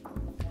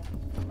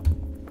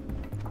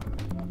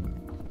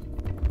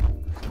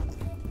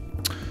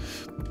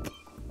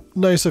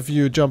 Nice of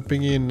you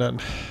jumping in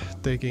and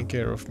taking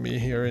care of me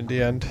here in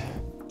the end.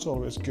 It's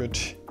always good.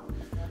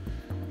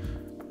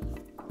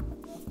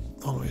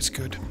 Always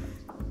good.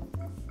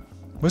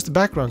 Why's the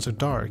background so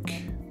dark?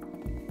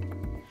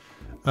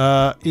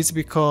 It's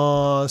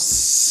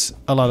because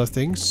a lot of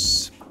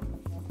things.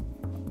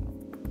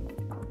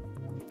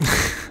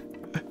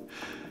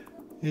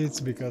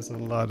 It's because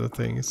of a lot of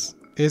things.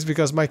 It's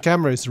because my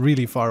camera is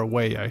really far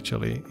away,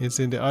 actually. It's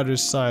in the other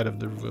side of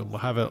the room. I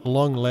have a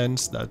long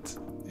lens that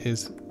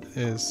is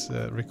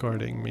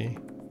recording me.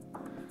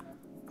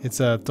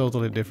 It's a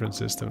totally different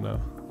system now.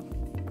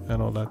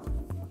 And all that.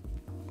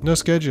 No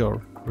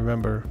schedule,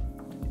 remember.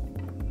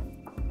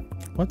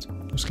 What?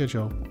 No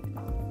schedule.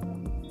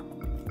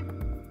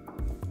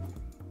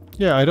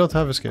 Yeah, I don't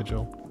have a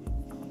schedule.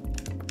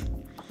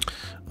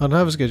 I don't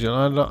have a schedule.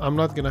 I'm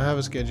not gonna have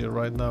a schedule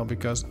right now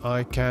because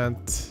I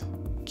can't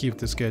keep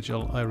the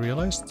schedule. I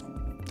realized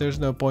there's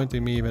no point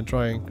in me even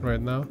trying right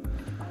now.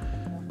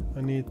 I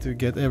need to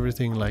get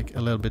everything like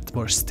a little bit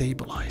more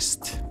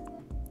stabilized.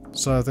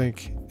 So I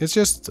think it's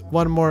just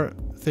one more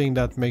thing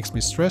that makes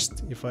me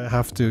stressed if I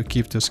have to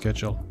keep the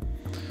schedule.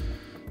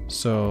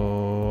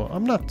 So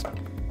I'm not.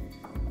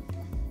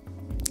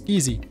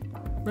 Easy.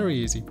 Very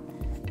easy.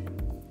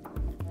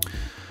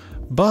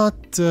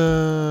 But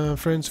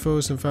friends,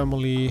 foes and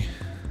family,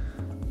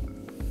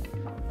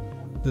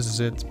 this is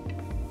it.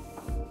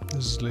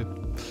 This is lit.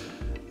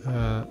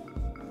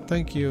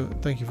 Thank you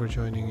for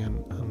joining,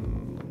 and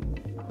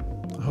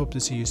I hope to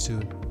see you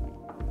soon.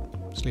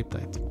 Sleep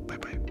tight. Bye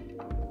bye.